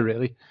rides ever,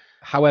 really.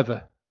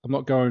 However, I'm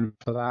not going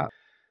for that.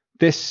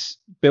 This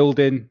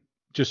building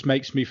just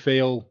makes me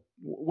feel,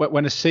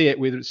 when I see it,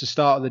 whether it's the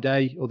start of the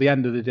day or the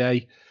end of the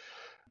day,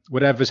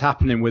 whatever's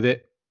happening with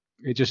it,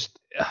 it just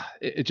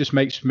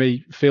makes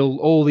me feel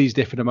all these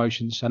different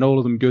emotions, and all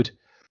of them good.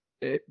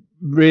 It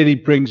really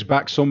brings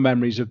back some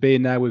memories of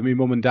being there with my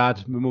mum and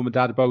dad. My mum and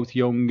dad are both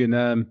young,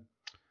 and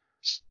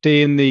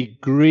seeing the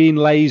green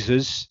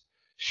lasers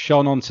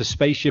shone onto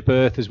Spaceship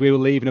Earth as we were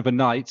leaving of a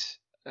night.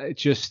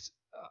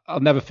 I'll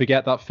never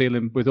forget that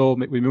feeling with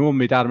my mum,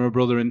 my dad, and my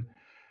brother. And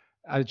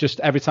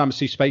every time I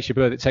see Spaceship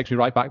Earth, it takes me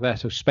right back there.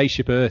 So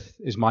Spaceship Earth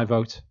is my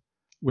vote.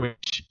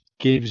 which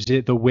gives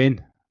it the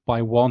win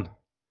by 1.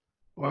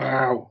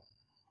 Wow.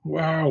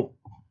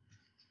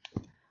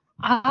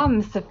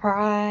 I'm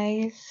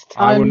surprised.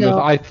 I'm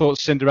not. I thought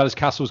Cinderella's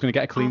Castle was going to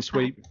get a clean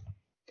sweep.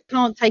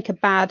 Can't take a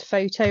bad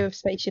photo of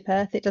Spaceship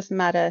Earth. It doesn't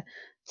matter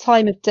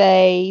time of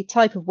day,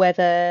 type of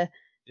weather.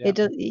 Yeah.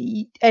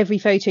 Every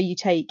photo you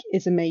take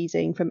is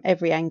amazing from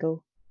every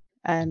angle.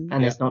 And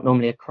there's not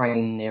normally a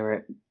crane near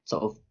it,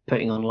 sort of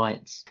putting on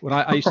lights. When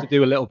I used to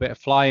do a little bit of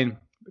flying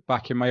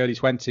back in my early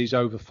 20s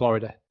over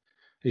Florida,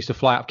 I used to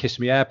fly out of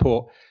Kissimmee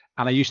Airport,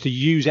 and I used to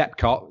use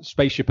Epcot,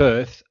 Spaceship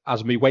Earth,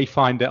 as my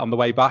wayfinder on the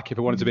way back if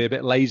I wanted to be a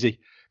bit lazy,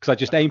 because I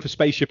just aimed for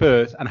Spaceship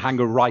Earth and hang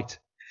a right,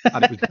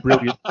 and it was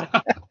brilliant.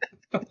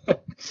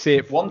 See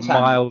it for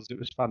miles. It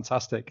was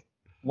fantastic.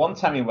 One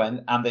time we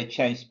went and they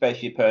changed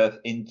Spaceship Earth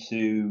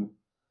into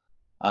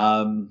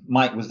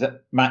Mike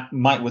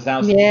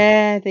Wazowski.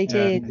 Yeah, they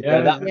did.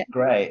 Yeah, that was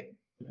great.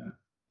 Yeah.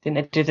 Didn't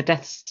they do the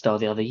Death Star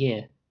the other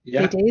year?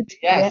 Yeah. They did.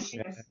 Yes.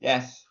 Yeah.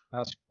 Yes.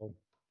 That's cool.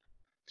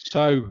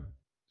 So,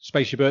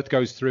 Spaceship Earth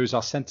goes through as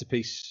our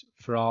centerpiece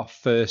for our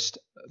first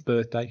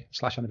birthday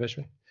 /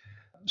 anniversary.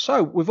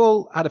 So, we've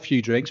all had a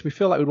few drinks. We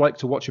feel like we'd like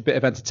to watch a bit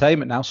of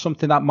entertainment now,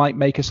 something that might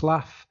make us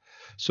laugh,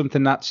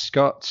 something that's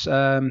got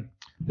a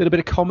little bit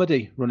of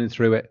comedy running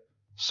through it.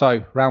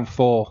 So, round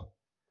 4,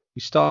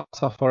 we start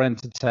off our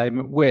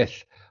entertainment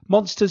with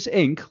Monsters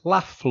Inc.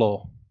 Laugh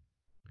Floor,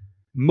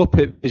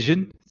 Muppet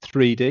Vision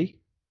 3D,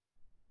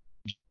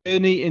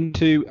 Journey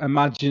into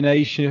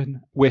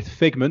Imagination with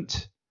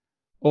Figment,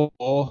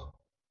 or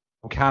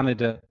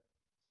Canada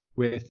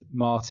with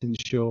Martin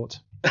Short.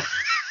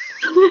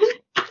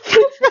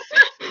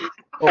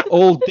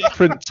 All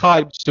different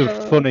types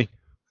of funny.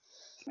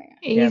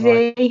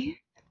 Easy.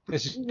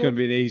 This is going to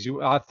be an easy.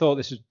 I thought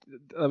this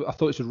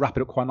would wrap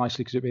it up quite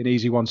nicely because it'd be an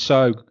easy one.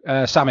 So,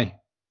 Sammy,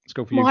 let's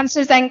go for you.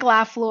 Monsters Inc.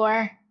 Laugh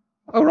Floor.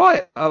 All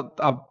right,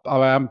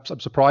 I'm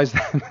surprised.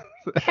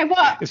 Hey,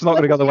 what? It's not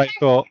going to go the way I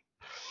thought.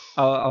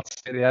 I'll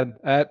see at the end.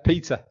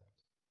 Peter.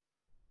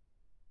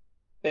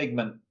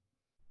 Figment.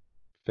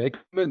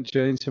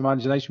 Journey into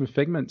Imagination with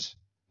Figment.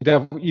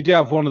 You do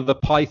have one of the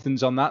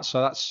pythons on that,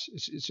 so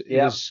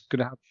it's going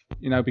to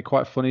have be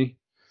quite a funny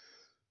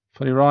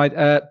ride.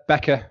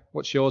 Becca,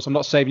 what's yours? I'm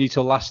not saving you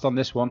till last on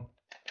this one.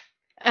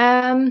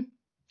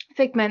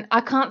 Figment.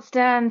 I can't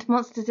stand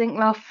Monsters Inc.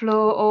 Laugh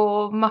Floor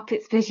or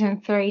Muppets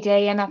Vision 3D,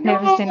 and I've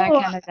never seen that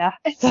Canada.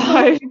 It's So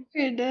so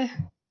good.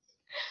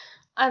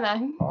 I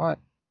know. All right,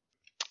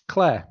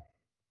 Claire.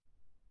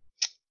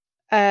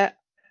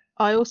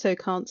 I also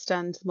can't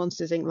stand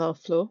Monsters Inc. Laugh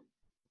Floor.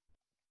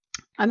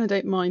 And I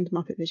don't mind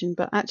Muppet Vision,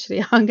 but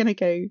actually I'm going to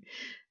go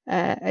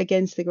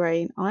against the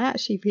grain. I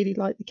actually really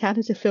like the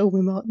Canada film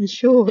with Martin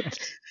Short.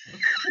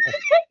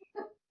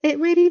 It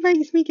really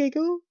makes me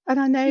giggle, and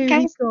I know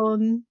he's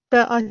gone,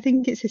 but I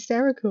think it's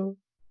hysterical.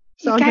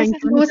 So You guys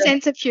have no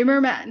sense of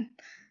humour, man.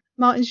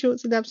 Martin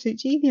Short's an absolute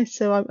genius,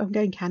 so I'm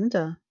going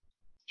Canada.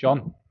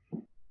 John.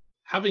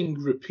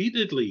 Having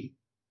repeatedly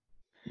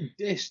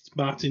dissed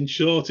Martin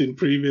Short in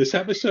previous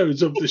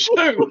episodes of the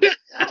show,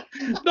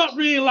 not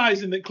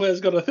realising that Claire's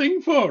got a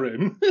thing for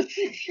him.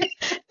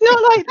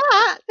 Not like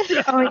that.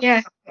 Oh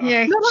yeah.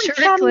 Not like Sure,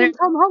 Sam Claire. and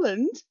Tom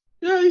Holland.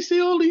 Yeah, you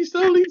see all these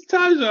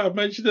times I've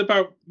mentioned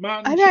about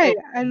Martin I know,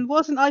 Short. and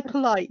wasn't I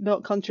polite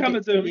not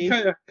contradicting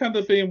you? Kind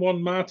of being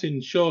one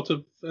Martin short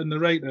of a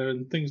narrator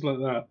and things like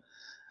that.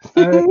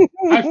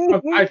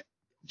 I've,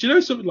 do you know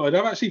something, Lloyd?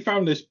 I've actually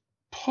found this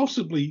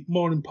possibly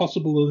more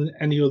impossible than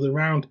any other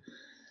round.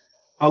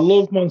 I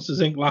love Monsters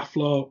Inc. Laugh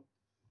Floor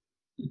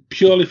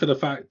purely for the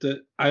fact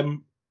that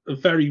I'm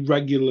very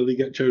regularly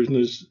get chosen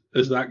as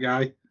that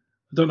guy. I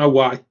don't know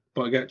why,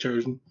 but I get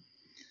chosen.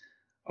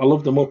 I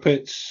love the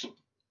Muppets,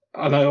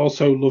 and I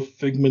also love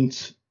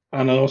Figment,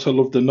 and I also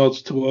love the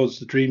nods towards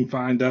the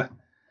Dreamfinder,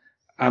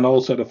 and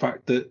also the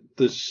fact that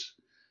there's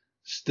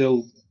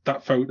still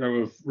that photo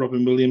of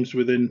Robin Williams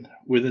within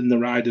the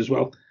ride as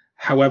well.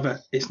 However,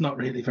 it's not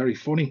really very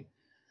funny.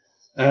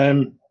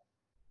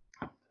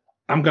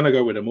 I'm going to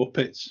go with the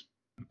Muppets.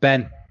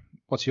 Ben,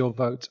 what's your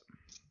vote?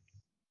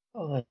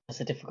 Oh, that's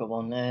a difficult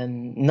one.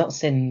 Not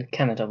seen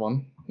Canada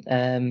one,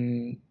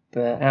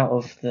 but out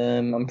of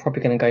them, I'm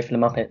probably going to go for the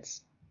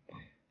Muppets.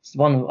 It's the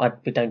one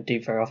we don't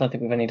do very often. I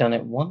think we've only done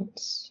it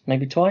once,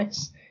 maybe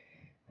twice.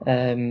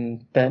 But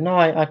no,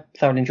 I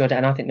thoroughly enjoyed it,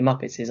 and I think the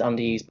Muppets is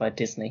underused by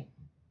Disney.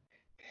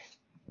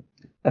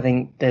 I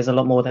think there's a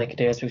lot more they could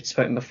do, as we've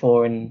spoken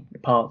before in the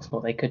parks,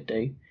 what they could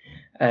do.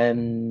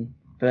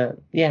 But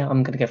yeah,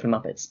 I'm going to go for the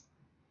Muppets.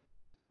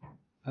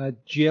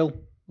 Jill,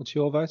 what's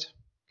your vote?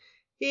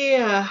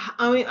 Yeah,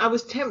 I mean, I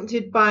was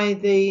tempted by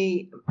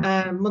the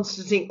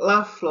Monsters Inc.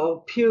 Laugh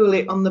Floor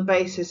purely on the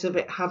basis of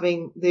it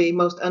having the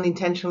most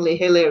unintentionally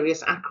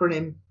hilarious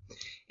acronym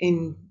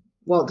in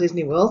Walt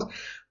Disney World.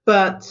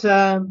 But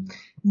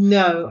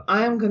no,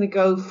 I am going to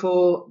go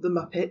for the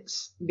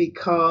Muppets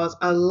because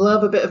I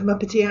love a bit of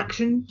Muppety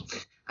action.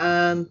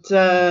 And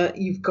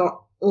you've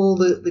got all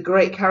the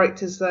great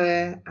characters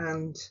there.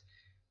 And,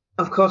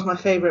 of course, my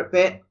favourite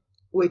bit,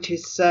 which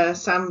is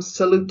Sam's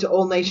salute to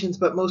all nations,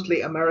 but mostly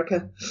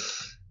America.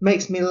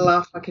 Makes me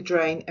laugh like a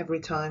drain every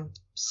time.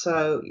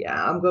 So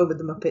yeah, I'm going with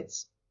the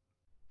Muppets.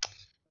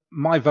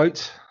 My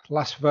vote,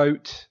 last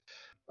vote.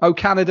 Oh,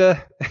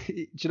 Canada. Do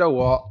you know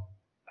what?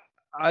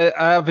 I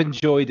have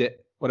enjoyed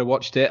it when I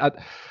watched it.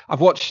 I've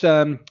watched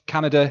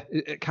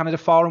Canada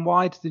Far and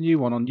Wide, the new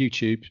one on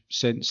YouTube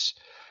since,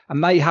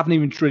 and they haven't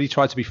even really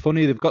tried to be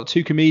funny. They've got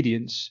two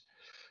comedians,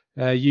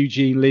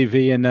 Eugene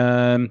Levy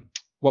and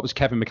what was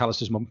Kevin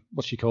McAllister's mum?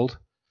 What's she called?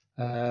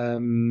 I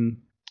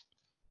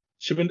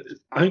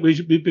think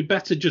we'd be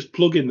better just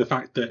plugging the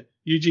fact that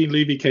Eugene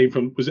Levy came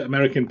from, was it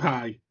American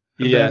Pie?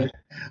 And,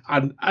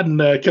 and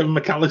Kevin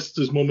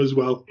McAllister's mum as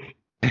well.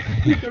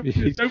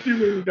 Nobody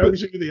really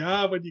knows who they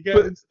are when you get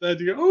into there.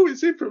 You go, oh,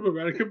 it's him from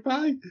American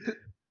Pie.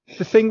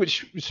 The thing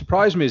which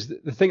surprised me is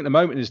that the thing at the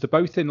moment is they're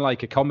both in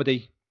like a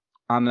comedy,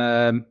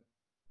 and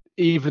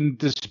even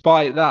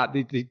despite that,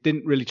 they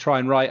didn't really try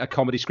and write a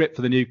comedy script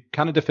for the new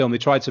Canada film. They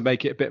tried to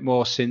make it a bit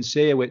more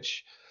sincere,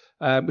 which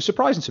was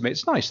surprising to me.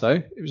 It's nice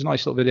though. It was a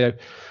nice little video.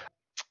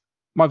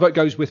 My vote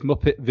goes with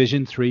Muppet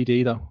Vision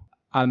 3D though,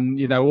 and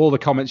you know all the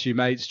comments you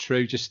made is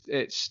true.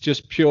 It's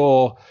just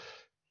pure,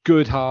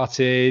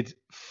 good-hearted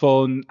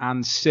fun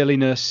and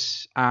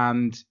silliness,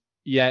 and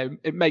yeah,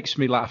 it makes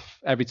me laugh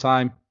every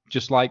time.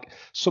 Just like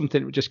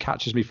something that just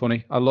catches me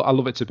funny. I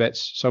love it to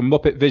bits. So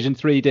Muppet Vision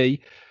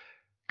 3D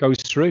goes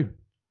through.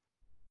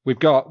 We've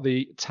got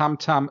the Tam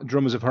Tam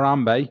Drummers of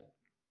Harambe,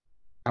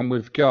 and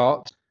we've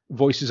got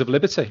Voices of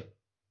Liberty.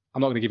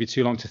 I'm not going to give you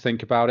too long to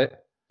think about it.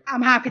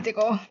 I'm happy to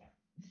go.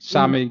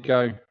 Sammy,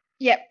 go.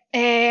 Yep.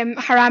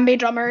 Harambe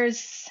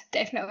Drummers,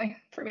 definitely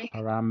for me.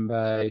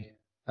 Harambe.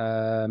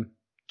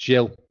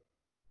 Jill.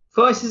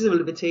 Voices of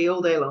Liberty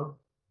all day long.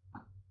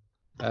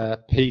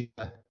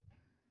 Peter.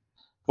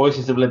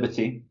 Voices of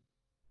Liberty.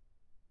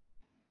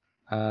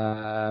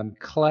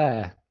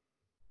 Claire.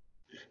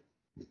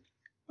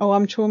 Oh,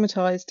 I'm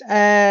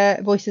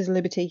traumatized. Voices of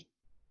Liberty.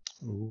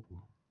 Ooh.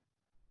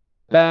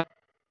 Ben.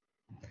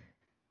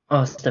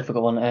 Oh, it's a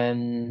difficult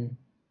one.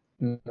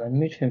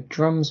 Mood film,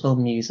 drums or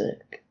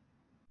music?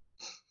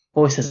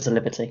 Voices of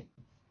Liberty.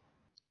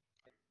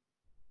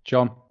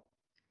 John.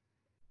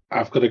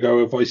 I've got to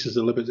go with Voices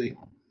of Liberty.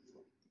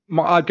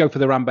 I'd go for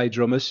the Harambe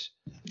Drummers.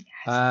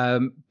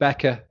 Yes.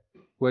 Becca,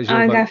 where's your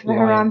I'll vote? go for the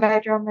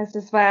Harambe Drummers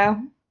as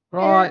well.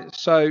 Right,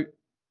 so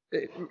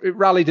it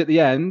rallied at the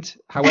end.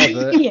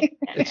 However, Yeah.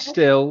 it's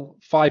still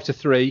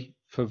 5-3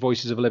 for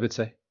Voices of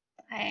Liberty.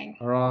 Dang.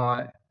 All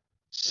right.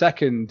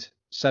 Second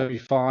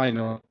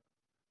semi-final,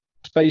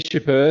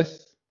 Spaceship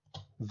Earth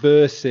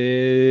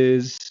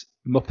versus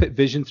Muppet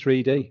Vision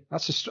 3D.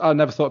 I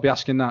never thought I'd be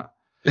asking that.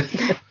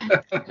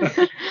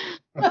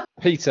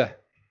 Peter.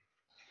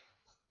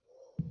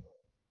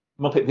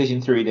 Muppet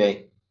Vision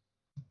 3D.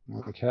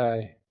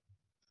 Okay.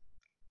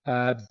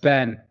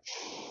 Ben.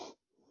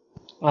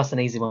 That's an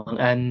easy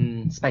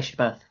one. Spaceship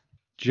Earth.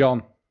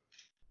 John.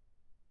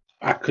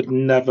 I could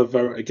never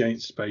vote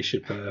against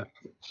Spaceship Earth.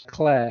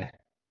 Claire.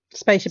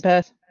 Spaceship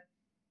Earth.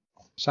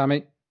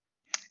 Sammy.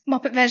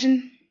 Muppet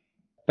Vision.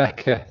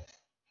 Becca.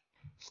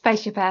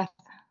 Spaceship Earth.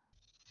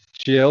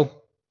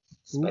 Jill.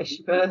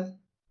 Spaceship Earth.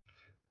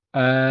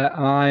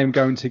 And I am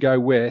going to go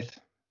with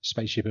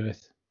Spaceship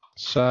Earth.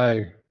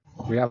 So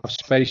we have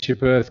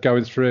Spaceship Earth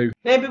going through.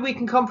 Maybe we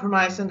can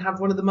compromise and have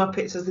one of the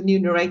Muppets as the new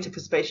narrator for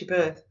Spaceship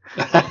Earth.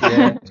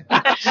 Yeah.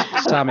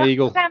 Sam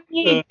Eagle. Sam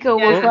Eagle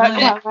would work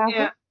quite well.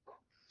 Yeah.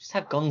 Just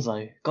have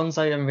Gonzo.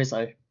 Gonzo and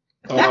Rizzo.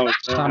 Oh,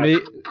 Sam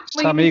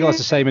Eagle has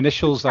the same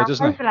initials though,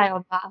 doesn't he? Overlay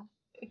on that.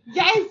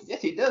 Yes.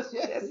 Yes, he does.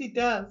 Yes. Yes, he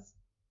does.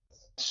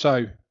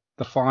 So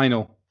the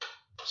final,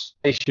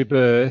 Spaceship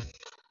Earth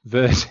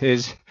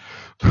versus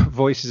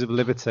Voices of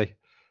Liberty.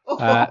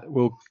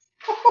 We'll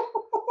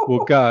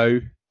go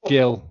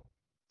Gil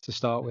to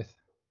start with.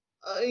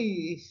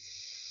 Aye.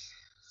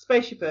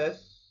 Spaceship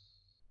Earth.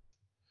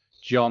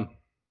 John.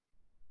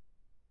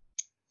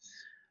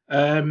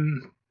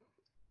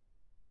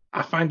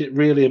 I find it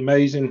really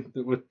amazing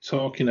that we're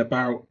talking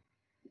about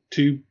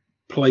two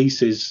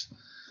places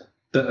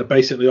that are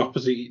basically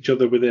opposite each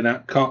other within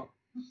Epcot,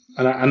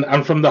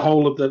 and from the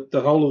whole of the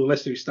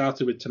list that we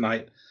started with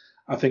tonight,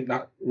 I think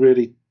that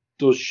really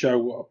does show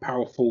what a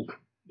powerful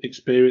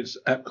experience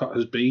Epcot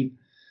has been,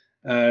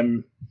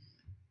 and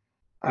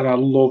I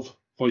love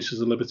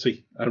Voices of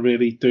Liberty. I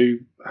really do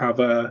have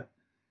a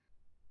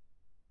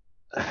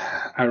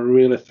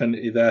real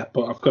affinity there,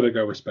 but I've got to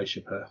go with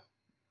Spaceship Earth.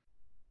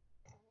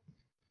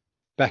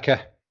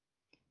 Becca.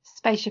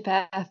 Spaceship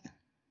Earth.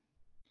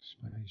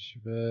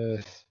 Spaceship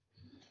Earth.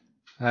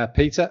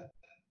 Peter.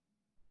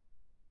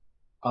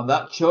 On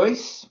that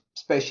choice,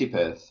 Spaceship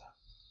Earth.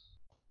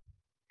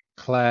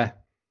 Claire.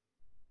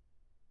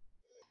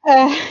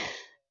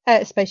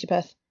 Spaceship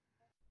Earth.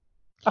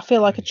 I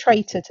feel like a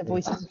traitor to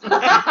Voices. You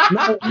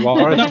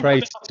are a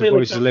traitor to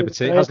Voices of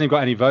Liberty. It hasn't even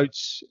got any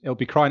votes. It'll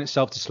be crying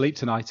itself to sleep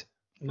tonight.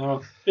 No,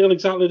 I feel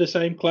exactly the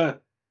same, Claire.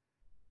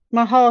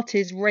 My heart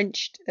is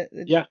wrenched at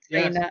the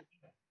saying that.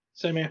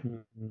 Same here.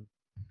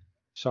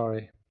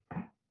 Sorry.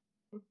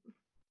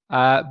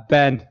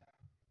 Ben.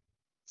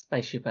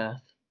 Spaceship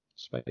Earth.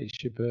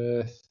 Spaceship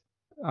Earth.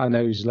 I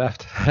know who's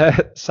left.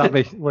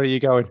 Sammy, where are you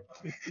going?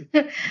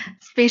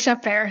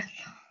 Spaceship Earth.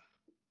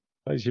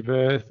 Spaceship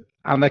Earth.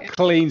 And the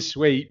clean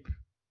sweep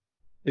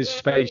is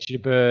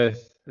Spaceship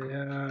Earth.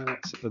 Yeah,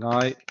 that's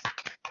tonight.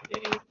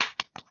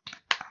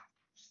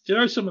 Do you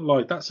know something,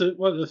 Lloyd? That's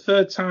the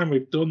third time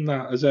we've done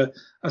that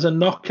as a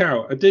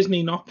knockout, a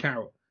Disney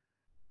knockout,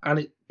 and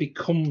it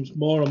becomes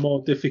more and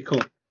more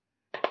difficult.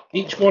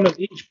 Each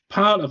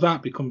part of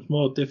that becomes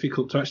more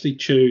difficult to actually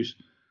choose.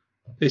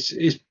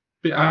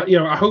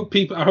 I hope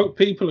people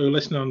who are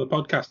listening on the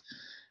podcast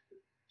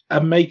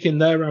are making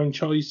their own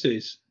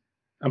choices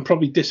and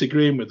probably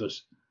disagreeing with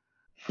us,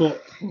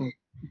 but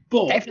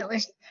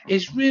Definitely.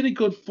 it's really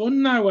good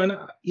fun now, and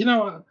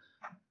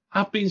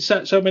I've been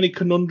set so many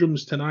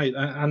conundrums tonight,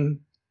 and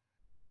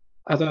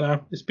I don't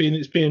know. It's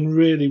been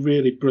really,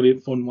 really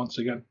brilliant fun once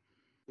again.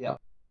 Yeah.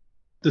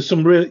 There's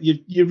some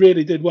you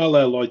really did well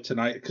there, Lloyd,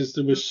 tonight, because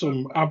there was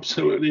some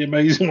absolutely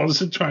amazing ones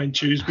to try and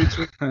choose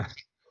between.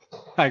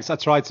 Thanks. I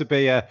tried to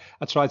be a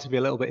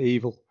little bit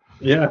evil.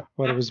 Yeah.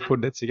 When I was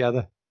putting it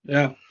together.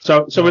 Yeah.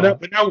 So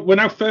we're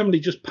now firmly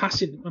just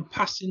passing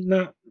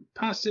that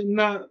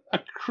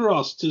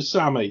across to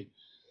Sammy.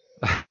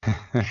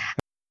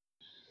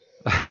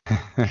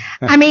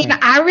 I mean,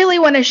 I really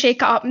want to shake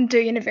it up and do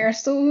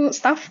Universal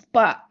stuff,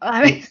 but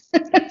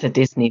It's a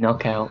Disney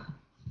knockout.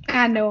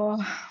 I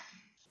know.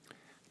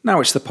 Now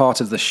it's the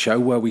part of the show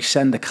where we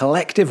send a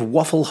collective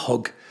waffle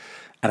hug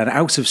and an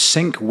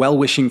out-of-sync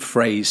well-wishing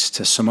phrase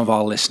to some of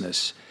our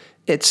listeners.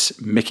 It's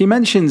Mickey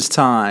Mentions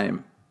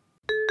time.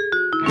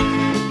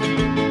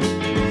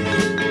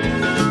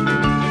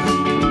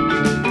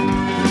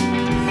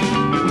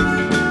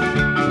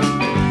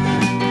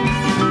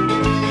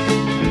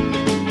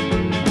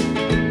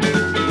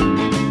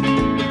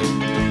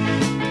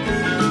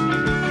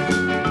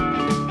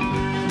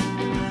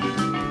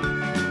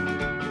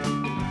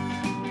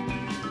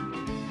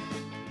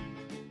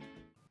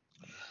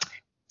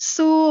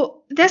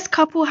 So this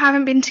couple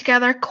haven't been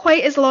together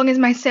quite as long as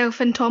myself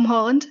and Tom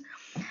Holland,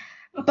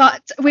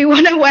 but we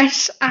want to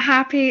wish a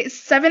happy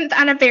 7th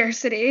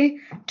anniversary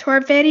to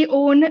our very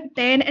own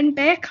Ben and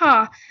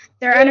Becca.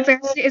 Their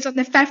anniversary is on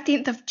the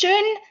 15th of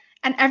June,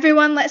 and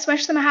everyone, let's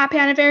wish them a happy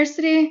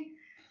anniversary.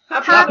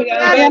 Happy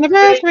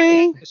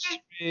Anniversary.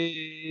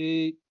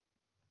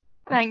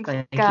 Thanks,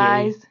 Thank you.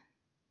 guys.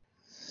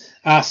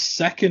 Our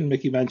second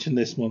Mickey Mention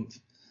this month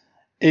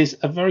is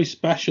a very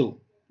special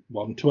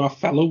one to our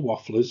fellow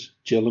wafflers,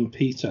 Jill and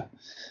Peter.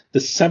 The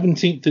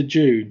 17th of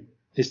June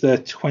is their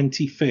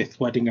 25th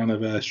wedding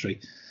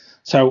anniversary.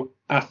 So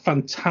a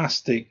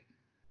fantastic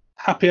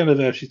happy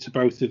anniversary to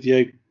both of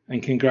you,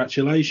 and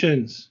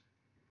congratulations.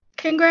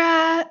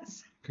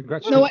 Congrats.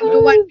 Congratulations. No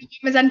one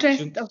was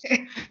interested.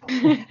 Okay.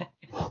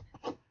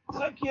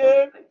 Thank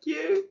you.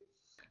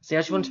 See, I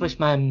just want to wish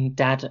my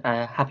dad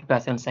a happy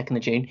birthday on the 2nd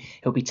of June.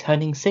 He'll be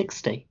turning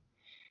 60.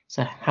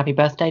 So happy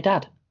birthday,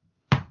 Dad.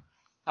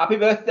 Happy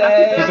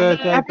birthday. Happy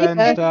birthday, Ben,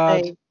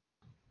 Dad.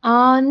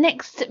 Our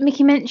next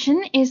Mickey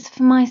Mention is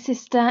for my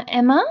sister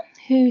Emma,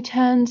 who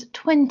turns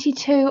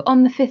 22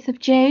 on the 5th of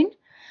June.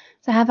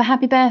 So have a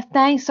happy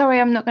birthday. Sorry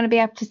I'm not going to be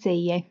able to see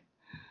you.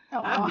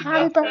 Oh,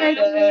 happy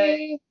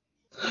birthday.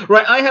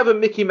 Right, I have a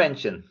Mickey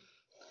Mention.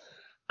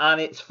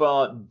 And it's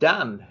for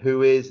Dan,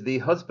 who is the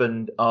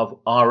husband of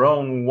our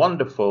own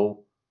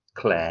wonderful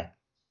Claire.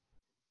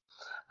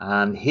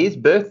 And his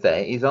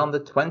birthday is on the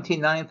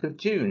 29th of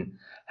June.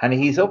 And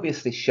he's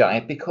obviously shy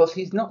because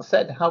he's not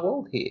said how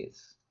old he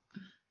is.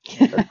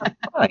 That's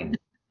fine.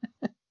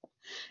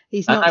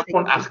 He's And not. I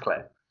won't 60. ask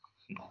Claire.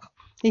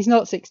 He's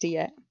not 60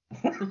 yet.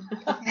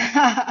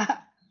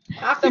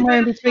 Happy Somewhere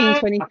in between birthday.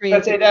 23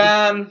 and 60.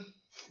 Dan.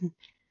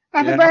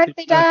 Happy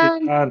birthday,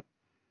 Dan. Dan.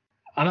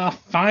 And our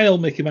final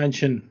Mickey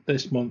Mention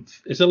this month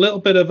is a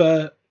little bit of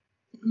a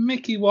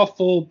Mickey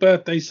Waffle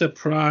birthday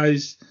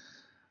surprise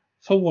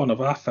for one of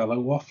our fellow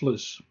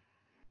wafflers.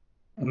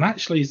 And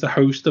actually he's the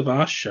host of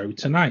our show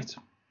tonight.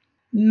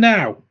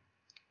 Now,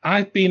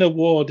 I've been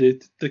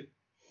awarded the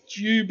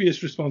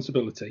dubious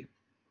responsibility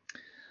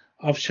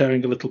of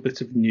sharing a little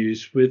bit of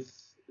news with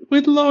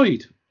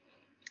Lloyd.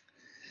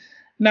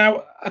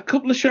 Now, a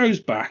couple of shows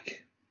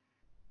back,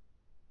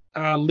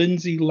 our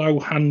Lindsay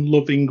Lohan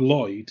loving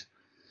Lloyd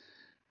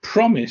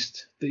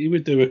promised that he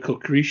would do a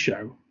cookery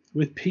show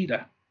with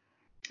Peter.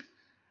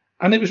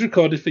 And it was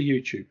recorded for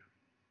YouTube.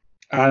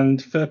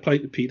 And fair play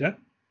to Peter.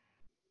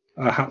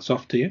 Hats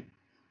off to you,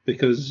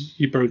 because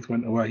you both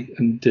went away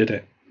and did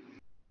it.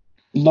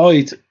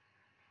 Lloyd,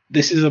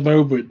 this is a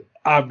moment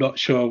I'm not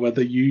sure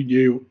whether you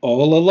knew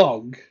all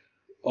along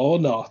or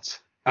not.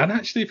 And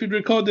actually, if you'd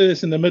recorded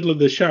this in the middle of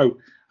the show,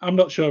 I'm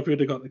not sure if you'd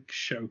have got the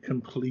show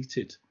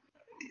completed.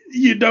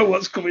 You know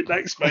what's coming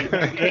next, mate.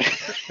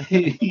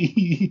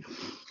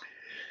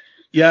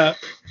 Yeah,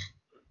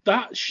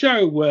 that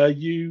show where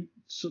you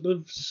sort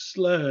of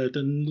slurred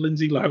and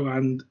Lindsay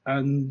Lohan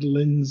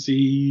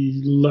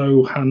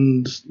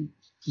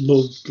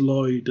loved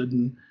Lloyd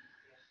and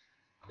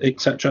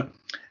etc.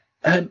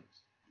 And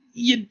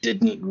you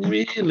didn't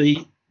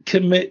really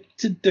commit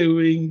to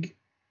doing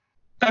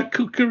a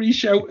cookery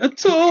show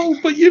at all,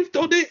 but you've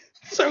done it.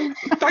 So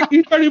thank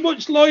you very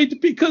much, Lloyd,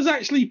 because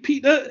actually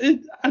Peter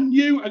and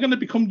you are going to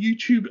become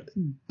YouTube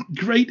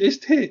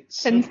greatest hits.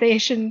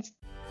 Sensations.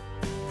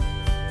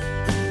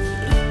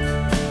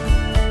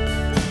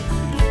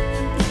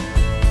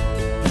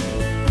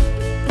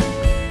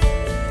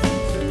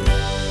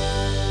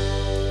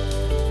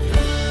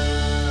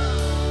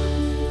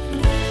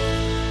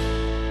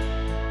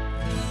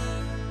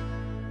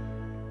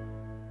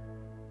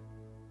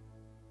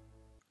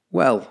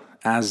 Well,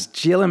 as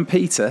Jill and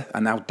Peter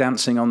are now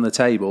dancing on the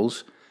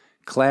tables,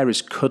 Claire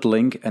is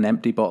cuddling an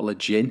empty bottle of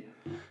gin,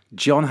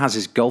 John has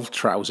his golf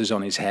trousers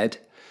on his head,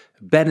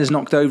 Ben has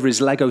knocked over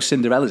his Lego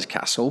Cinderella's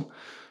castle,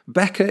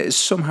 Becca is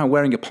somehow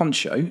wearing a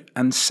poncho,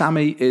 and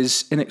Sammy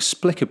is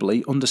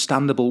inexplicably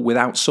understandable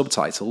without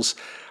subtitles,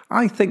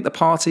 I think the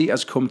party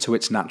has come to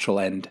its natural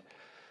end.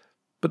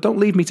 But don't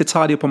leave me to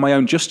tidy up on my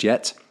own just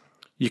yet.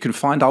 You can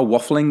find our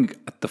waffling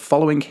at the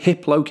following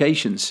hip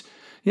locations.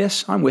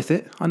 Yes, I'm with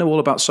it. I know all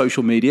about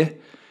social media.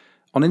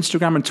 On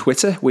Instagram and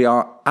Twitter, we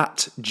are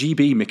at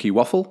GB Mickey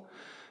Waffle.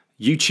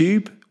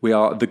 YouTube, we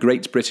are The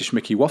Great British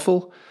Mickey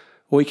Waffle.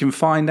 Or you can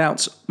find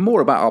out more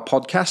about our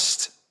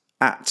podcast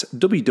at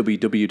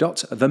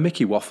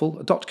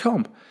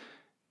www.themickeywaffle.com.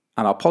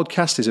 And our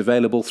podcast is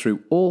available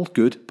through all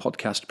good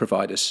podcast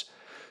providers.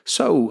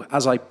 So,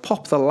 as I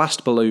pop the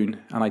last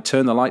balloon and I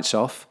turn the lights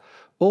off,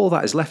 all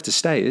that is left to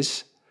say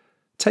is,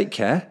 take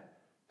care,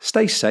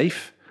 stay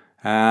safe,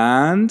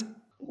 and...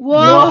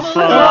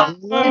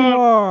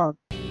 Waffle!